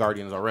obviously you have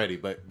Guardians already,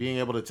 but being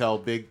able to tell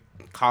big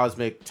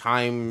cosmic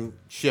time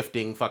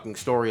shifting fucking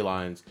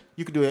storylines,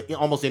 you could do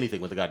almost anything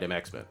with the goddamn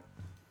X-Men.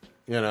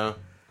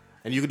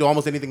 And you could do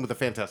almost anything with the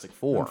Fantastic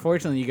Four.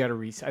 Unfortunately, you got to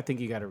reset. I think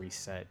you got to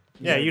reset.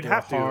 Yeah, gotta you'd do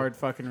have a to. hard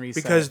fucking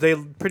reset Because they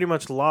pretty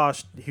much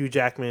lost Hugh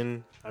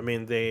Jackman. I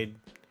mean, they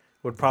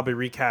would probably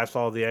recast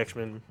all the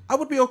X-Men. I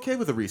would be okay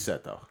with a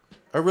reset though.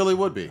 I really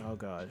would be. Oh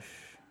gosh.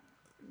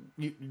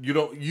 You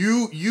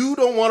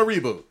don't want a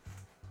reboot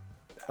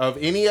of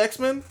any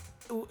X-Men,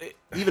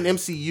 even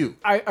MCU.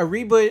 A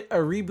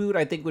reboot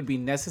I think would be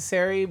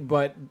necessary,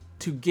 but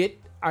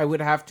I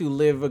would have to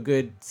live a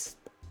good.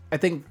 I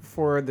think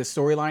for the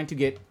storyline to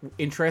get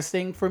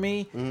interesting for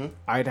me,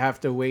 I'd have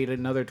to wait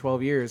another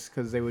 12 years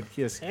because they would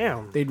just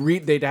Damn.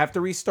 they'd have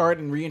to restart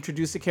and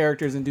reintroduce the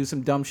characters and do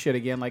some dumb shit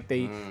again, like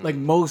like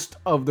most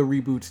of the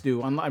reboots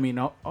do. I mean,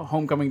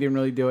 Homecoming didn't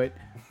really do it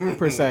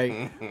per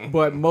se,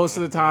 but most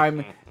of the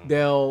time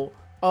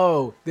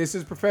this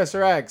is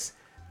Professor X,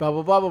 blah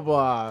blah blah blah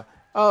blah.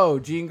 Oh,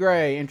 Jean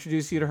Grey,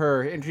 introduce you to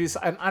her.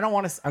 I don't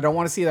want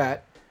to see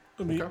that.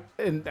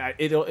 And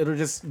it'll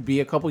just be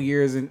a couple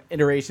years and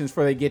iterations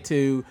before they get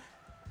to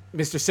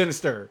Mr.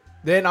 Sinister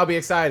then I'll be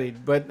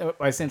excited. But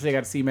essentially, I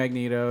got to see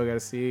Magneto, got to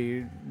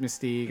see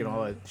Mystique, and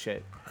all that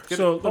shit.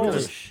 So let me Holy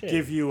just shit.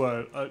 give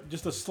you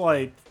just a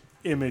slight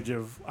image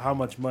of how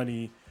much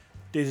money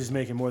Disney's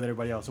making more than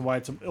everybody else, and why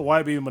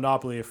it'd be a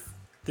monopoly if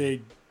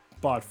they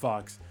bought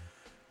Fox.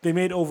 They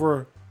made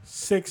over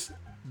 $6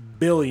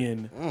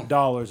 billion in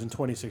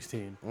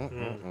 2016.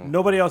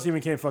 Nobody else even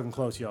came fucking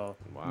close, y'all.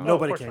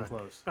 Nobody Of course came not.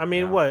 close. I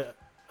mean, what?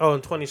 Oh,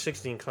 in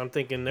 2016. Because I'm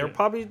thinking they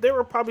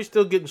were probably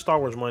still getting Star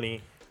Wars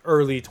money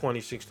early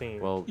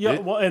 2016. Well, Yeah,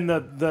 well, and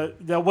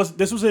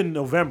this was in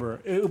November.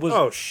 It was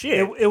Oh,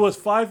 shit. It was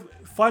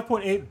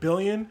 5.8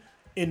 billion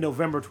in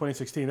November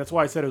 2016. That's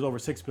why I said it was over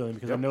 6 billion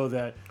because I know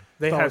that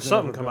they Star had Wars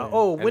something over come a out.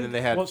 billion. Oh, and when? then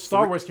they had Well,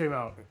 Star three- Wars came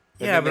out.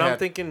 Yeah, then but they I'm had-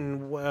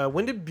 thinking,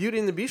 when did Beauty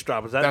and the Beast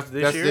drop? Was that That's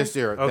this year? this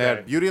year. They Okay.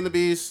 had Beauty and the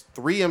Beast,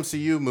 3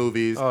 MCU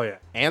movies, Oh, yeah.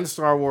 and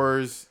Star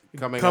Wars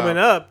coming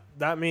up.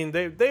 I mean,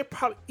 they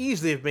probably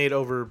easily have made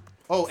over.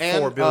 Oh, $4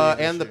 and billion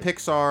this and the year.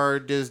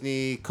 Pixar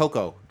Disney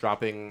Coco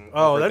dropping.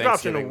 Oh, over that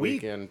drops in a Thanksgiving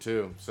week. weekend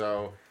too.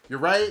 So you're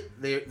right.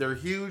 They're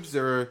huge.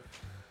 They're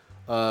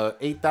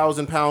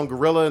 8,000-pound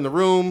gorilla in the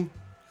room.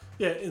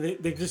 Yeah,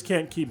 they just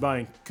can't keep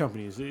buying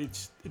companies. We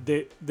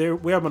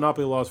have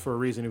monopoly laws for a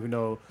reason, even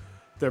though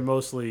they're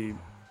mostly,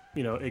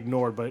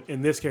 ignored. But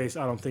in this case,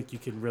 I don't think you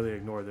can really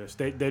ignore this.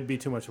 They'd be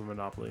too much of a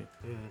monopoly.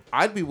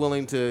 I'd be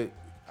willing to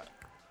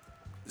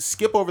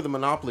skip over the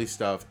monopoly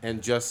stuff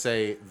and just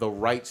say the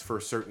rights for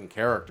certain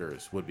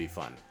characters would be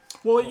fun.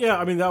 Well, yeah,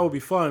 I mean that would be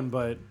fun,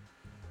 but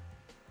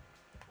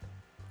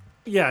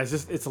yeah,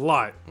 it's a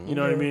lot. You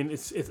know what I mean?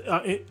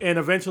 And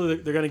eventually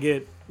they're gonna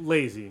get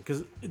lazy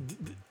because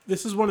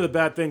this is one of the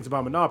bad things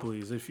about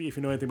monopolies. If you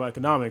know anything about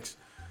economics,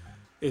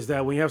 is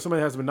that when you have somebody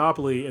that has a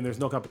monopoly and there's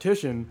no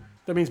competition,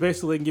 that means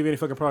basically they can give you any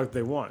fucking product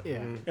they want. Yeah,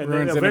 And then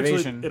ruins eventually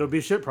innovation. it'll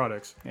be shit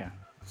products. Yeah.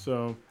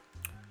 So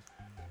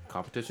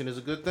Competition is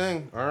a good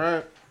thing. All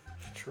right.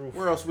 True.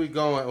 Where else we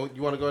going? Oh,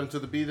 you want to go into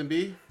the B then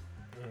B?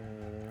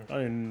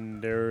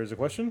 and there's a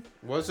question.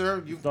 Was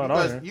there? not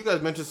on here. You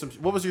guys mentioned some.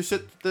 What was your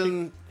shit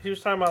then? He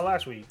was talking about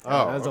last week. Oh,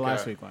 That was the okay.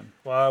 last week one.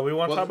 Well, we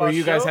want to Well, talk Where about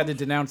you guys shows? had to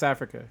denounce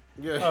Africa.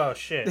 Yeah. Oh,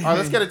 shit. All right,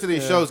 let's get into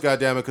these shows,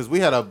 goddammit, because we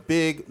had a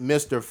big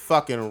Mr.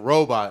 fucking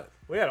robot.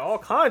 We had all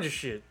kinds of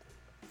shit.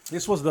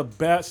 This was the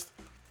best.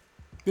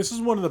 This is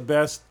one of the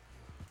best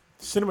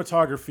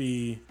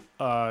cinematography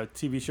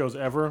TV shows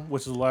ever,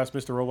 which is The Last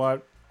Mr.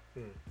 Robot.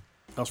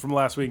 That was from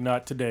last week,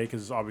 not today,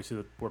 because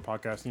obviously we're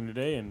podcasting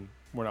today and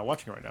we're not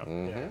watching it right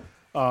now.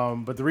 Yeah.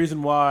 But the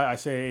reason why I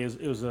say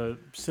it was a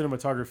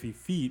cinematography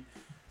feat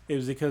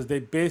is because they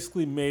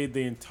basically made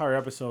the entire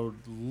episode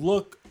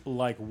look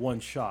like one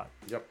shot.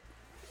 Yep.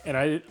 And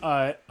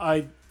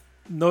I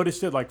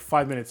noticed it like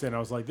 5 minutes in. I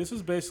was like, this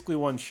is basically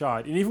one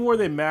shot. And even where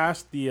they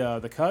masked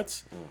the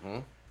cuts,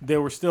 they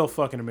were still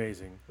fucking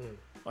amazing.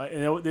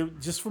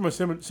 And just from a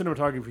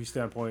cinematography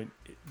standpoint,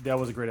 that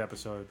was a great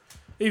episode.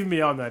 Even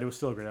beyond that, it was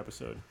still a great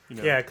episode. You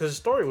know? Yeah, because the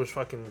story was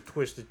fucking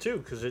twisted too,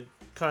 because it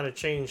kind of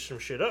changed some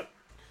shit up.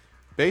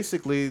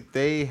 Basically,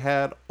 they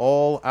had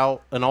all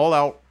out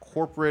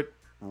corporate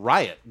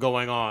riot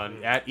going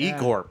on at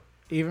E-Corp.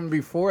 Even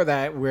before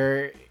that,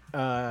 where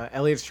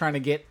Elliot's trying to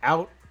get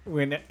out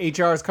when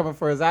HR is coming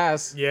for his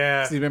ass.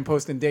 Yeah. 'cause he's been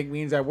posting dick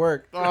memes at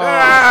work.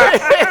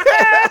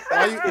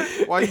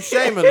 Why you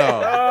shaming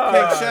though?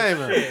 Big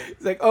shaming.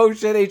 He's like, oh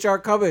shit, HR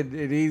coming.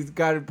 And he's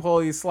got to pull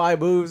these sly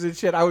moves and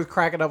shit. I was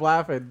cracking up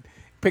laughing.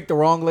 Picked the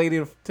wrong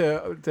lady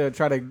to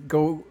try to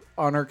go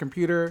on her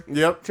computer.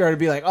 Yep. Try to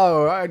be like,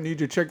 oh, I need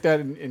to check that.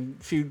 And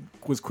she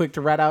was quick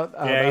to rat out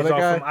the Yeah, he's other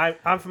all guy.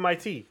 I'm from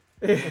IT.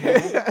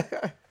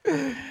 It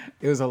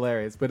was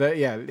hilarious. But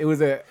yeah, it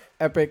was a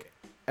epic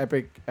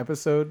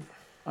episode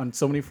on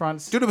so many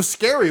fronts. Dude, it was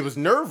scary. It was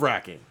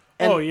nerve-wracking.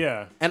 Oh,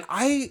 yeah. And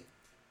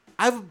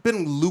I've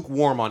been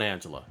lukewarm on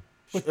Angela.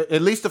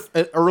 At least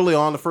early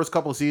on, the first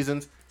couple of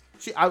seasons.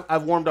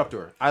 I've warmed up to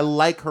her. I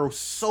like her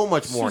so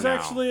much more She's now.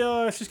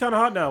 actually, she's kind of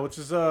hot now, which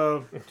is,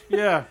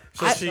 yeah.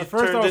 So she at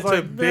first I turned was into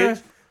like, a meh.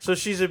 bitch. So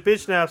she's a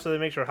bitch now, so that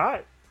makes her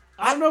hot.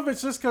 I don't know if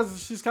it's just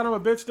because she's kind of a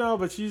bitch now,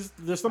 but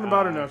there's something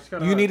about her now. She's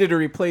kind of You needed to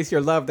replace your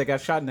love that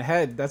got shot in the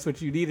head. That's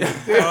what you needed.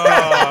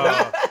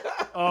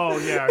 Oh,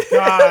 yeah.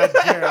 God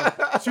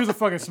damn. She was a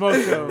fucking smoke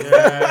show.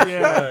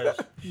 Yeah.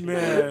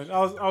 Man. I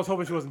was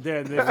hoping she wasn't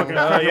dead. They fucking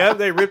Yeah,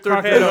 they ripped her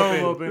cracked head her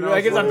dome open. open. I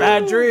Like was it's a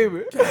bad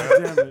dream.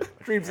 damn it.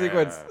 Dream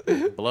sequence.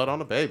 Blood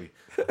on a baby.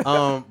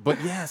 But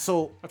yeah,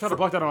 so I tried to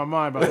block that on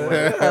my mind, by the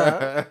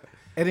way.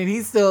 And then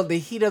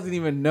he doesn't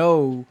even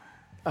know.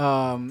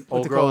 What's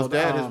old it girl is called?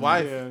 dead. His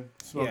wife. Yeah.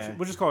 Smoke Yeah. show.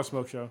 We'll just call it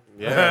smoke show.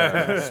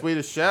 Yeah,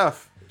 Swedish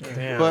chef.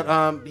 Damn.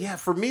 But yeah,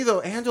 for me though,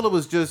 Angela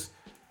was just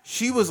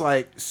she was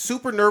like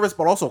super nervous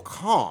but also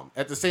calm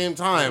at the same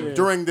time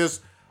during this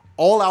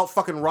all-out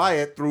fucking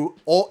riot through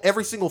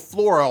every single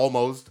floor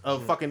almost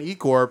of fucking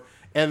E-Corp,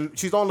 And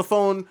she's on the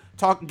phone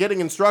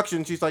getting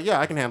instructions. She's like, yeah,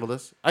 I can handle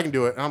this. I can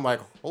do it. And I'm like,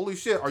 holy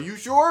shit, are you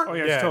sure? Oh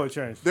yeah, Yeah. it's totally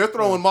changed. They're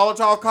throwing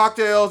Molotov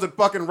cocktails and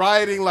fucking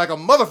rioting like a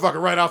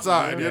motherfucker right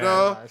outside, you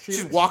know?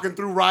 She's walking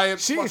through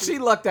riots. She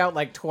lucked out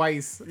like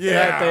twice.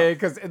 Yeah.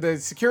 Because the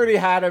security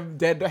had her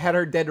dead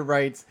to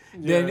rights.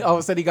 Then all of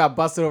a sudden he got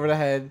busted over the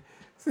head.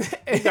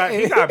 He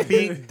got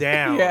beat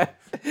down. Yeah.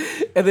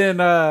 And then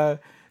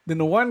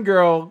the one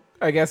girl,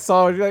 I guess,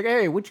 saw her. She's like,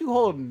 hey, what you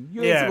holding?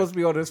 You ain't Yeah. supposed to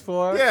be on this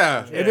floor.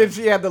 Yeah. And then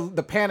she had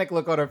the panic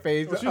look on her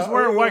face. She was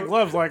wearing white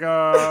gloves, like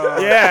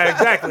Yeah,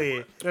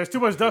 exactly. there's too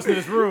much dust in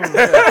this room.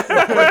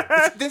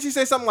 Didn't she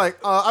say something like,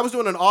 I was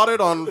doing an audit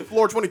on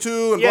floor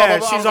 22 and Yeah, blah,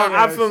 blah, blah? she's I on.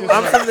 was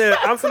like,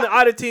 I'm from the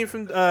audit team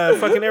from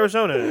fucking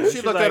Arizona.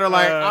 She looked at her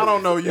like, I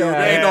don't know you.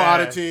 There ain't no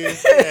audit team.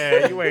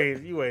 Yeah,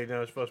 you ain't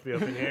never supposed to be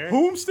up in here.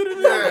 Whom stood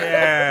in there?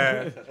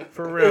 Yeah,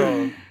 for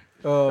real.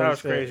 Oh, That was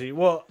shit. crazy.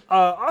 Well,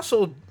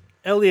 also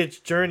Elliot's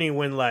journey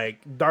when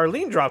like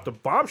Darlene dropped a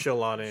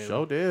bombshell on him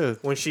So did.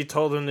 when she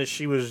told him that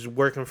she was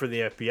working for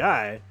the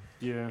FBI,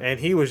 Yeah. and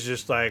he was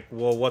just like,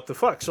 "Well, what the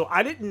fuck?" So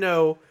I didn't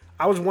know.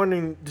 I was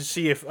wondering to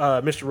see if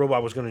Mr.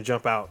 Robot was going to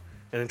jump out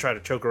and then try to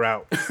choke her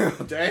out.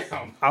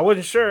 Damn. I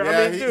wasn't sure. Yeah,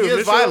 I mean, he dude,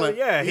 is Mr. violent.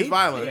 Yeah, He's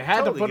violent. They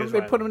had Totally to put him. gets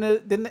They put him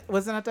in.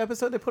 Wasn't that the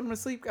episode? They put him to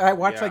sleep. I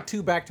watched Yeah. like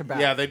 2 back to back.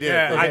 Yeah, they did.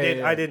 Yeah,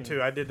 Okay, I did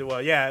too. I did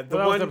well. Yeah, the Well,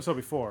 that was one the episode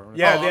before. Right?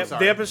 Yeah, Oh, I'm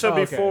sorry. the episode Oh,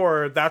 okay.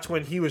 before, that's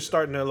when he was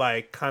starting to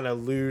like kind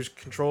of lose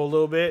control a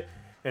little bit,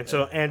 and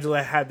so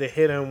Angela had to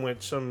hit him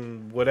with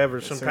some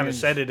whatever, some kind of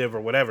syringe. sedative or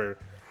whatever,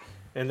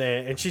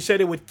 and she said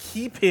it would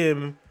keep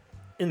him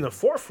in the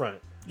forefront.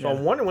 So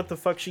I'm wondering what the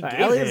fuck she gave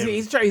Elliot's,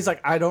 him. he's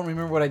like, I don't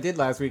remember what I did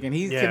last week, and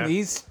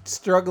he's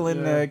struggling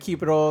Yeah. to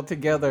keep it all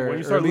together. When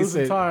you or start at least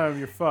losing it- time,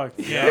 you're fucked.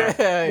 Yeah.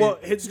 Yeah. Well,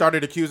 his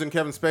Started accusing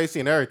Kevin Spacey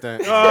and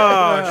everything.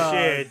 oh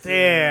shit,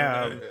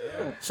 damn.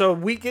 So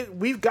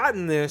we've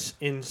gotten this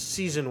in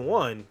season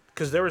 1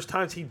 because there was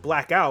times he'd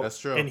black out. That's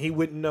true. And he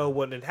wouldn't know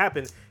what had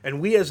happened,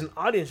 and we as an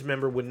audience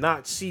member would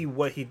not see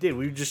what he did.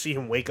 We would just see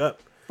him wake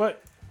up.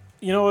 But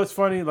you know what's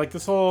funny? Like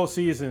this whole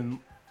season,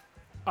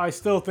 I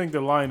still think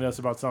they're lying to us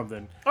about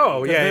something.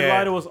 Oh 'Cause yeah, they yeah.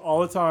 lie to us all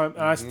the time,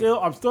 and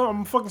I'm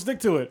gonna fucking stick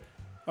to it.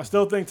 I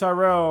still think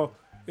Tyrell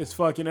is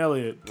fucking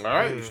Elliot. All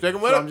right, you sticking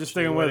with So it? I'm just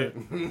sticking with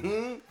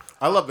it.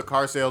 I love the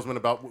car salesman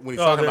about when he's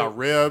talking about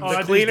ribs. that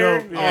dude's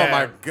cleaner? dope. Yeah. Oh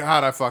my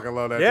god, I fucking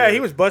love that. Yeah, dude. he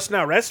was busting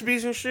out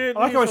recipes and shit. I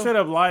like how He's he so- straight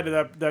up lied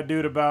to that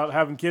dude about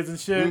having kids and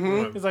shit.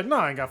 He's like, nah,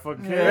 I ain't got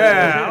fucking kids.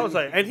 Yeah, I was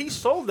like, and he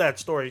sold that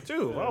story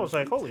too. I was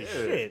like, holy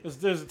shit.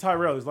 There's a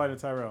Tyrell. He's lying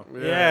to Tyrell.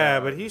 Yeah,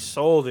 but he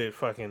sold it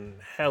fucking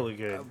hella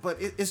good. But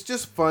it's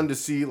just fun to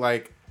see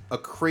like a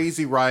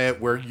crazy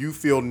riot where you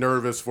feel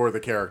nervous for the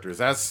characters.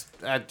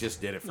 That just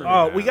did it for me.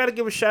 Oh, man. we got to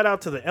give a shout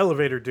out to the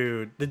elevator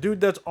dude. The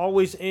dude that's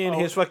always in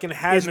his fucking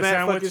hazmat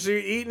sandwich? fucking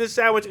suit, eating the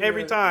sandwich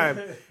every time.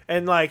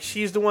 And like,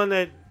 she's the one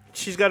that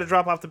she's got to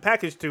drop off the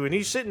package to. And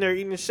he's sitting there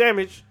eating his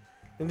sandwich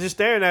and just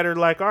staring at her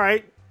like, all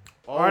right,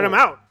 I'm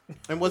out.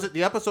 And was it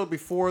the episode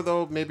before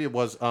though? Maybe it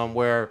was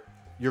where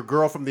your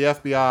girl from the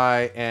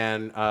FBI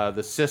and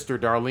the sister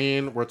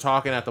Darlene were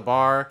talking at the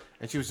bar,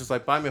 and she was just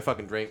like, "Buy me a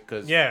fucking drink,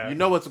 because you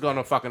know what's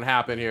gonna fucking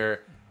happen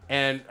here."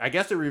 And I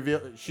guess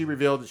she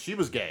revealed that she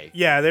was gay.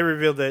 Yeah, they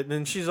revealed it,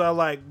 and she's all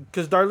like,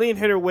 because Darlene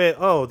hit her with,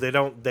 "Oh, they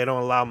don't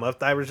allow muff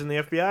divers in the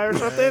FBI or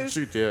something."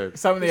 She did.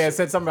 Something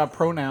said something about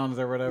pronouns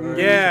or whatever.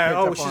 Yeah. She picked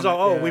Oh, up she's on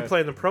all, it. we Yeah.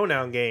 played the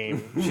pronoun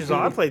game. She's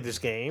all, I played this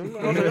game.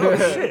 I was like, oh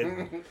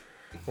shit.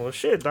 Well,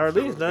 shit,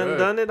 Darlene's good.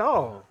 done it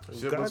all.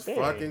 Shit was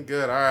Goddamn. fucking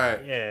good. All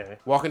right. Yeah.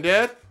 Walking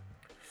Dead.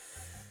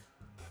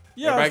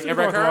 Yeah, Everybody-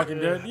 everybody current? Walking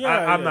Dead.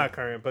 Yeah, I'm yeah. not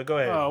current, but go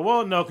ahead. Oh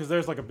well, no, because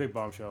there's like a big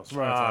bombshell. So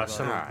we're not Ah, talking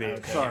son about of a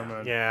it. bitch. Sorry,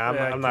 man. Yeah,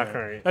 I'm not I can't.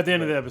 current. At the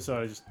end of the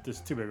episode, it's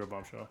too big of a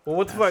bombshell. Well,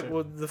 what the fuck?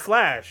 Well, The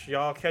Flash,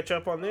 y'all catch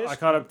up on this? I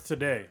caught up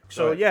today.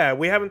 So, yeah,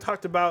 we haven't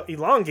talked about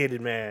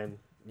Elongated Man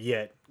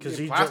yet. Because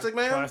he Plastic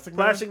Man.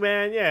 Plastic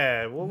Man,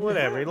 yeah. Well,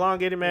 whatever.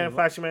 Elongated Man and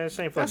Plastic Man,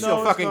 same That's fucking your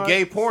it's fucking not.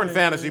 gay porn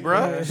fantasy,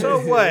 bro.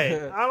 So what?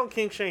 I don't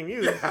kink shame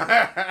you.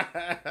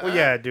 Well,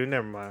 yeah, dude.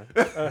 Never mind.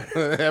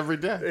 Every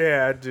day.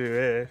 Yeah, I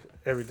do.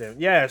 Every day.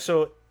 Yeah.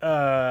 So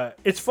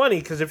it's funny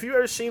because if you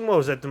ever seen what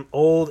was that, them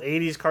old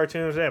 '80s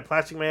cartoons? They had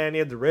Plastic Man. He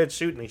had the red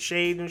suit and he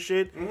shaved and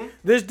shit.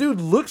 This dude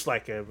looks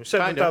like him,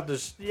 except Kinda. without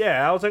this.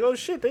 Yeah, I was like, oh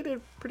shit, they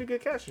did pretty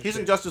good casting. He's shit.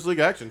 in Justice League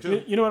Action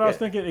too. You know what I was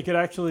thinking? It could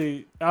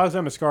actually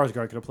Alexander Skarsgård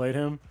could have played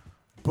him,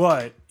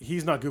 but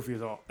he's not goofy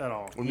at all.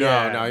 No,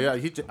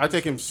 I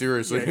take him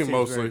seriously Yeah, he seems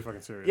mostly. very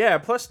fucking serious. Yeah.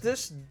 Plus,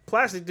 this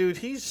plastic dude,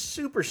 he's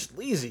super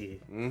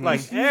sleazy,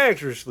 like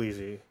extra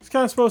sleazy. He's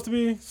kind of supposed to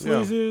be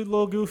sleazy, a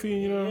little goofy,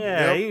 you know.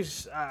 Yeah, Yep.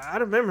 he's. I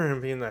remember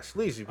him being that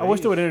sleazy. But I wish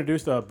they he's- would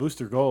introduce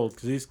Booster Gold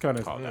because he's kind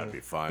of Oh, that'd be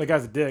fun. that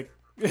guy's a dick.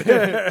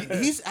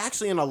 He's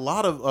actually in a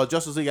lot of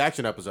Justice League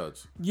Action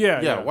episodes.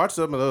 Yeah. Watch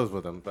some of those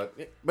with him. But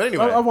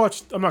anyway, I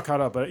watched. I'm not caught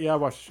up, but yeah, I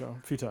watched the show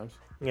a few times.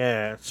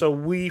 Yeah. So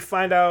we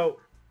find out,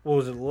 what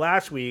was it,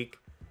 last week,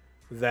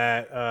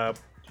 that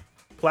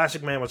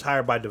Plastic Man was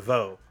hired by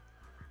DeVoe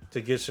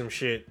to get some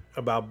shit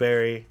about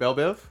Barry. Bell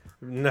Biv.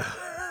 No.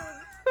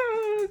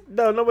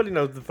 No, nobody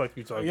knows what the fuck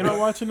you talking You're not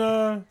about. watching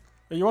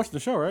You're watching the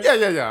show, right? Yeah.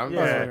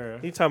 Yeah,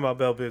 you talking about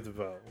Belle Biv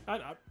DeVoe.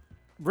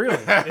 Really?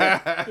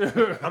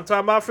 I'm talking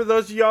about for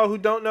those of y'all who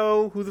don't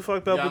know who the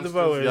fuck Belle Biv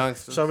DeVoe is.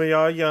 Youngsters. Some of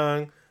y'all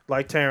young,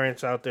 like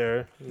Terrence out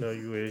there. You know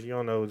you is. You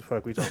don't know who the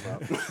fuck we talking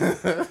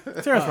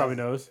about. Terrence probably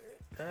knows.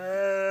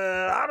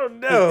 I don't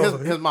know.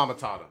 His mama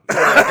taught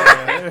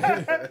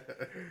him.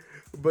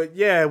 But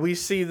yeah, we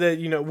see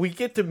that, we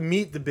get to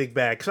meet the big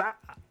bad. Because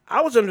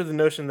I was under the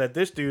notion that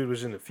this dude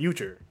was in the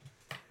future.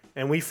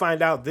 And we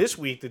find out this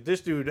week that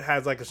this dude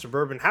has like a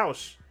suburban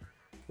house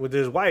with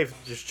his wife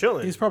just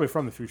chilling. He's probably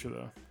from the future,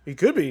 though. He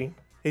could be.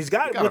 He's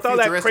got got with a all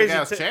that futuristic crazy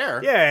ass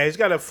chair. Yeah, he's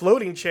got a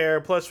floating chair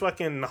plus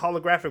fucking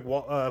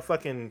holographic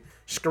fucking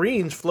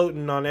screens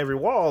floating on every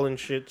wall and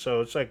shit.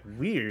 So it's like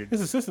weird. His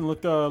assistant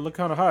looked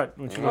kind of hot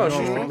when she Oh, was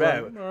she's going. pretty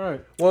bad. All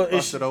right. Well,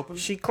 Busted open?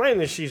 she claimed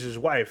that she's his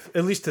wife,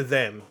 at least to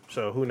them.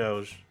 So who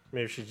knows?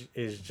 Maybe she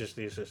is just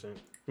the assistant.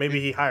 Maybe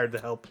he hired the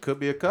help. Could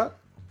be a cut.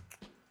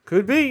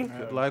 Could be.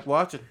 Good like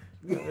watching.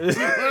 I'm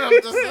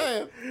just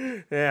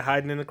saying. Yeah,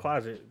 hiding in the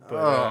closet. But,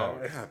 Oh,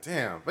 god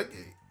damn. But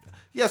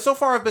yeah, so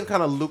far I've been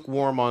kind of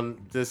lukewarm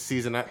on this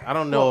season. I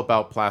don't know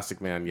about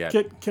Plastic Man yet.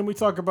 Can we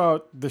talk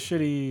about the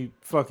shitty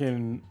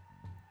fucking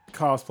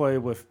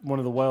cosplay with one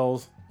of the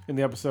Wells in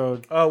the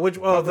episode?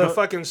 The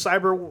fucking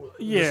cyber.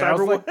 Yeah, the I cyber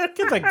was one. like,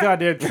 get that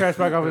goddamn trash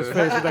back off his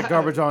face with that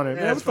garbage on it. Yeah,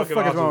 Man, what it's the fucking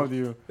fuck is wrong awesome. with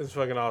you? It's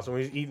fucking awesome.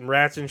 He's eating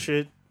rats and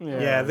shit.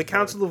 Yeah, The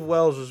Council of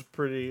Wells was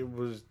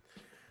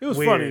It was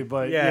weird. funny,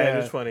 but yeah, it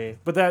was funny.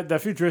 But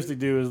that futuristic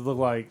dude looked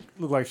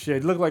like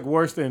shit. He looked like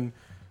worse than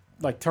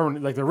like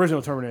the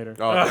original Terminator.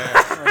 Oh,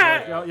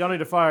 damn. Y'all need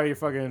to fire your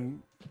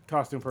fucking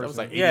costume person. That was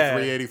like 83, Yeah.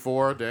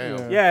 84. Damn.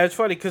 Yeah. Yeah, it's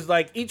funny because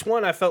like each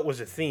one I felt was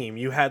a theme.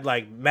 You had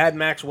like Mad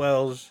Max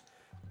Wells,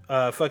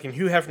 fucking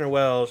Hugh Hefner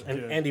Wells,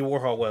 and Andy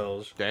Warhol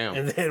Wells. Damn.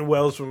 And then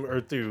Wells from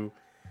Earth 2.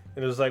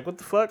 And it was like, what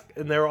the fuck?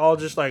 And they were all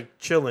just like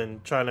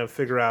chilling, trying to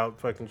figure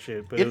out fucking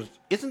shit. But it was,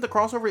 Isn't the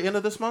crossover end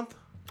of this month?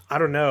 I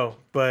don't know.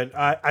 But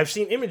I've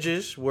seen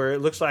images where it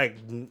looks like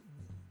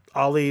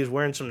Ali is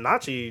wearing some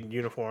Nazi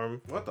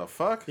uniform. What the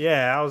fuck?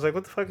 Yeah, I was like,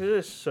 what the fuck is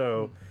this?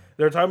 So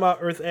they're talking about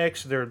Earth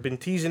X. They've been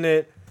teasing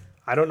it.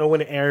 I don't know when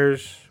it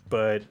airs,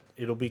 but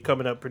it'll be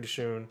coming up pretty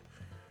soon.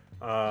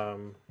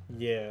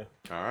 Yeah.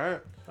 All right.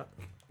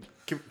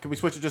 Can we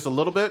switch it just a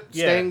little bit?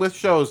 Yeah. Staying with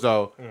shows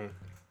though.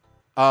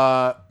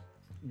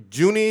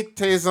 Junie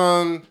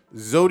Taizan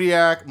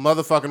Zodiac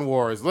motherfucking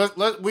Wars.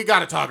 We got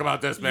to talk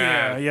about this,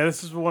 man. Yeah.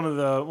 This is one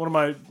of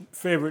my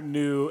favorite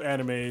new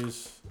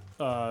animes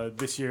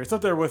this year. It's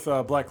up there with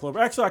Black Clover.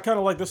 Actually, I kind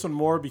of like this one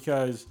more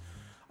because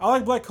I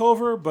like Black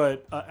Clover,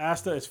 but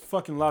Asta is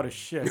fucking loud as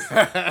shit,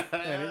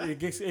 and it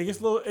gets a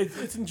little.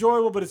 It's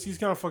enjoyable, but he's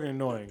kind of fucking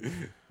annoying.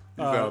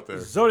 He's out there.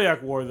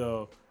 Zodiac War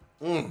though,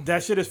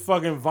 that shit is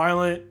fucking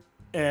violent,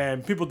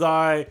 and people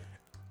die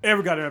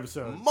every goddamn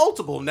episode.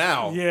 Multiple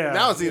now. Yeah,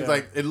 Now it seems yeah.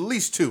 like at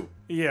least 2.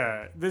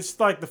 Yeah, this is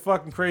like the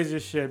fucking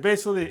craziest shit.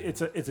 Basically,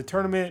 it's a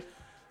tournament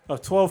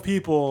of 12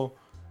 people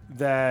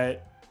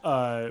that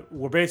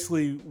where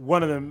basically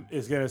one of them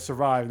is gonna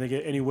survive and they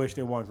get any wish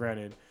they want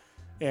granted,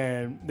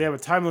 and they have a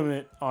time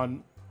limit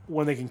on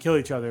when they can kill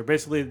each other.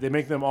 Basically, they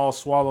make them all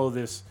swallow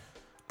this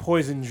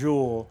poison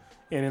jewel,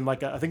 and in I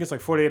think it's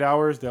like 48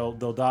 hours they'll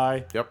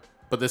die. Yep.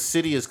 But the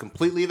city is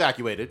completely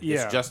evacuated.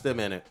 Yeah. It's just them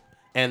in it.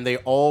 And they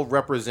all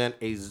represent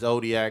a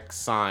zodiac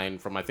sign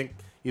from, I think,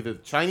 either the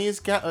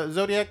Chinese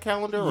zodiac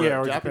calendar or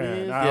Or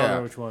Japanese. Japan. I don't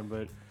know which one,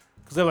 but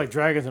because they have like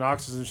dragons and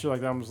oxes and shit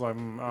like that. I'm just like, I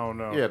don't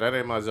know. Yeah, that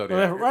ain't my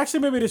zodiac. Well,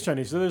 actually, maybe it is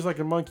Chinese. So there's like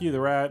a monkey, the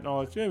rat, and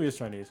all that. Maybe it's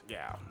Chinese.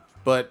 Yeah.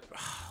 But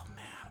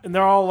And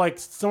they're all like,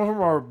 some of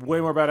them are way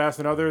more badass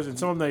than others, and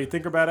some of them that you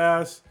think are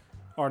badass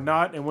are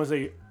not, and ones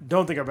they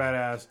don't think are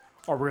badass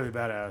are really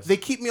badass. they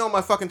keep me on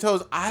my fucking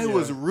toes. I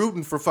was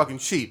rooting for fucking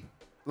Sheep.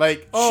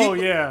 Like, Oh,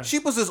 Sheep, yeah.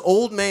 Sheep was this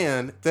old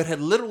man that had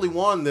literally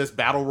won this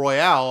battle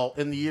royale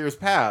in the years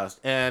past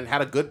and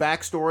had a good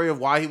backstory of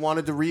why he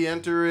wanted to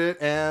re-enter it,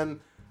 and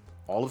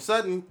all of a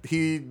sudden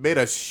he made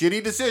a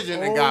shitty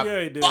decision and got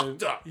he did.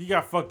 fucked up. He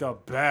got fucked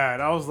up bad.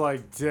 I was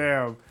like,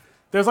 damn.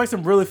 There's like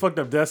some really fucked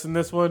up deaths in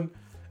this one,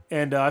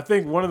 and I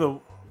think one of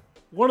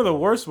the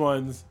worst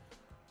ones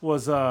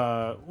was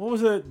what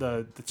was it?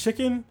 The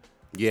chicken.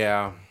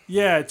 Yeah,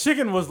 Yeah,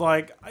 chicken was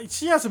like,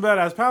 she had some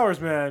badass powers,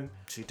 man.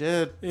 she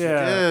did. Yeah,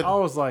 She did. I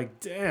was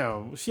like,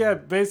 damn. She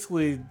had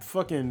basically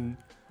fucking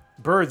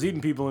birds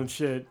eating people and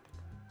shit.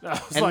 I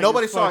was And like,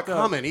 nobody it's saw it fucked up.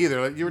 coming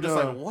either. Like, you were just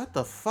No. like, what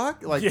the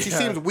fuck? Like, she Yeah.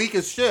 seems weak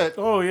as shit.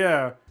 Oh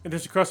yeah, and then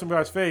she crushed some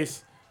guy's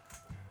face,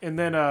 and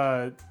then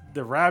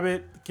the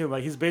rabbit,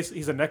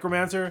 he's a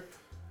necromancer,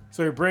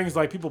 so he brings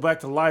like people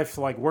back to life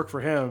to like work for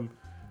him,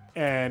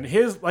 and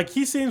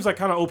he seems like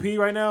kind of OP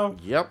right now.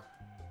 Yep.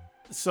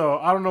 So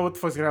I don't know what the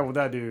fuck's gonna happen with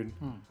that dude.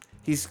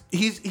 He's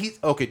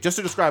okay, just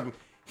to describe him,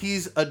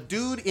 he's a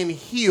dude in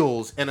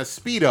heels and a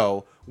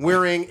Speedo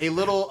wearing a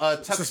little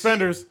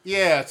Suspenders.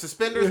 Yeah,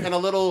 suspenders and a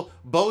little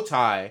bow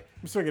tie.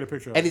 I'm still get a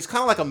picture of And it. he's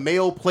kind of like a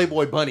male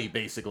Playboy bunny,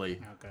 basically.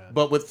 Okay.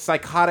 But with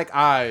psychotic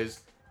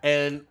eyes.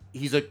 And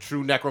he's a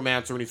true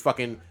necromancer, and he's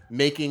fucking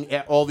making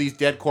all these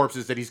dead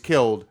corpses that he's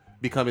killed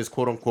become his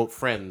quote-unquote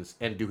friends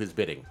and do his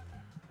bidding.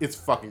 it's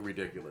fucking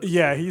ridiculous.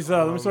 Yeah, he's.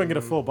 Let me see if I can get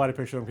a full body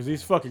picture of him because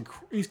he's fucking.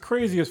 He's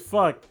crazy as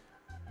fuck,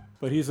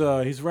 but he's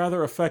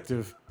rather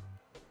effective.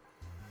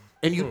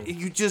 And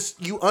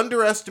you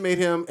underestimate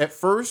him at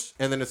first,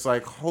 and then it's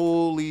like,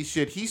 holy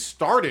shit, he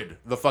started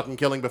the fucking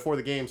killing before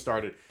the game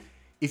started.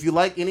 If you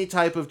like any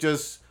type of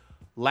just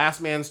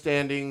last man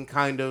standing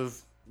kind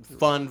of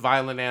fun,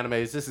 violent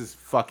animes, this is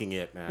fucking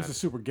it, man. This is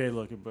super gay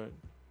looking, but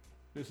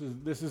this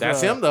is.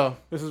 That's him though.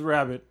 This is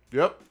Rabbit.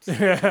 Yep.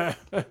 Yeah,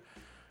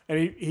 and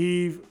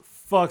he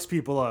fucks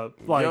people up.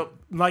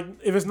 Like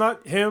if it's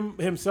not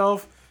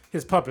himself,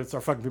 his puppets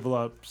are fucking people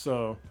up.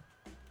 So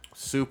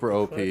super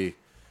OP.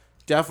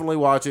 Definitely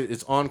watch it.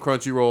 It's on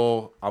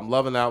Crunchyroll. I'm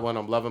loving that one.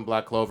 I'm loving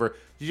Black Clover.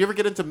 Did you ever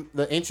get into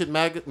the Ancient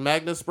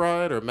Magus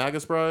Bride or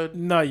Magus Bride?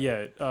 not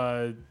yet.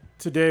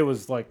 Today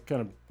was like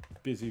kind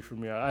of busy for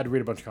me. I had to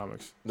read a bunch of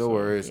comics. No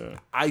worries. Yeah.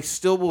 I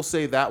still will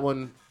say that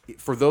one,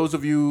 for those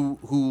of you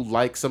who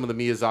like some of the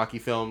Miyazaki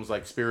films,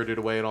 like Spirited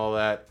Away and all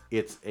that,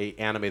 it's a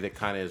anime that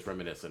kind of is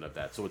reminiscent of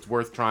that. So it's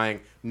worth trying.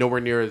 Nowhere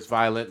near as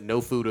violent.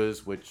 No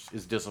futas, which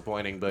is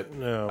disappointing, but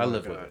I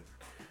live with it.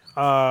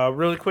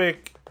 Really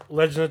quick,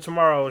 Legend of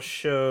Tomorrow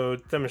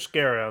showed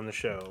Themyscira on the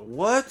show.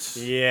 What?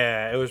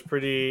 Yeah, it was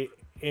pretty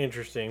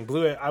interesting.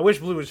 I wish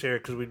Blue was here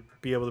because we'd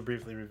be able to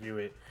briefly review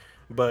it.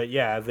 But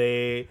yeah,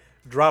 they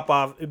drop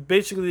off.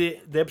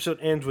 Basically, the episode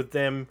ends with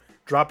them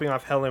dropping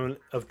off Helen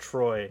of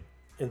Troy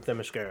in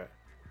Themyscira.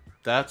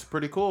 That's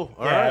pretty cool.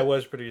 All yeah, right. it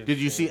was pretty interesting.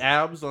 Did you see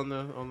abs on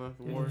the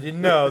war?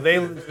 No,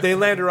 they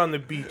land her on the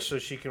beach so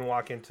she can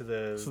walk into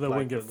the... So they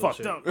wouldn't get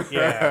fucked up.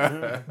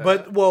 Yeah.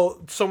 But,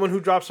 someone who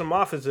drops them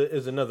off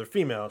is another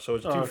female. So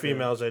it's two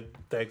females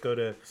that go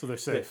to... So they're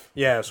safe.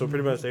 Yeah, so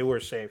pretty much they were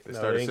safe. They No,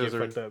 started they didn't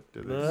get scissoring?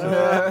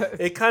 fucked up.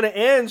 It kind of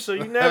ends, so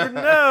you never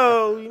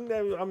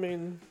know. I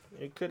mean,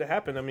 it could have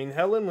happened. I mean,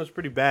 Helen was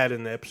pretty bad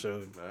in the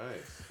episode.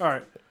 Nice. All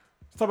right,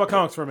 let's talk about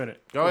comics for a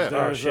minute. Go ahead.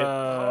 There's,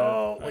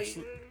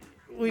 shit.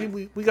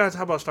 We got to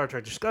talk about Star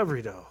Trek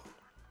Discovery, though.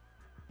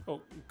 Oh,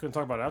 couldn't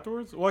talk about it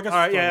afterwards? Well, I guess. All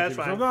right, it's yeah, on that's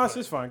TV. fine.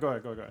 No, it's fine. Go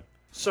ahead.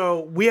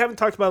 So we haven't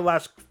talked about the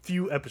last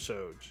few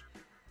episodes.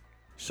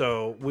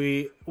 So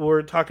we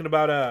were talking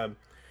about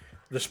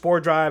the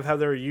Spore Drive, how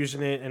they were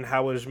using it, and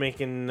how it was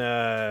making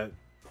the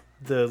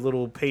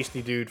little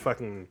pasty dude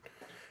fucking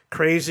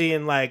crazy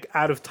and like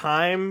out of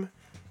time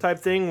type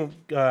thing.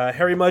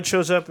 Harry Mudd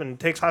shows up and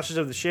takes hostage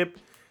of the ship,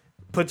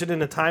 puts it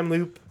in a time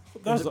loop.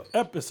 That was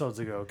episodes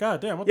ago.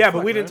 God damn. What the Yeah, fuck,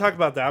 but we didn't man? talk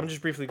about that. I'm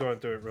just briefly going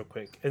through it real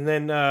quick. And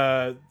then,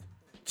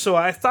 so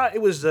I thought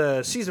it was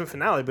the season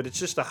finale, but it's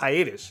just a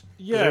hiatus.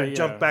 They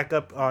jumped back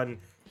up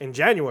in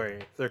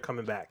January. They're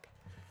coming back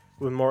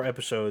with more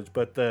episodes.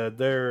 But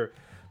their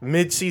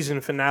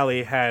mid-season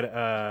finale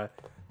had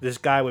this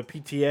guy with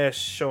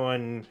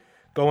PTS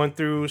going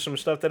through some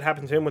stuff that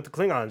happened to him with the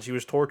Klingons. He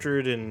was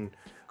tortured and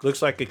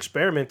looks like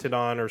experimented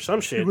on or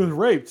some shit. He was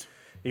raped.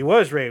 He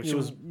was raped. He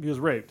was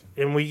raped.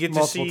 And we get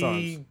multiple to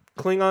see times.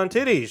 Klingon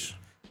titties.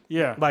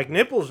 Yeah. Like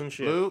nipples and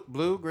shit.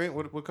 Blue, green.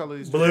 What color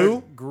is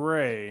Blue?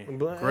 Gray.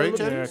 Gray Yeah,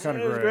 titties?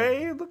 kinda it was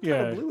gray. It looked Yeah.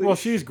 kinda bluish. Well,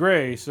 she's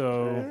gray,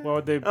 so why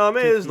would they? Oh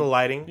man, it's the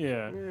lighting.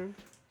 Yeah.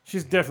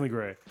 She's definitely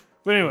gray.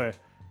 But anyway,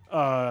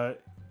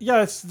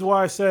 that's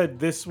why I said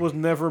this was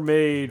never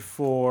made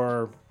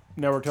for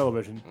network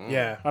television.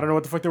 Yeah. I don't know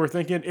what the fuck they were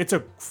thinking. It's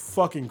a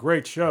fucking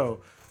great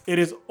show. It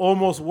is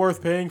almost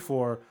worth paying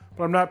for,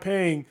 but I'm not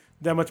paying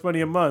that much money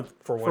a month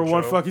for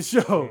one show. fucking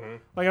show.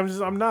 Like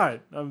I'm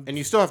not. And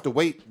you still have to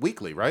wait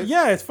weekly, right?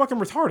 Yeah, it's fucking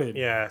retarded.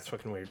 Yeah, it's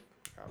fucking weird.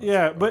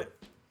 Yeah, but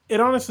it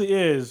honestly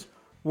is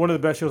one of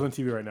the best shows on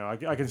TV right now.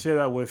 I can say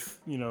that with,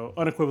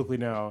 unequivocally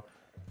now.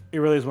 It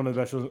really is one of the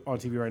best shows on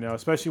TV right now,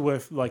 especially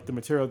with like the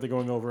material that they're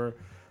going over.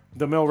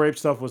 The male rape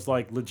stuff was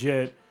like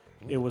legit.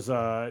 It was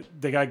the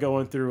guy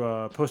going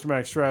through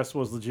post-traumatic stress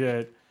was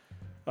legit.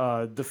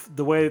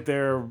 The way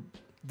that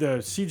the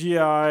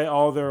CGI,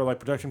 all their like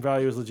production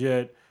value is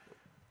legit.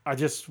 I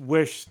just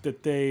wish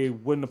that they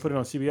wouldn't have put it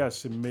on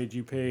CBS and made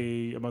you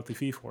pay a monthly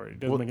fee for it. It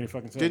doesn't make any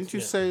fucking sense. Didn't you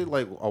say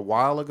like a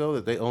while ago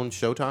that they owned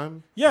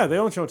Showtime? Yeah, they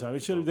own Showtime.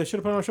 They should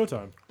have put it on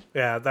Showtime.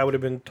 Yeah, that would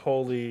have been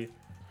totally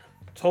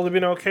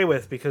been okay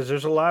with, because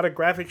there's a lot of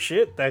graphic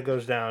shit that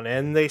goes down,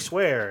 and they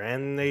swear,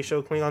 and they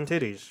show Klingon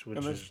titties, which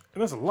And is...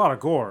 there's a lot of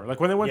gore. Like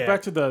when they went Yeah.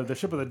 back to the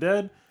Ship of the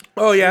Dead.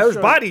 Oh yeah, there's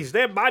showed- bodies.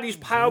 They have bodies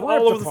piled ripped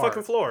all over the apart.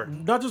 fucking floor.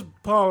 Not just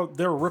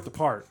they were ripped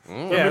apart. They're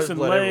Yeah, there's missing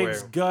blood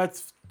legs, everywhere.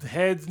 guts,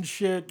 heads, and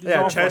shit. It's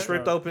Yeah, all chest fucked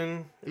ripped up.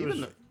 open. It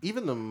was-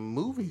 Even the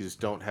movies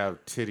don't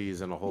have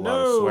titties and a whole lot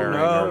No, of swearing or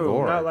no,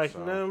 gore. not like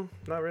so. no,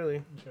 not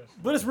really.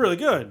 But it's really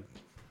good.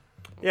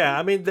 Yeah,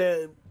 I mean,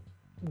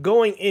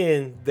 going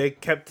in, they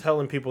kept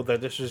telling people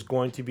that this was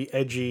going to be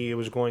edgy, it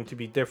was going to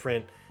be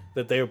different,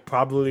 that they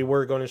probably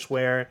were going to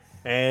swear,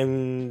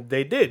 and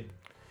they did.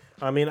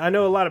 I mean, I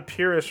know a lot of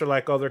purists are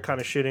like, oh, they're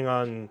kind of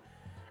shitting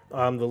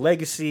on the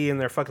legacy and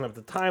they're fucking up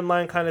the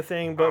timeline kind of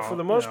thing, but for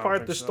the most yeah, I don't part,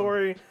 think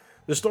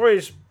the so.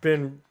 story's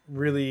been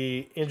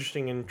really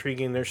interesting and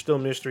intriguing. There's still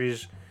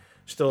mysteries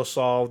still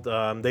solved.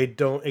 They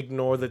don't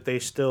ignore that they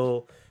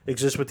still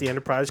exist with the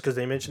Enterprise, because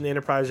they mentioned the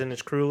Enterprise and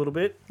its crew a little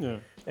bit. Yeah.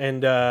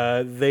 And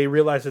they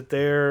realize that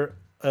they're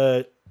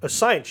a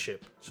science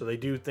ship, so they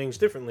do things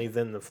differently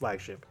than the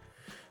flagship.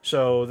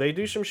 So they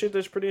do some shit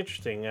that's pretty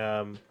interesting.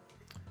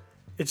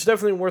 It's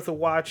definitely worth a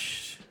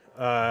watch.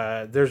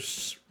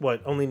 There's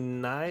only 8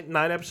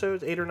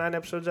 or 9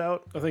 episodes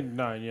out. I think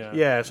 9, yeah.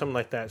 Yeah, something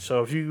like that.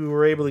 So if you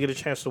were able to get a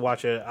chance to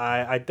watch it,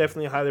 I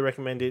definitely highly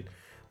recommend it.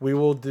 We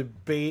will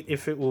debate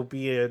if it will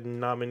be a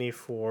nominee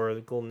for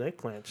the Golden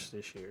Eggplants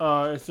this year.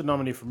 It's a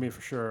nominee for me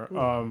for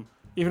sure.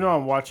 Even though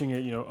I'm watching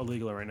it,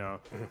 illegally right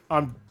now,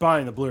 I'm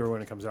buying the Blu-ray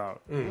when it comes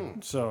out.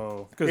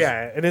 So,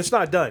 yeah, and it's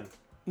not done.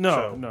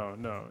 No.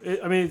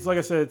 I mean, it's like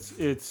I said,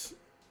 it's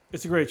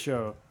a great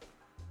show.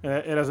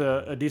 It has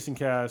a decent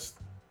cast,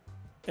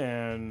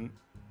 and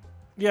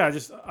yeah,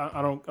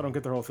 I don't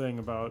get the whole thing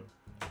about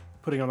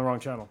putting it on the wrong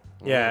channel.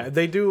 Yeah,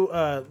 they do.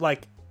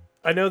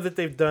 I know that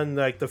they've done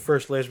like the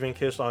first lesbian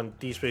kiss on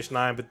Deep Space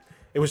Nine, but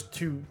it was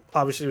two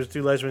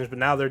lesbians. But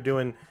now they're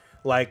doing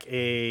like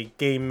a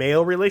gay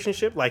male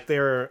relationship, like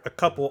they're a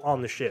couple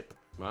on the ship.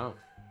 Wow.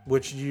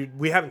 Which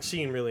we haven't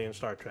seen really in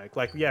Star Trek.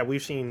 Like, yeah,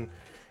 we've seen,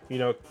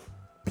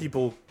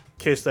 people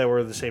kiss that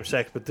were the same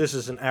sex, but this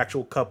is an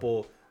actual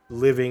couple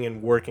living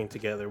and working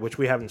together, which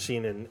we haven't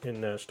seen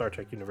in the Star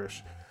Trek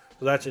universe.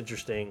 So that's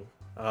interesting.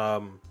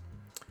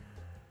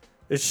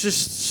 It's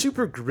just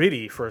super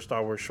gritty for a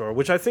Star Wars show,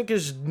 which I think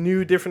is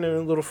new, different, and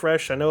a little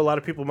fresh. I know a lot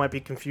of people might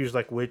be confused,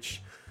 like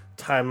which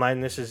timeline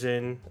this is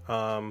in,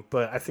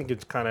 but I think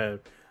it's kind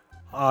of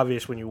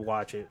obvious when you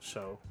watch it.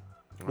 So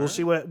we'll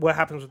see what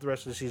happens with the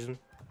rest of the season.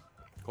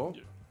 Cool.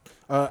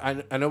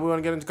 I know we want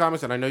to get into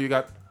comics, and I know you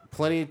got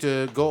plenty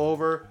to go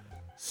over.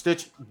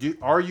 Stitch,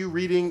 are you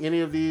reading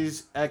any of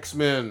these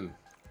X-Men?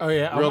 Oh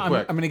yeah, Real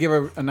quick. I'm gonna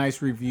give a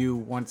nice review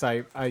once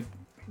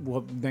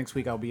next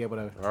week I'll be able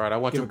to. All right, I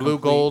want give your a blue,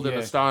 complete- gold, and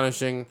yeah.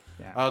 astonishing.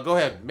 Yeah. Go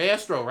ahead,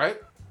 Maestro, right?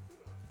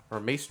 Or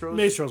Maestros?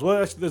 Maestros.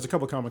 Well, actually, there's a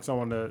couple comics I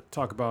wanted to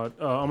talk about.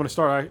 I'm going to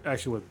start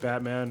actually with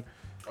Batman.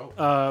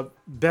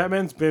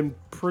 Batman's been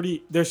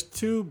pretty. There's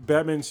 2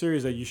 Batman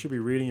series that you should be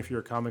reading if you're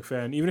a comic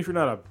fan. Even if you're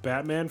not a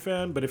Batman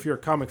fan, but if you're a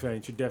comic fan,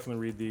 you should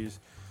definitely read these.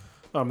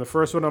 The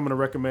first one I'm going to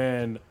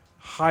recommend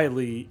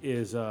highly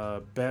is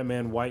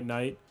Batman White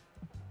Knight.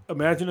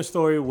 Imagine a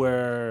story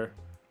where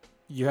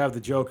you have the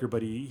Joker,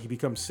 but he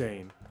becomes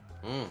sane.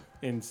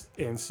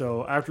 And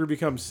so after he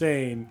becomes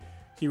sane,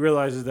 he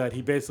realizes that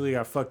he basically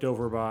got fucked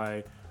over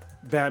by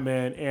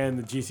Batman and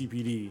the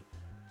GCPD.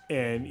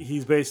 And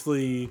he's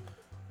basically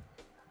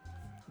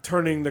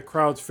turning the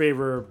crowd's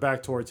favor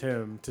back towards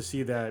him to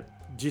see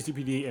that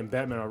GCPD and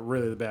Batman are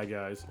really the bad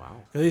guys. Wow.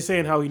 Because he's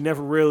saying how he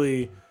never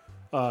really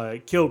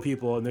killed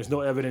people, and there's no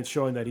evidence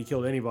showing that he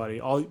killed anybody.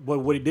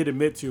 What he did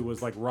admit to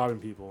was like robbing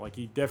people. Like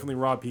he definitely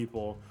robbed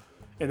people,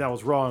 and that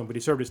was wrong, but he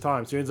served his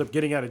time. So he ends up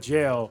getting out of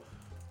jail,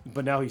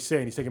 but now he's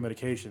sane. He's taking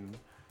medication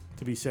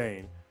to be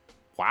sane.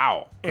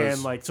 Wow. And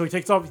so he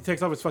takes off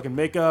his fucking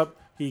makeup.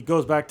 He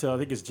goes back to, I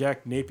think it's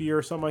Jack Napier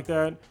or something like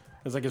that.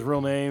 That's like his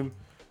real name.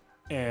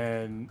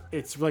 And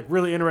it's like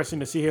really interesting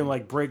to see him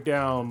like break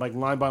down like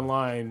line by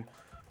line,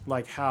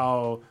 like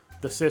how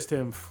the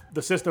system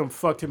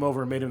fucked him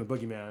over and made him the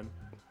boogeyman.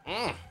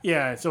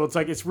 Yeah, so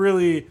it's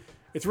really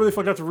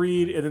fucked up to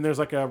read. And then there's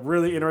like a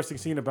really interesting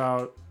scene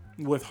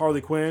with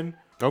Harley Quinn.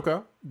 Okay.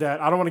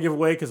 That I don't want to give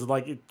away because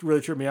like it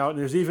really tripped me out. And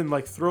there's even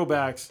like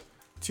throwbacks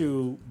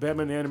to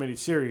Batman the Animated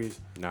Series.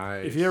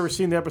 Nice. If you ever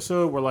seen the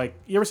episode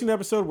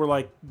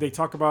where they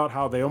talk about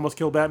how they almost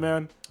killed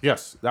Batman?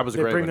 Yes, that was a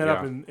They great bring one. that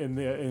up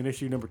in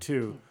issue number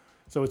 2,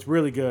 so it's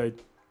really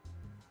good.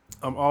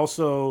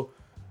 Also,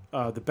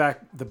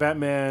 the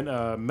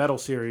Batman Metal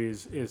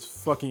series is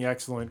fucking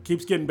excellent.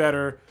 Keeps getting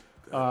better.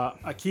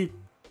 I keep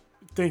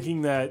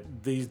thinking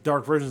that these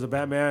dark versions of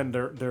Batman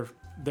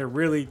they're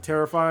really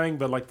terrifying,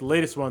 but like the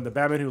latest one, the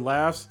Batman Who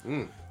Laughs.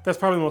 That's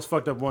probably the most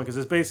fucked up one because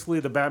it's basically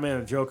the Batman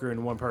and the Joker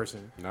in one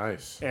person.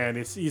 Nice. And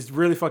he's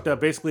really fucked up.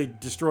 Basically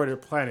destroyed a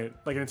planet,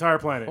 like an entire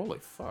planet. Holy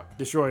fuck.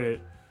 Destroyed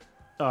it,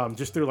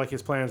 just through like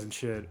his plans and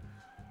shit.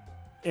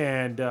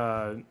 And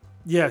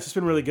yeah, it's just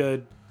been really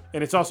good.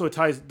 And it's also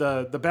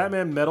the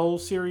Batman Metal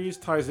series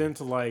ties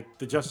into like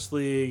the Justice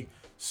League,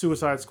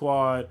 Suicide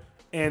Squad,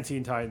 and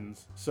Teen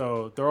Titans.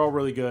 So they're all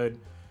really good.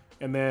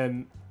 And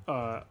then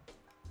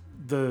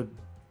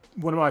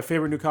one of my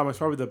favorite new comics,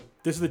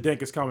 this is the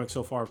dankest comic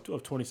so far of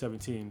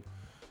 2017,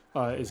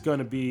 is going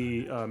to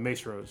be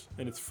Maestros,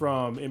 and it's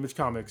from Image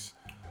Comics.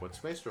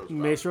 What's Maestros about?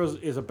 Maestros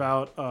is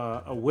about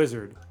a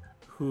wizard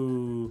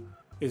who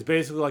is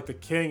basically like the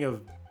king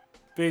of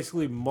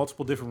basically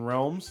multiple different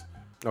realms.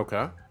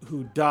 Okay.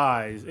 Who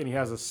dies, and he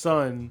has a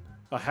son,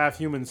 a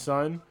half-human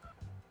son,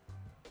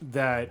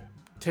 that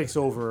takes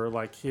over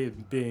like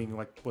him being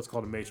like what's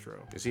called a maestro.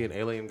 Is he an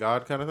alien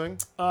god kind of thing?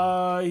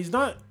 He's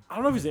not. I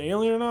don't know if he's an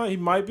alien or not. He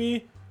might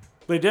be,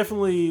 but he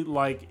definitely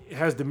like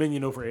has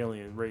dominion over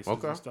alien races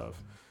and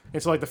stuff.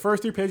 And so like the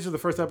first 3 pages of the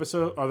first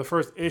episode or the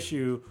first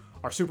issue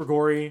are super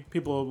gory.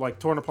 People like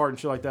torn apart and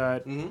shit like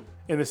that. Mm-hmm.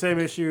 In the same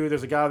issue,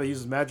 there's a guy that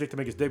uses magic to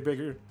make his dick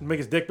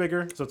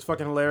bigger, so it's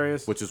fucking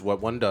hilarious. Which is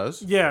what one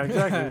does. Yeah,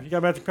 exactly. You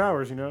got magic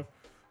powers, you know.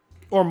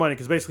 or money,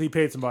 because basically he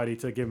paid somebody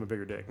to give him a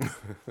bigger dick.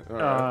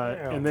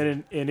 And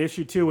then in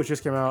issue 2, which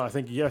just came out, I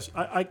think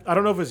I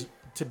don't know if it was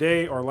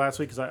today or last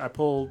week, because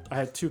I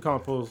had 2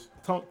 comic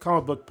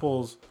book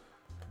pulls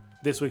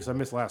this week, because I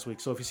missed last week.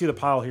 So if you see the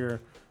pile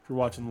here, if you're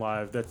watching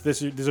live,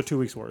 these are 2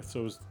 weeks worth,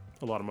 so it was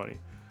a lot of money.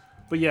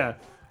 But yeah,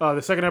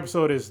 the second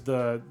episode is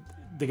the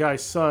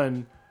guy's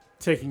son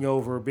taking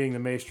over, being the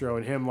maestro,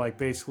 and him like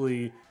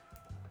basically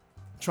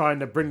trying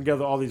to bring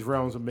together all these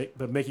realms,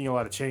 but making a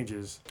lot of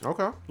changes.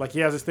 Okay. Like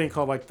he has this thing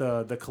called like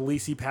the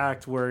Khaleesi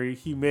Pact, where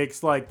he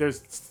makes like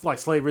there's like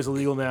slavery is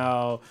illegal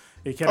now.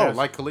 Like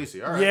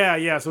Khaleesi. All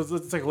right. Yeah. So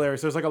it's like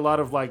hilarious. There's like a lot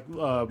of like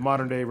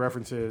modern day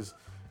references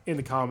in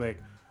the comic.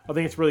 I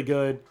think it's really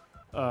good.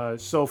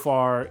 So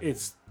far,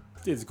 it's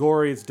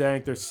gory, it's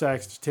dank, there's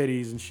sex, there's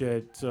titties and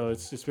shit. So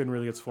it's been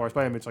really good so far. It's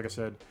by Image, like I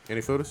said.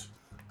 Any footage?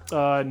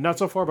 Not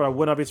so far, but I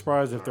would not be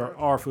surprised if there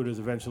are footage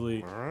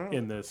eventually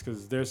in this,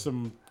 because there's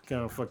some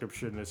kind of fucked up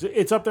shit in this.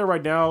 It's up there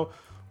right now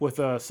with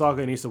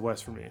Saga and East of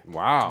West for me.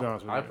 Wow.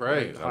 High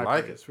praise. I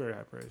like it. It's very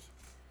high praise.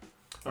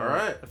 All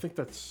right. I think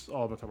that's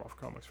all I'm going to talk about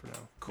for comics for now.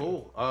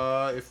 Cool.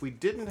 If we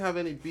didn't have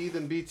any B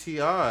then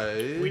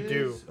BTIs. We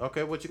do.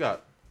 Okay, what you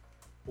got?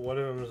 One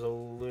of them is a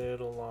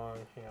little long.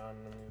 Hang on,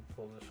 let me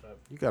pull this up.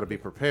 You got to be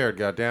prepared,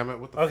 goddammit.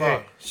 What the fuck?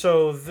 Okay,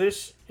 so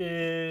this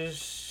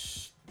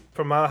is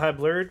from Mile High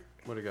Blurred.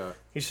 What do you got?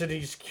 He said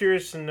he's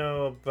curious to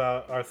know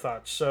about our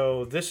thoughts.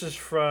 So this is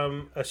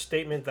from a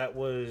statement that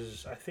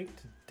was, I think,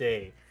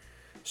 today.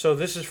 So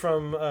this is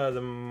from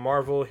the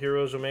Marvel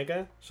Heroes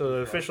Omega. So the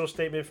official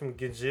statement from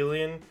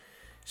Gazillion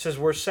says,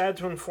 "We're sad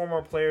to inform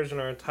our players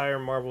and our entire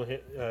Marvel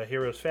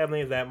Heroes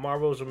family that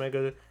Marvel's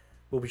Omega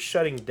will be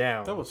shutting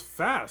down. That was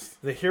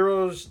fast.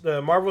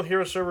 The Marvel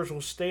Hero servers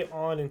will stay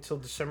on until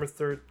December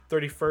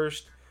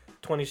 31st,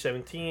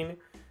 2017.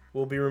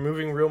 We'll be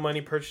removing real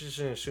money purchases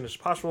as soon as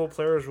possible.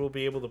 Players will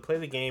be able to play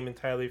the game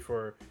entirely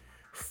for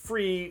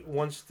free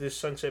once this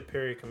sunset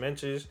period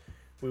commences.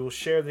 We will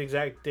share the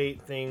exact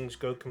date things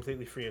go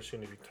completely free as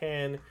soon as we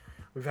can.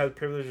 We've had the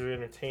privilege of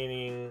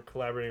entertaining,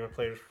 collaborating with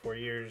players for 4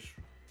 years.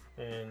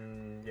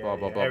 And blah,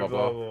 blah, blah,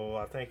 blah,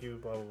 blah. Thank you,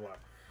 blah, blah, blah."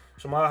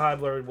 So Mile High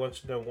Blurred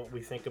wants to know what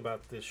we think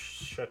about this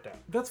shutdown.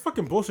 That's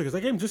fucking bullshit, because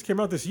that game just came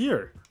out this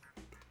year.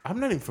 I'm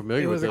not even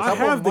familiar with this. I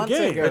have the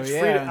game. Ago, It's free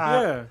to,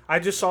 Yeah. I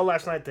just saw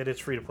last night that it's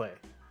free to play.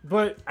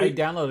 But I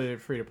downloaded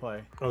it free to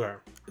play. Okay.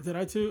 did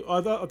I too?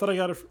 I thought I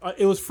got it.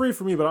 It was free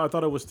for me, but I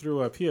thought it was through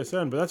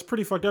PSN. But that's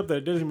pretty fucked up that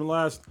it didn't even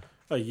last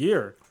a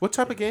year. What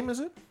type of game is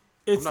it?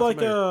 It's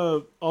like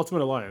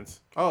Ultimate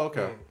Alliance. Oh,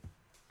 okay.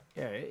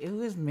 Yeah, it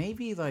was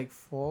maybe like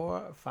 4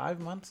 or 5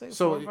 months ago.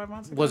 So 4 or 5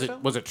 months ago.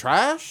 was it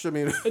trash? I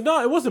mean,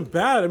 No, it wasn't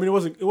bad. I mean,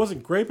 it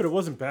wasn't great, but it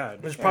wasn't bad.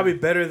 It's probably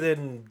better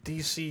than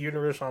DC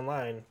Universe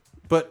Online.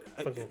 but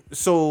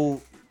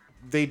so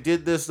they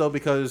did this though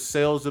because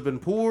sales have been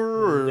poor,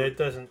 or It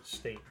doesn't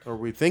state. are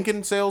we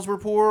thinking sales were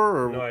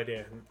poor, or No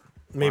idea.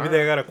 Maybe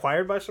they got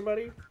acquired by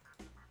somebody?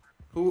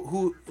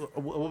 who?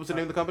 What was the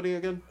name of the company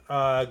again?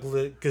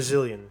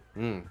 Gazillion.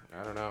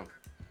 I don't know.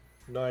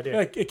 No idea.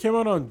 Yeah, it came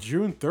out on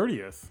June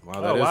 30th.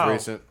 Wow, that is wow.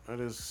 recent. That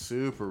is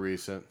super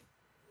recent.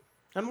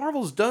 And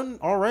Marvel's done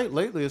all right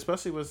lately,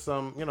 especially with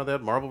some, they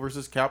had Marvel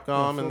versus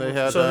Capcom, and they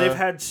had. So they've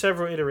had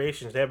several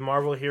iterations. They have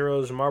Marvel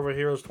Heroes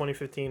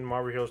 2015,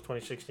 Marvel Heroes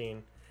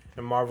 2016,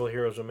 and Marvel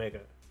Heroes Omega.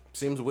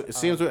 Seems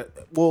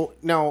well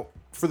now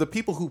for the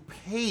people who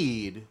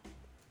paid,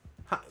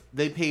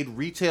 they paid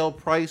retail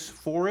price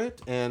for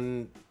it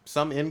and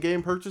some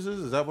in-game purchases.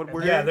 Is that what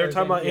we're Yeah, hearing? they're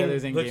talking about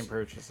there's in-game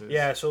purchases.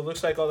 Yeah, so it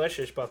looks like all that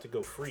shit's about to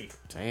go free.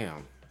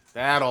 Damn.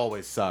 That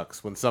always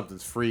sucks when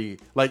something's free.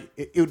 Like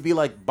it would be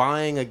like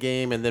buying a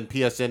game and then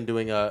PSN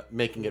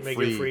making it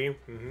free. It free.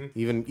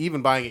 Mm-hmm.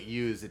 Even buying it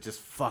used, it just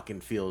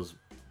fucking feels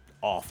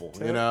awful,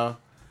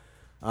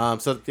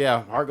 So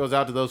yeah, heart goes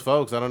out to those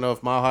folks. I don't know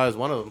if Mile High is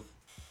one of them.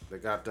 They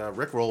got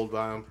rickrolled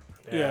by them.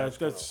 Yeah,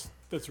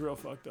 that's real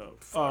fucked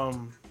up.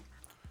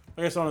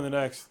 I guess on to the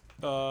next.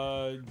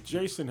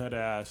 Jason had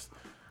asked,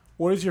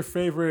 "What is your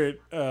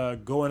favorite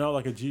going out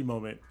like a G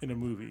moment in a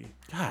movie?"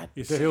 God,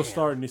 He said he'll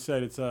start, and he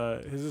said his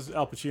is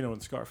Al Pacino in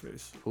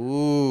Scarface.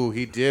 Ooh,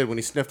 he did when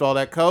he sniffed all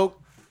that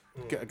coke,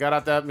 got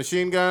out that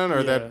machine gun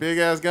or that big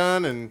ass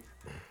gun, and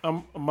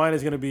mine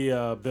is gonna be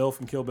Bill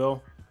from Kill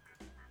Bill.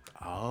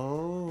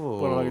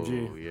 Going out like a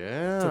G.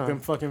 Yeah, Took them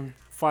fucking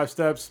 5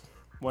 steps,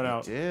 went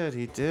out.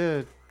 He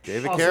did.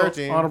 David Also,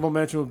 Carradine. honorable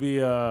mention would be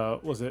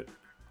is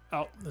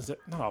it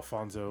not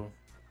Alfonso?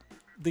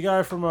 The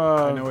guy from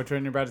I know what you're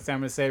about to say. I'm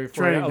going to say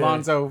before Training Day.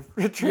 Alonzo.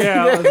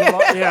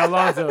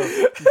 Alonzo.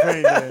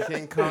 Training Day.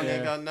 King Kong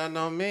ain't got nothing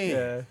on me.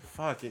 Yeah.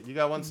 Fuck it. You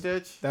got one,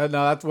 Stitch? No,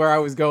 that's where I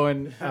was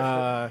going.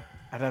 I'd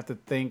have to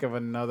think of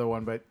another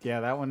one, but yeah,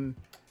 that one.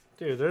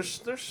 Dude,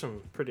 there's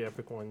some pretty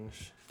epic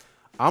ones.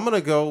 I'm going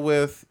to go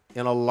with,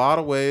 in a lot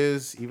of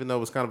ways, even though it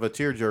was kind of a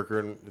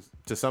tearjerker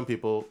to some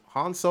people,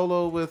 Han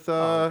Solo with...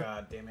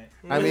 God damn it.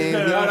 I mean...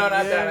 No, not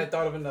that. I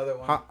thought of another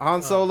one.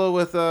 Han Solo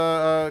with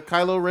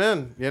Kylo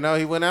Ren.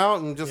 He went out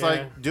and just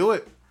do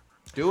it.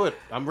 Do it.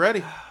 I'm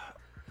ready.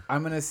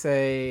 I'm going to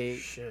say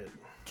Shit.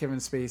 Kevin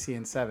Spacey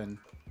in 7.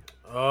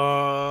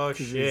 Oh,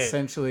 'Cause shit. He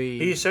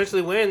He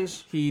essentially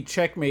wins.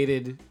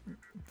 checkmated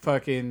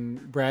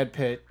fucking Brad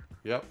Pitt.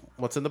 Yep.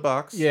 What's in the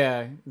box?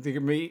 Yeah,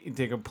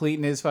 to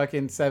completing his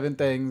fucking 7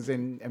 things,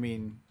 and I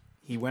mean,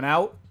 he went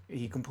out.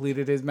 He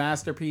completed his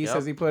masterpiece, Yep.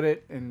 as he put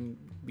it, and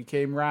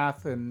became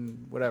Wrath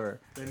and whatever.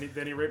 Then he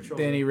raped children.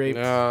 Then he raped.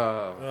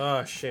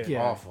 Oh, shit.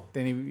 Yeah. Awful.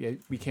 Then he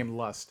became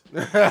Lust. Oh,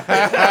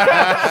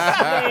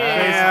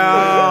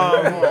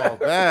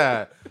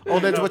 bad.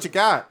 Old Ninja, what you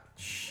got?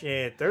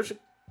 Shit. There's a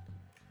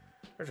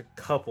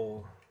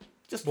couple.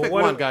 Just But pick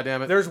what one, if-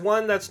 goddammit. There's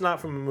one that's not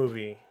from a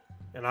movie,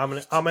 and I'm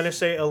gonna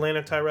say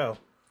Elena Tyrell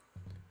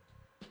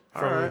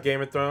from Alright.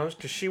 Game of Thrones,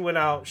 because she went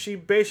out. She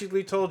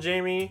basically told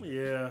Jamie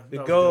Yeah. to that was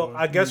a go. good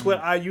one. I guess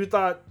what you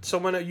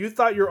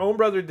thought your own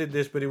brother did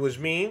this, but it was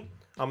me.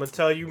 I'm gonna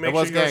tell you. Make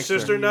was sure your gangster.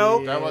 sister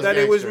know That was that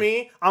it was gangster.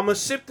 me. I'm gonna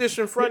sip this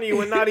in front of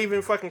you and not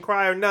even fucking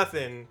cry or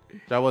nothing.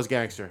 That was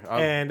gangster.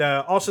 And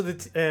also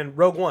and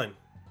Rogue One,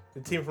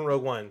 the team from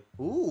Rogue One.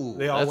 Ooh,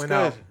 They all that's went good.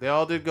 out. They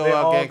all did go They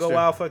out all gangster. go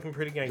out fucking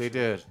pretty gangster. They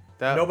did.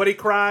 That, Nobody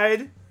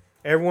cried.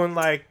 Everyone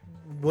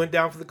went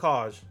down for the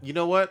cause. You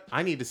know what?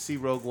 I need to see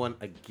Rogue One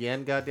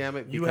again,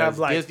 goddammit. You Because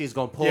have, Disney's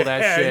gonna pull Yeah,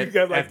 that you shit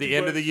got, at the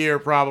end of the year,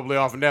 probably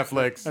off of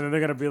Netflix. And then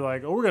they're gonna be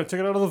like, "Oh, we're gonna take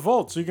it out of the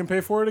vault so you can pay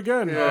for it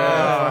again." Fuck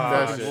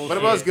that shit. bullshit. But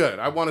it was good.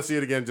 I want to see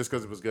it again just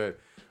because it was good.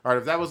 All right,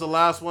 if that was the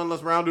last one,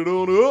 let's round it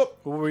on up.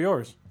 What were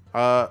yours?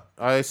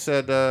 I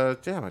said,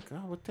 damn it,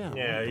 God, what damn?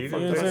 Yeah, you fuck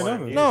didn't did I say say?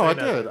 nothing. No, I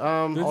did.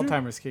 All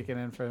timers kicking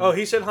in for. Oh,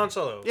 he said Han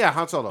Solo. Yeah,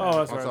 Han Solo. Oh,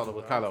 that's Han right. Solo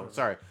with Kylo.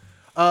 Sorry.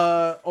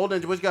 Old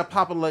Ninja, what you got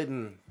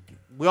populating?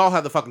 We all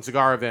had the fucking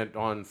cigar event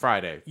on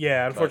Friday.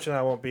 Yeah, unfortunately,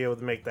 I won't be able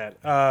to make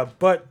that.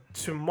 But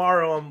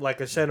tomorrow,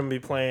 like I said, I'm gonna be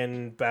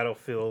playing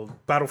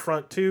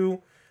Battlefront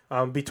 2.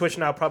 Be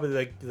twitching out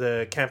probably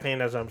the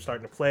campaign as I'm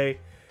starting to play.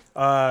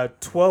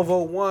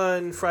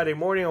 12:01 Friday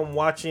morning, I'm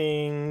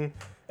watching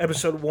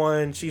episode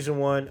 1, season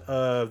 1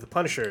 of The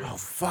Punisher. Oh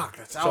fuck,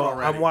 that's out So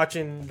already. I'm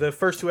watching the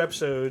first 2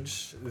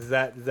 episodes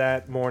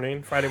that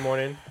morning, Friday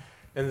morning,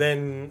 and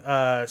then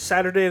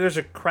Saturday there's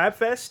a Crab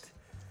Fest.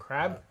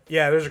 Crab.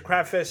 Yeah, there's a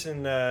Crab Fest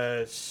in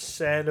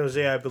San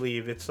Jose, I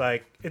believe. It's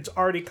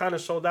already kind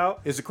of sold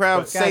out. Is the crowd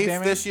But safe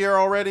goddamn it. this year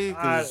already? I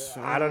 'Cause,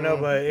 don't know,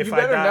 but if You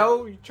I better die,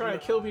 know. You're trying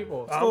to kill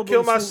people. I'll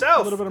kill myself.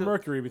 A little bit of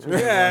mercury between.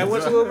 Yeah, them.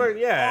 what's a little bit?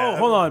 Yeah. Oh,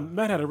 hold on.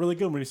 Matt had a really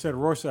good one when he said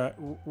Rorschach.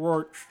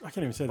 I can't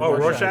even say the Oh, word.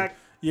 Rorschach.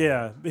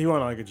 Yeah, he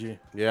went like a G.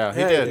 Yeah, he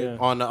Yeah, did yeah.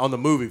 on the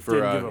movie for.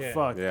 Didn't give a yeah.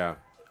 fuck.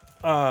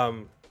 Yeah.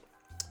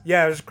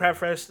 Yeah, there's a Crab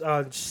Fest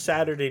on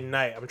Saturday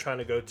night. I'm trying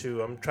to go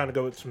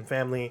with some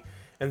family,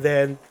 and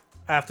then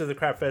after the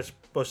Crab Fest,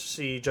 supposed to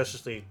see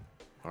Justice League.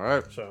 All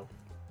right, So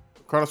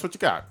Kronos, what you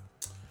got?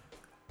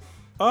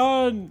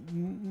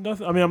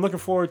 Nothing. I mean, I'm looking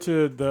forward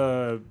to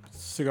the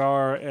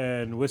cigar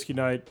and whiskey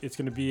night. It's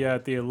going to be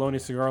at the Aloni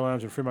Cigar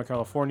Lounge in Fremont,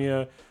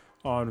 California,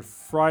 on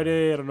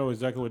Friday. I don't know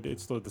exactly what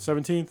it's the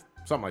 17th.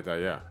 Something like that.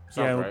 Yeah. Yeah,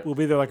 Sounds right. we'll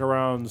be there like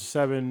around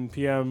 7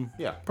 p.m.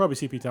 Yeah. Probably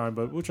CP time,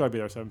 but we'll try to be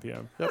there at 7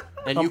 p.m. Yep.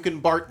 And you can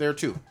BART there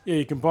too. Yeah,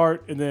 you can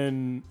BART, and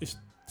then it's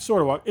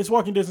sort of it's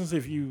walking distance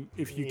if you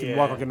can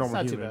walk Yeah, like a normal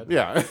not too human.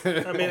 bad.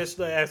 Yeah. I mean, it's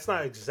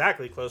not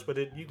exactly close, but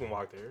you can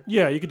walk there.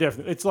 Yeah, you could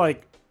definitely. It's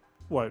like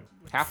what?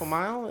 Half a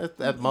mile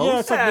at most. Yeah,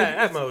 it's like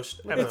At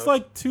most. it's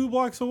like 2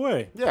 blocks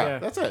away. Yeah,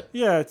 that's it.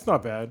 Yeah, it's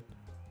not bad.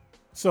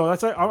 So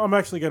I'm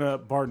actually gonna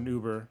BART and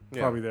Uber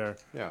Yeah. probably there.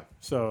 Yeah.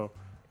 So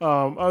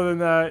other than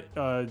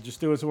that, just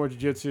doing some more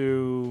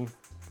jiu-jitsu,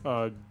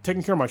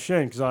 taking care of my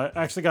shin because I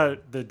actually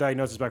got the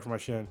diagnosis back for my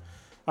shin.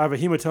 I have a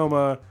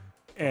hematoma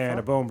and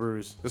a bone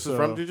bruise. This So- is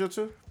from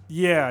jiu-jitsu?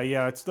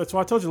 Yeah. That's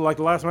why I told you like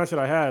the last match that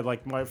I had,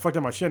 like fucked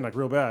up my shin like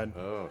real bad,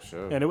 Oh,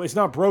 shit. and it's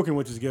not broken,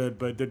 which is good,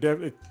 but it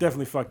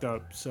definitely fucked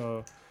up.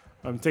 So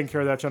I'm taking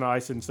care of that, trying to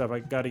ice it and stuff. I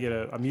got to get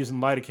I'm using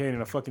lidocaine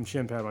and a fucking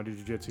shin pad when I do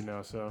jiu-jitsu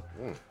now. So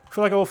I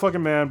feel like an old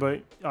fucking man,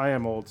 but I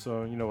am old,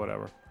 so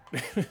whatever.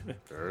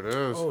 There it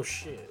is. Oh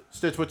shit.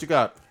 Stitch, what you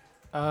got?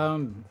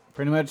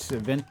 Pretty much the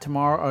event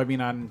tomorrow. I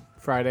mean on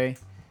Friday.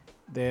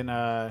 Then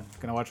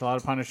gonna watch a lot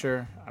of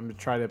Punisher. I'm gonna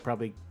try to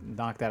probably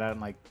knock that out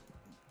in like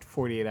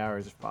 48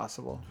 hours if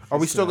possible. Are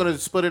we still going to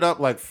split it up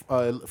like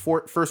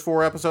first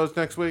 4 episodes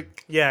next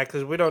week? Yeah,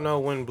 because we don't know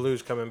when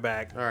Blue's coming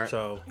back. All right.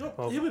 So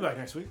He'll be back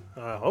next week.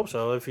 I hope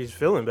so if he's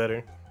feeling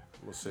better.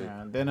 We'll see.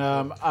 Yeah, then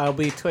I'll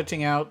be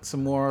twitching out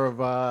some more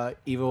of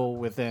Evil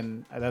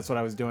Within. That's what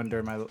I was doing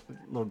during my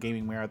little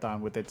gaming marathon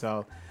with it.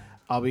 So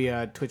I'll be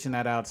twitching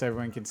that out so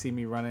everyone can see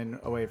me running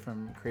away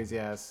from crazy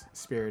ass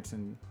spirits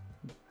and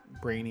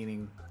brain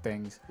eating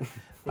things.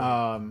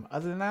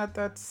 Other than that,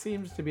 that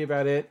seems to be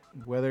about it.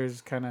 Weather's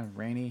kind of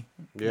rainy.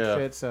 and Yeah.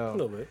 Shit, A so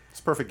little bit.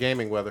 It's perfect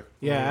gaming weather.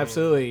 yeah,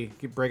 absolutely.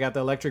 You break out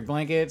the electric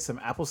blanket, some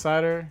apple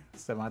cider.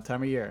 It's my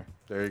time of year.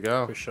 There you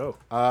go. For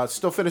sure.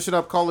 Still finishing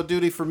up Call of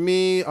Duty for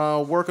me.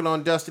 Working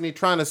on Destiny,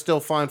 trying to still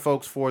find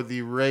folks for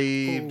the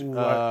raid, Ooh,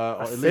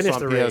 at least finished on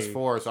the raid.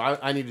 PS4. So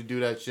I need to do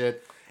that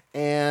shit.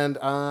 And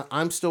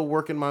I'm still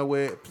working my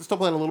way. Still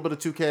playing a little bit of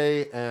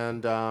 2K,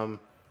 and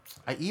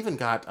I even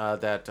got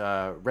that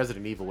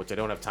Resident Evil, which I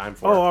don't have time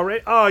for. Oh,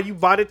 already? Oh, you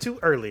bought it too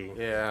early.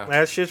 Yeah.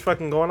 That shit's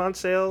fucking going on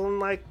sale in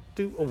like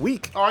do a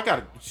week. Oh, I got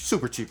it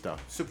super cheap though.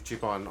 Super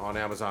cheap on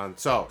Amazon.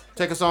 So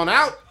take us on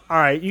out. All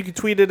right, you can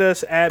tweet at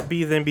us at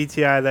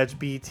BThanBTI. That's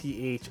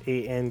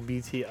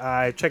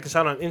BTHANBTI. Check us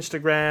out on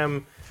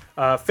Instagram,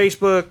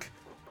 Facebook,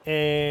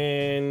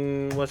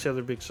 and what's the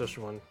other big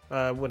social one?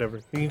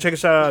 Whatever. You can check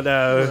us out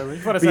at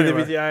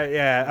BThanBTI.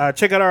 Yeah.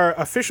 Check out our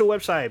official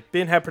website,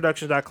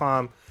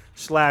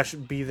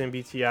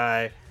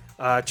 BinHatProductions.com/BThanBTI.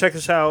 Check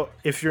us out.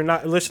 If you're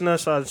not listening to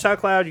us on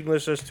SoundCloud, you can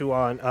listen to us to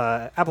on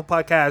Apple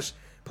Podcasts,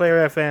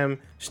 Player FM,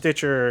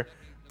 Stitcher,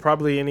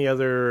 probably any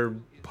other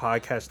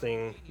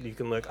podcasting you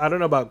can look. I don't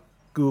know about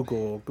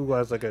Google. Google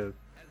has like a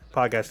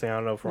podcast thing. I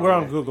don't know if we're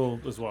on Google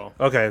as well.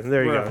 Okay,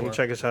 there you go. You can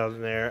check us out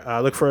in there.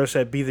 Look for us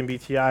at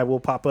BThanBTI. We'll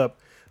pop up.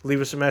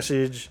 Leave us a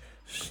message.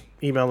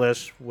 Email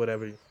us.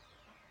 Whatever.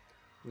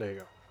 There you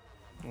go.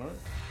 All right.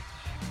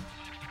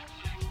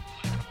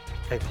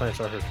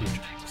 Eggplants are her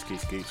future. Ski,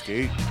 ski,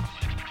 ski.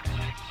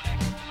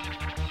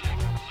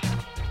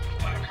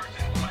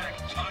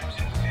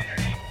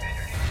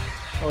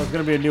 Oh, there's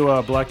going to be a new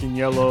Black and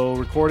Yellow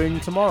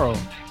recording tomorrow.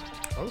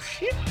 Oh,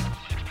 shit.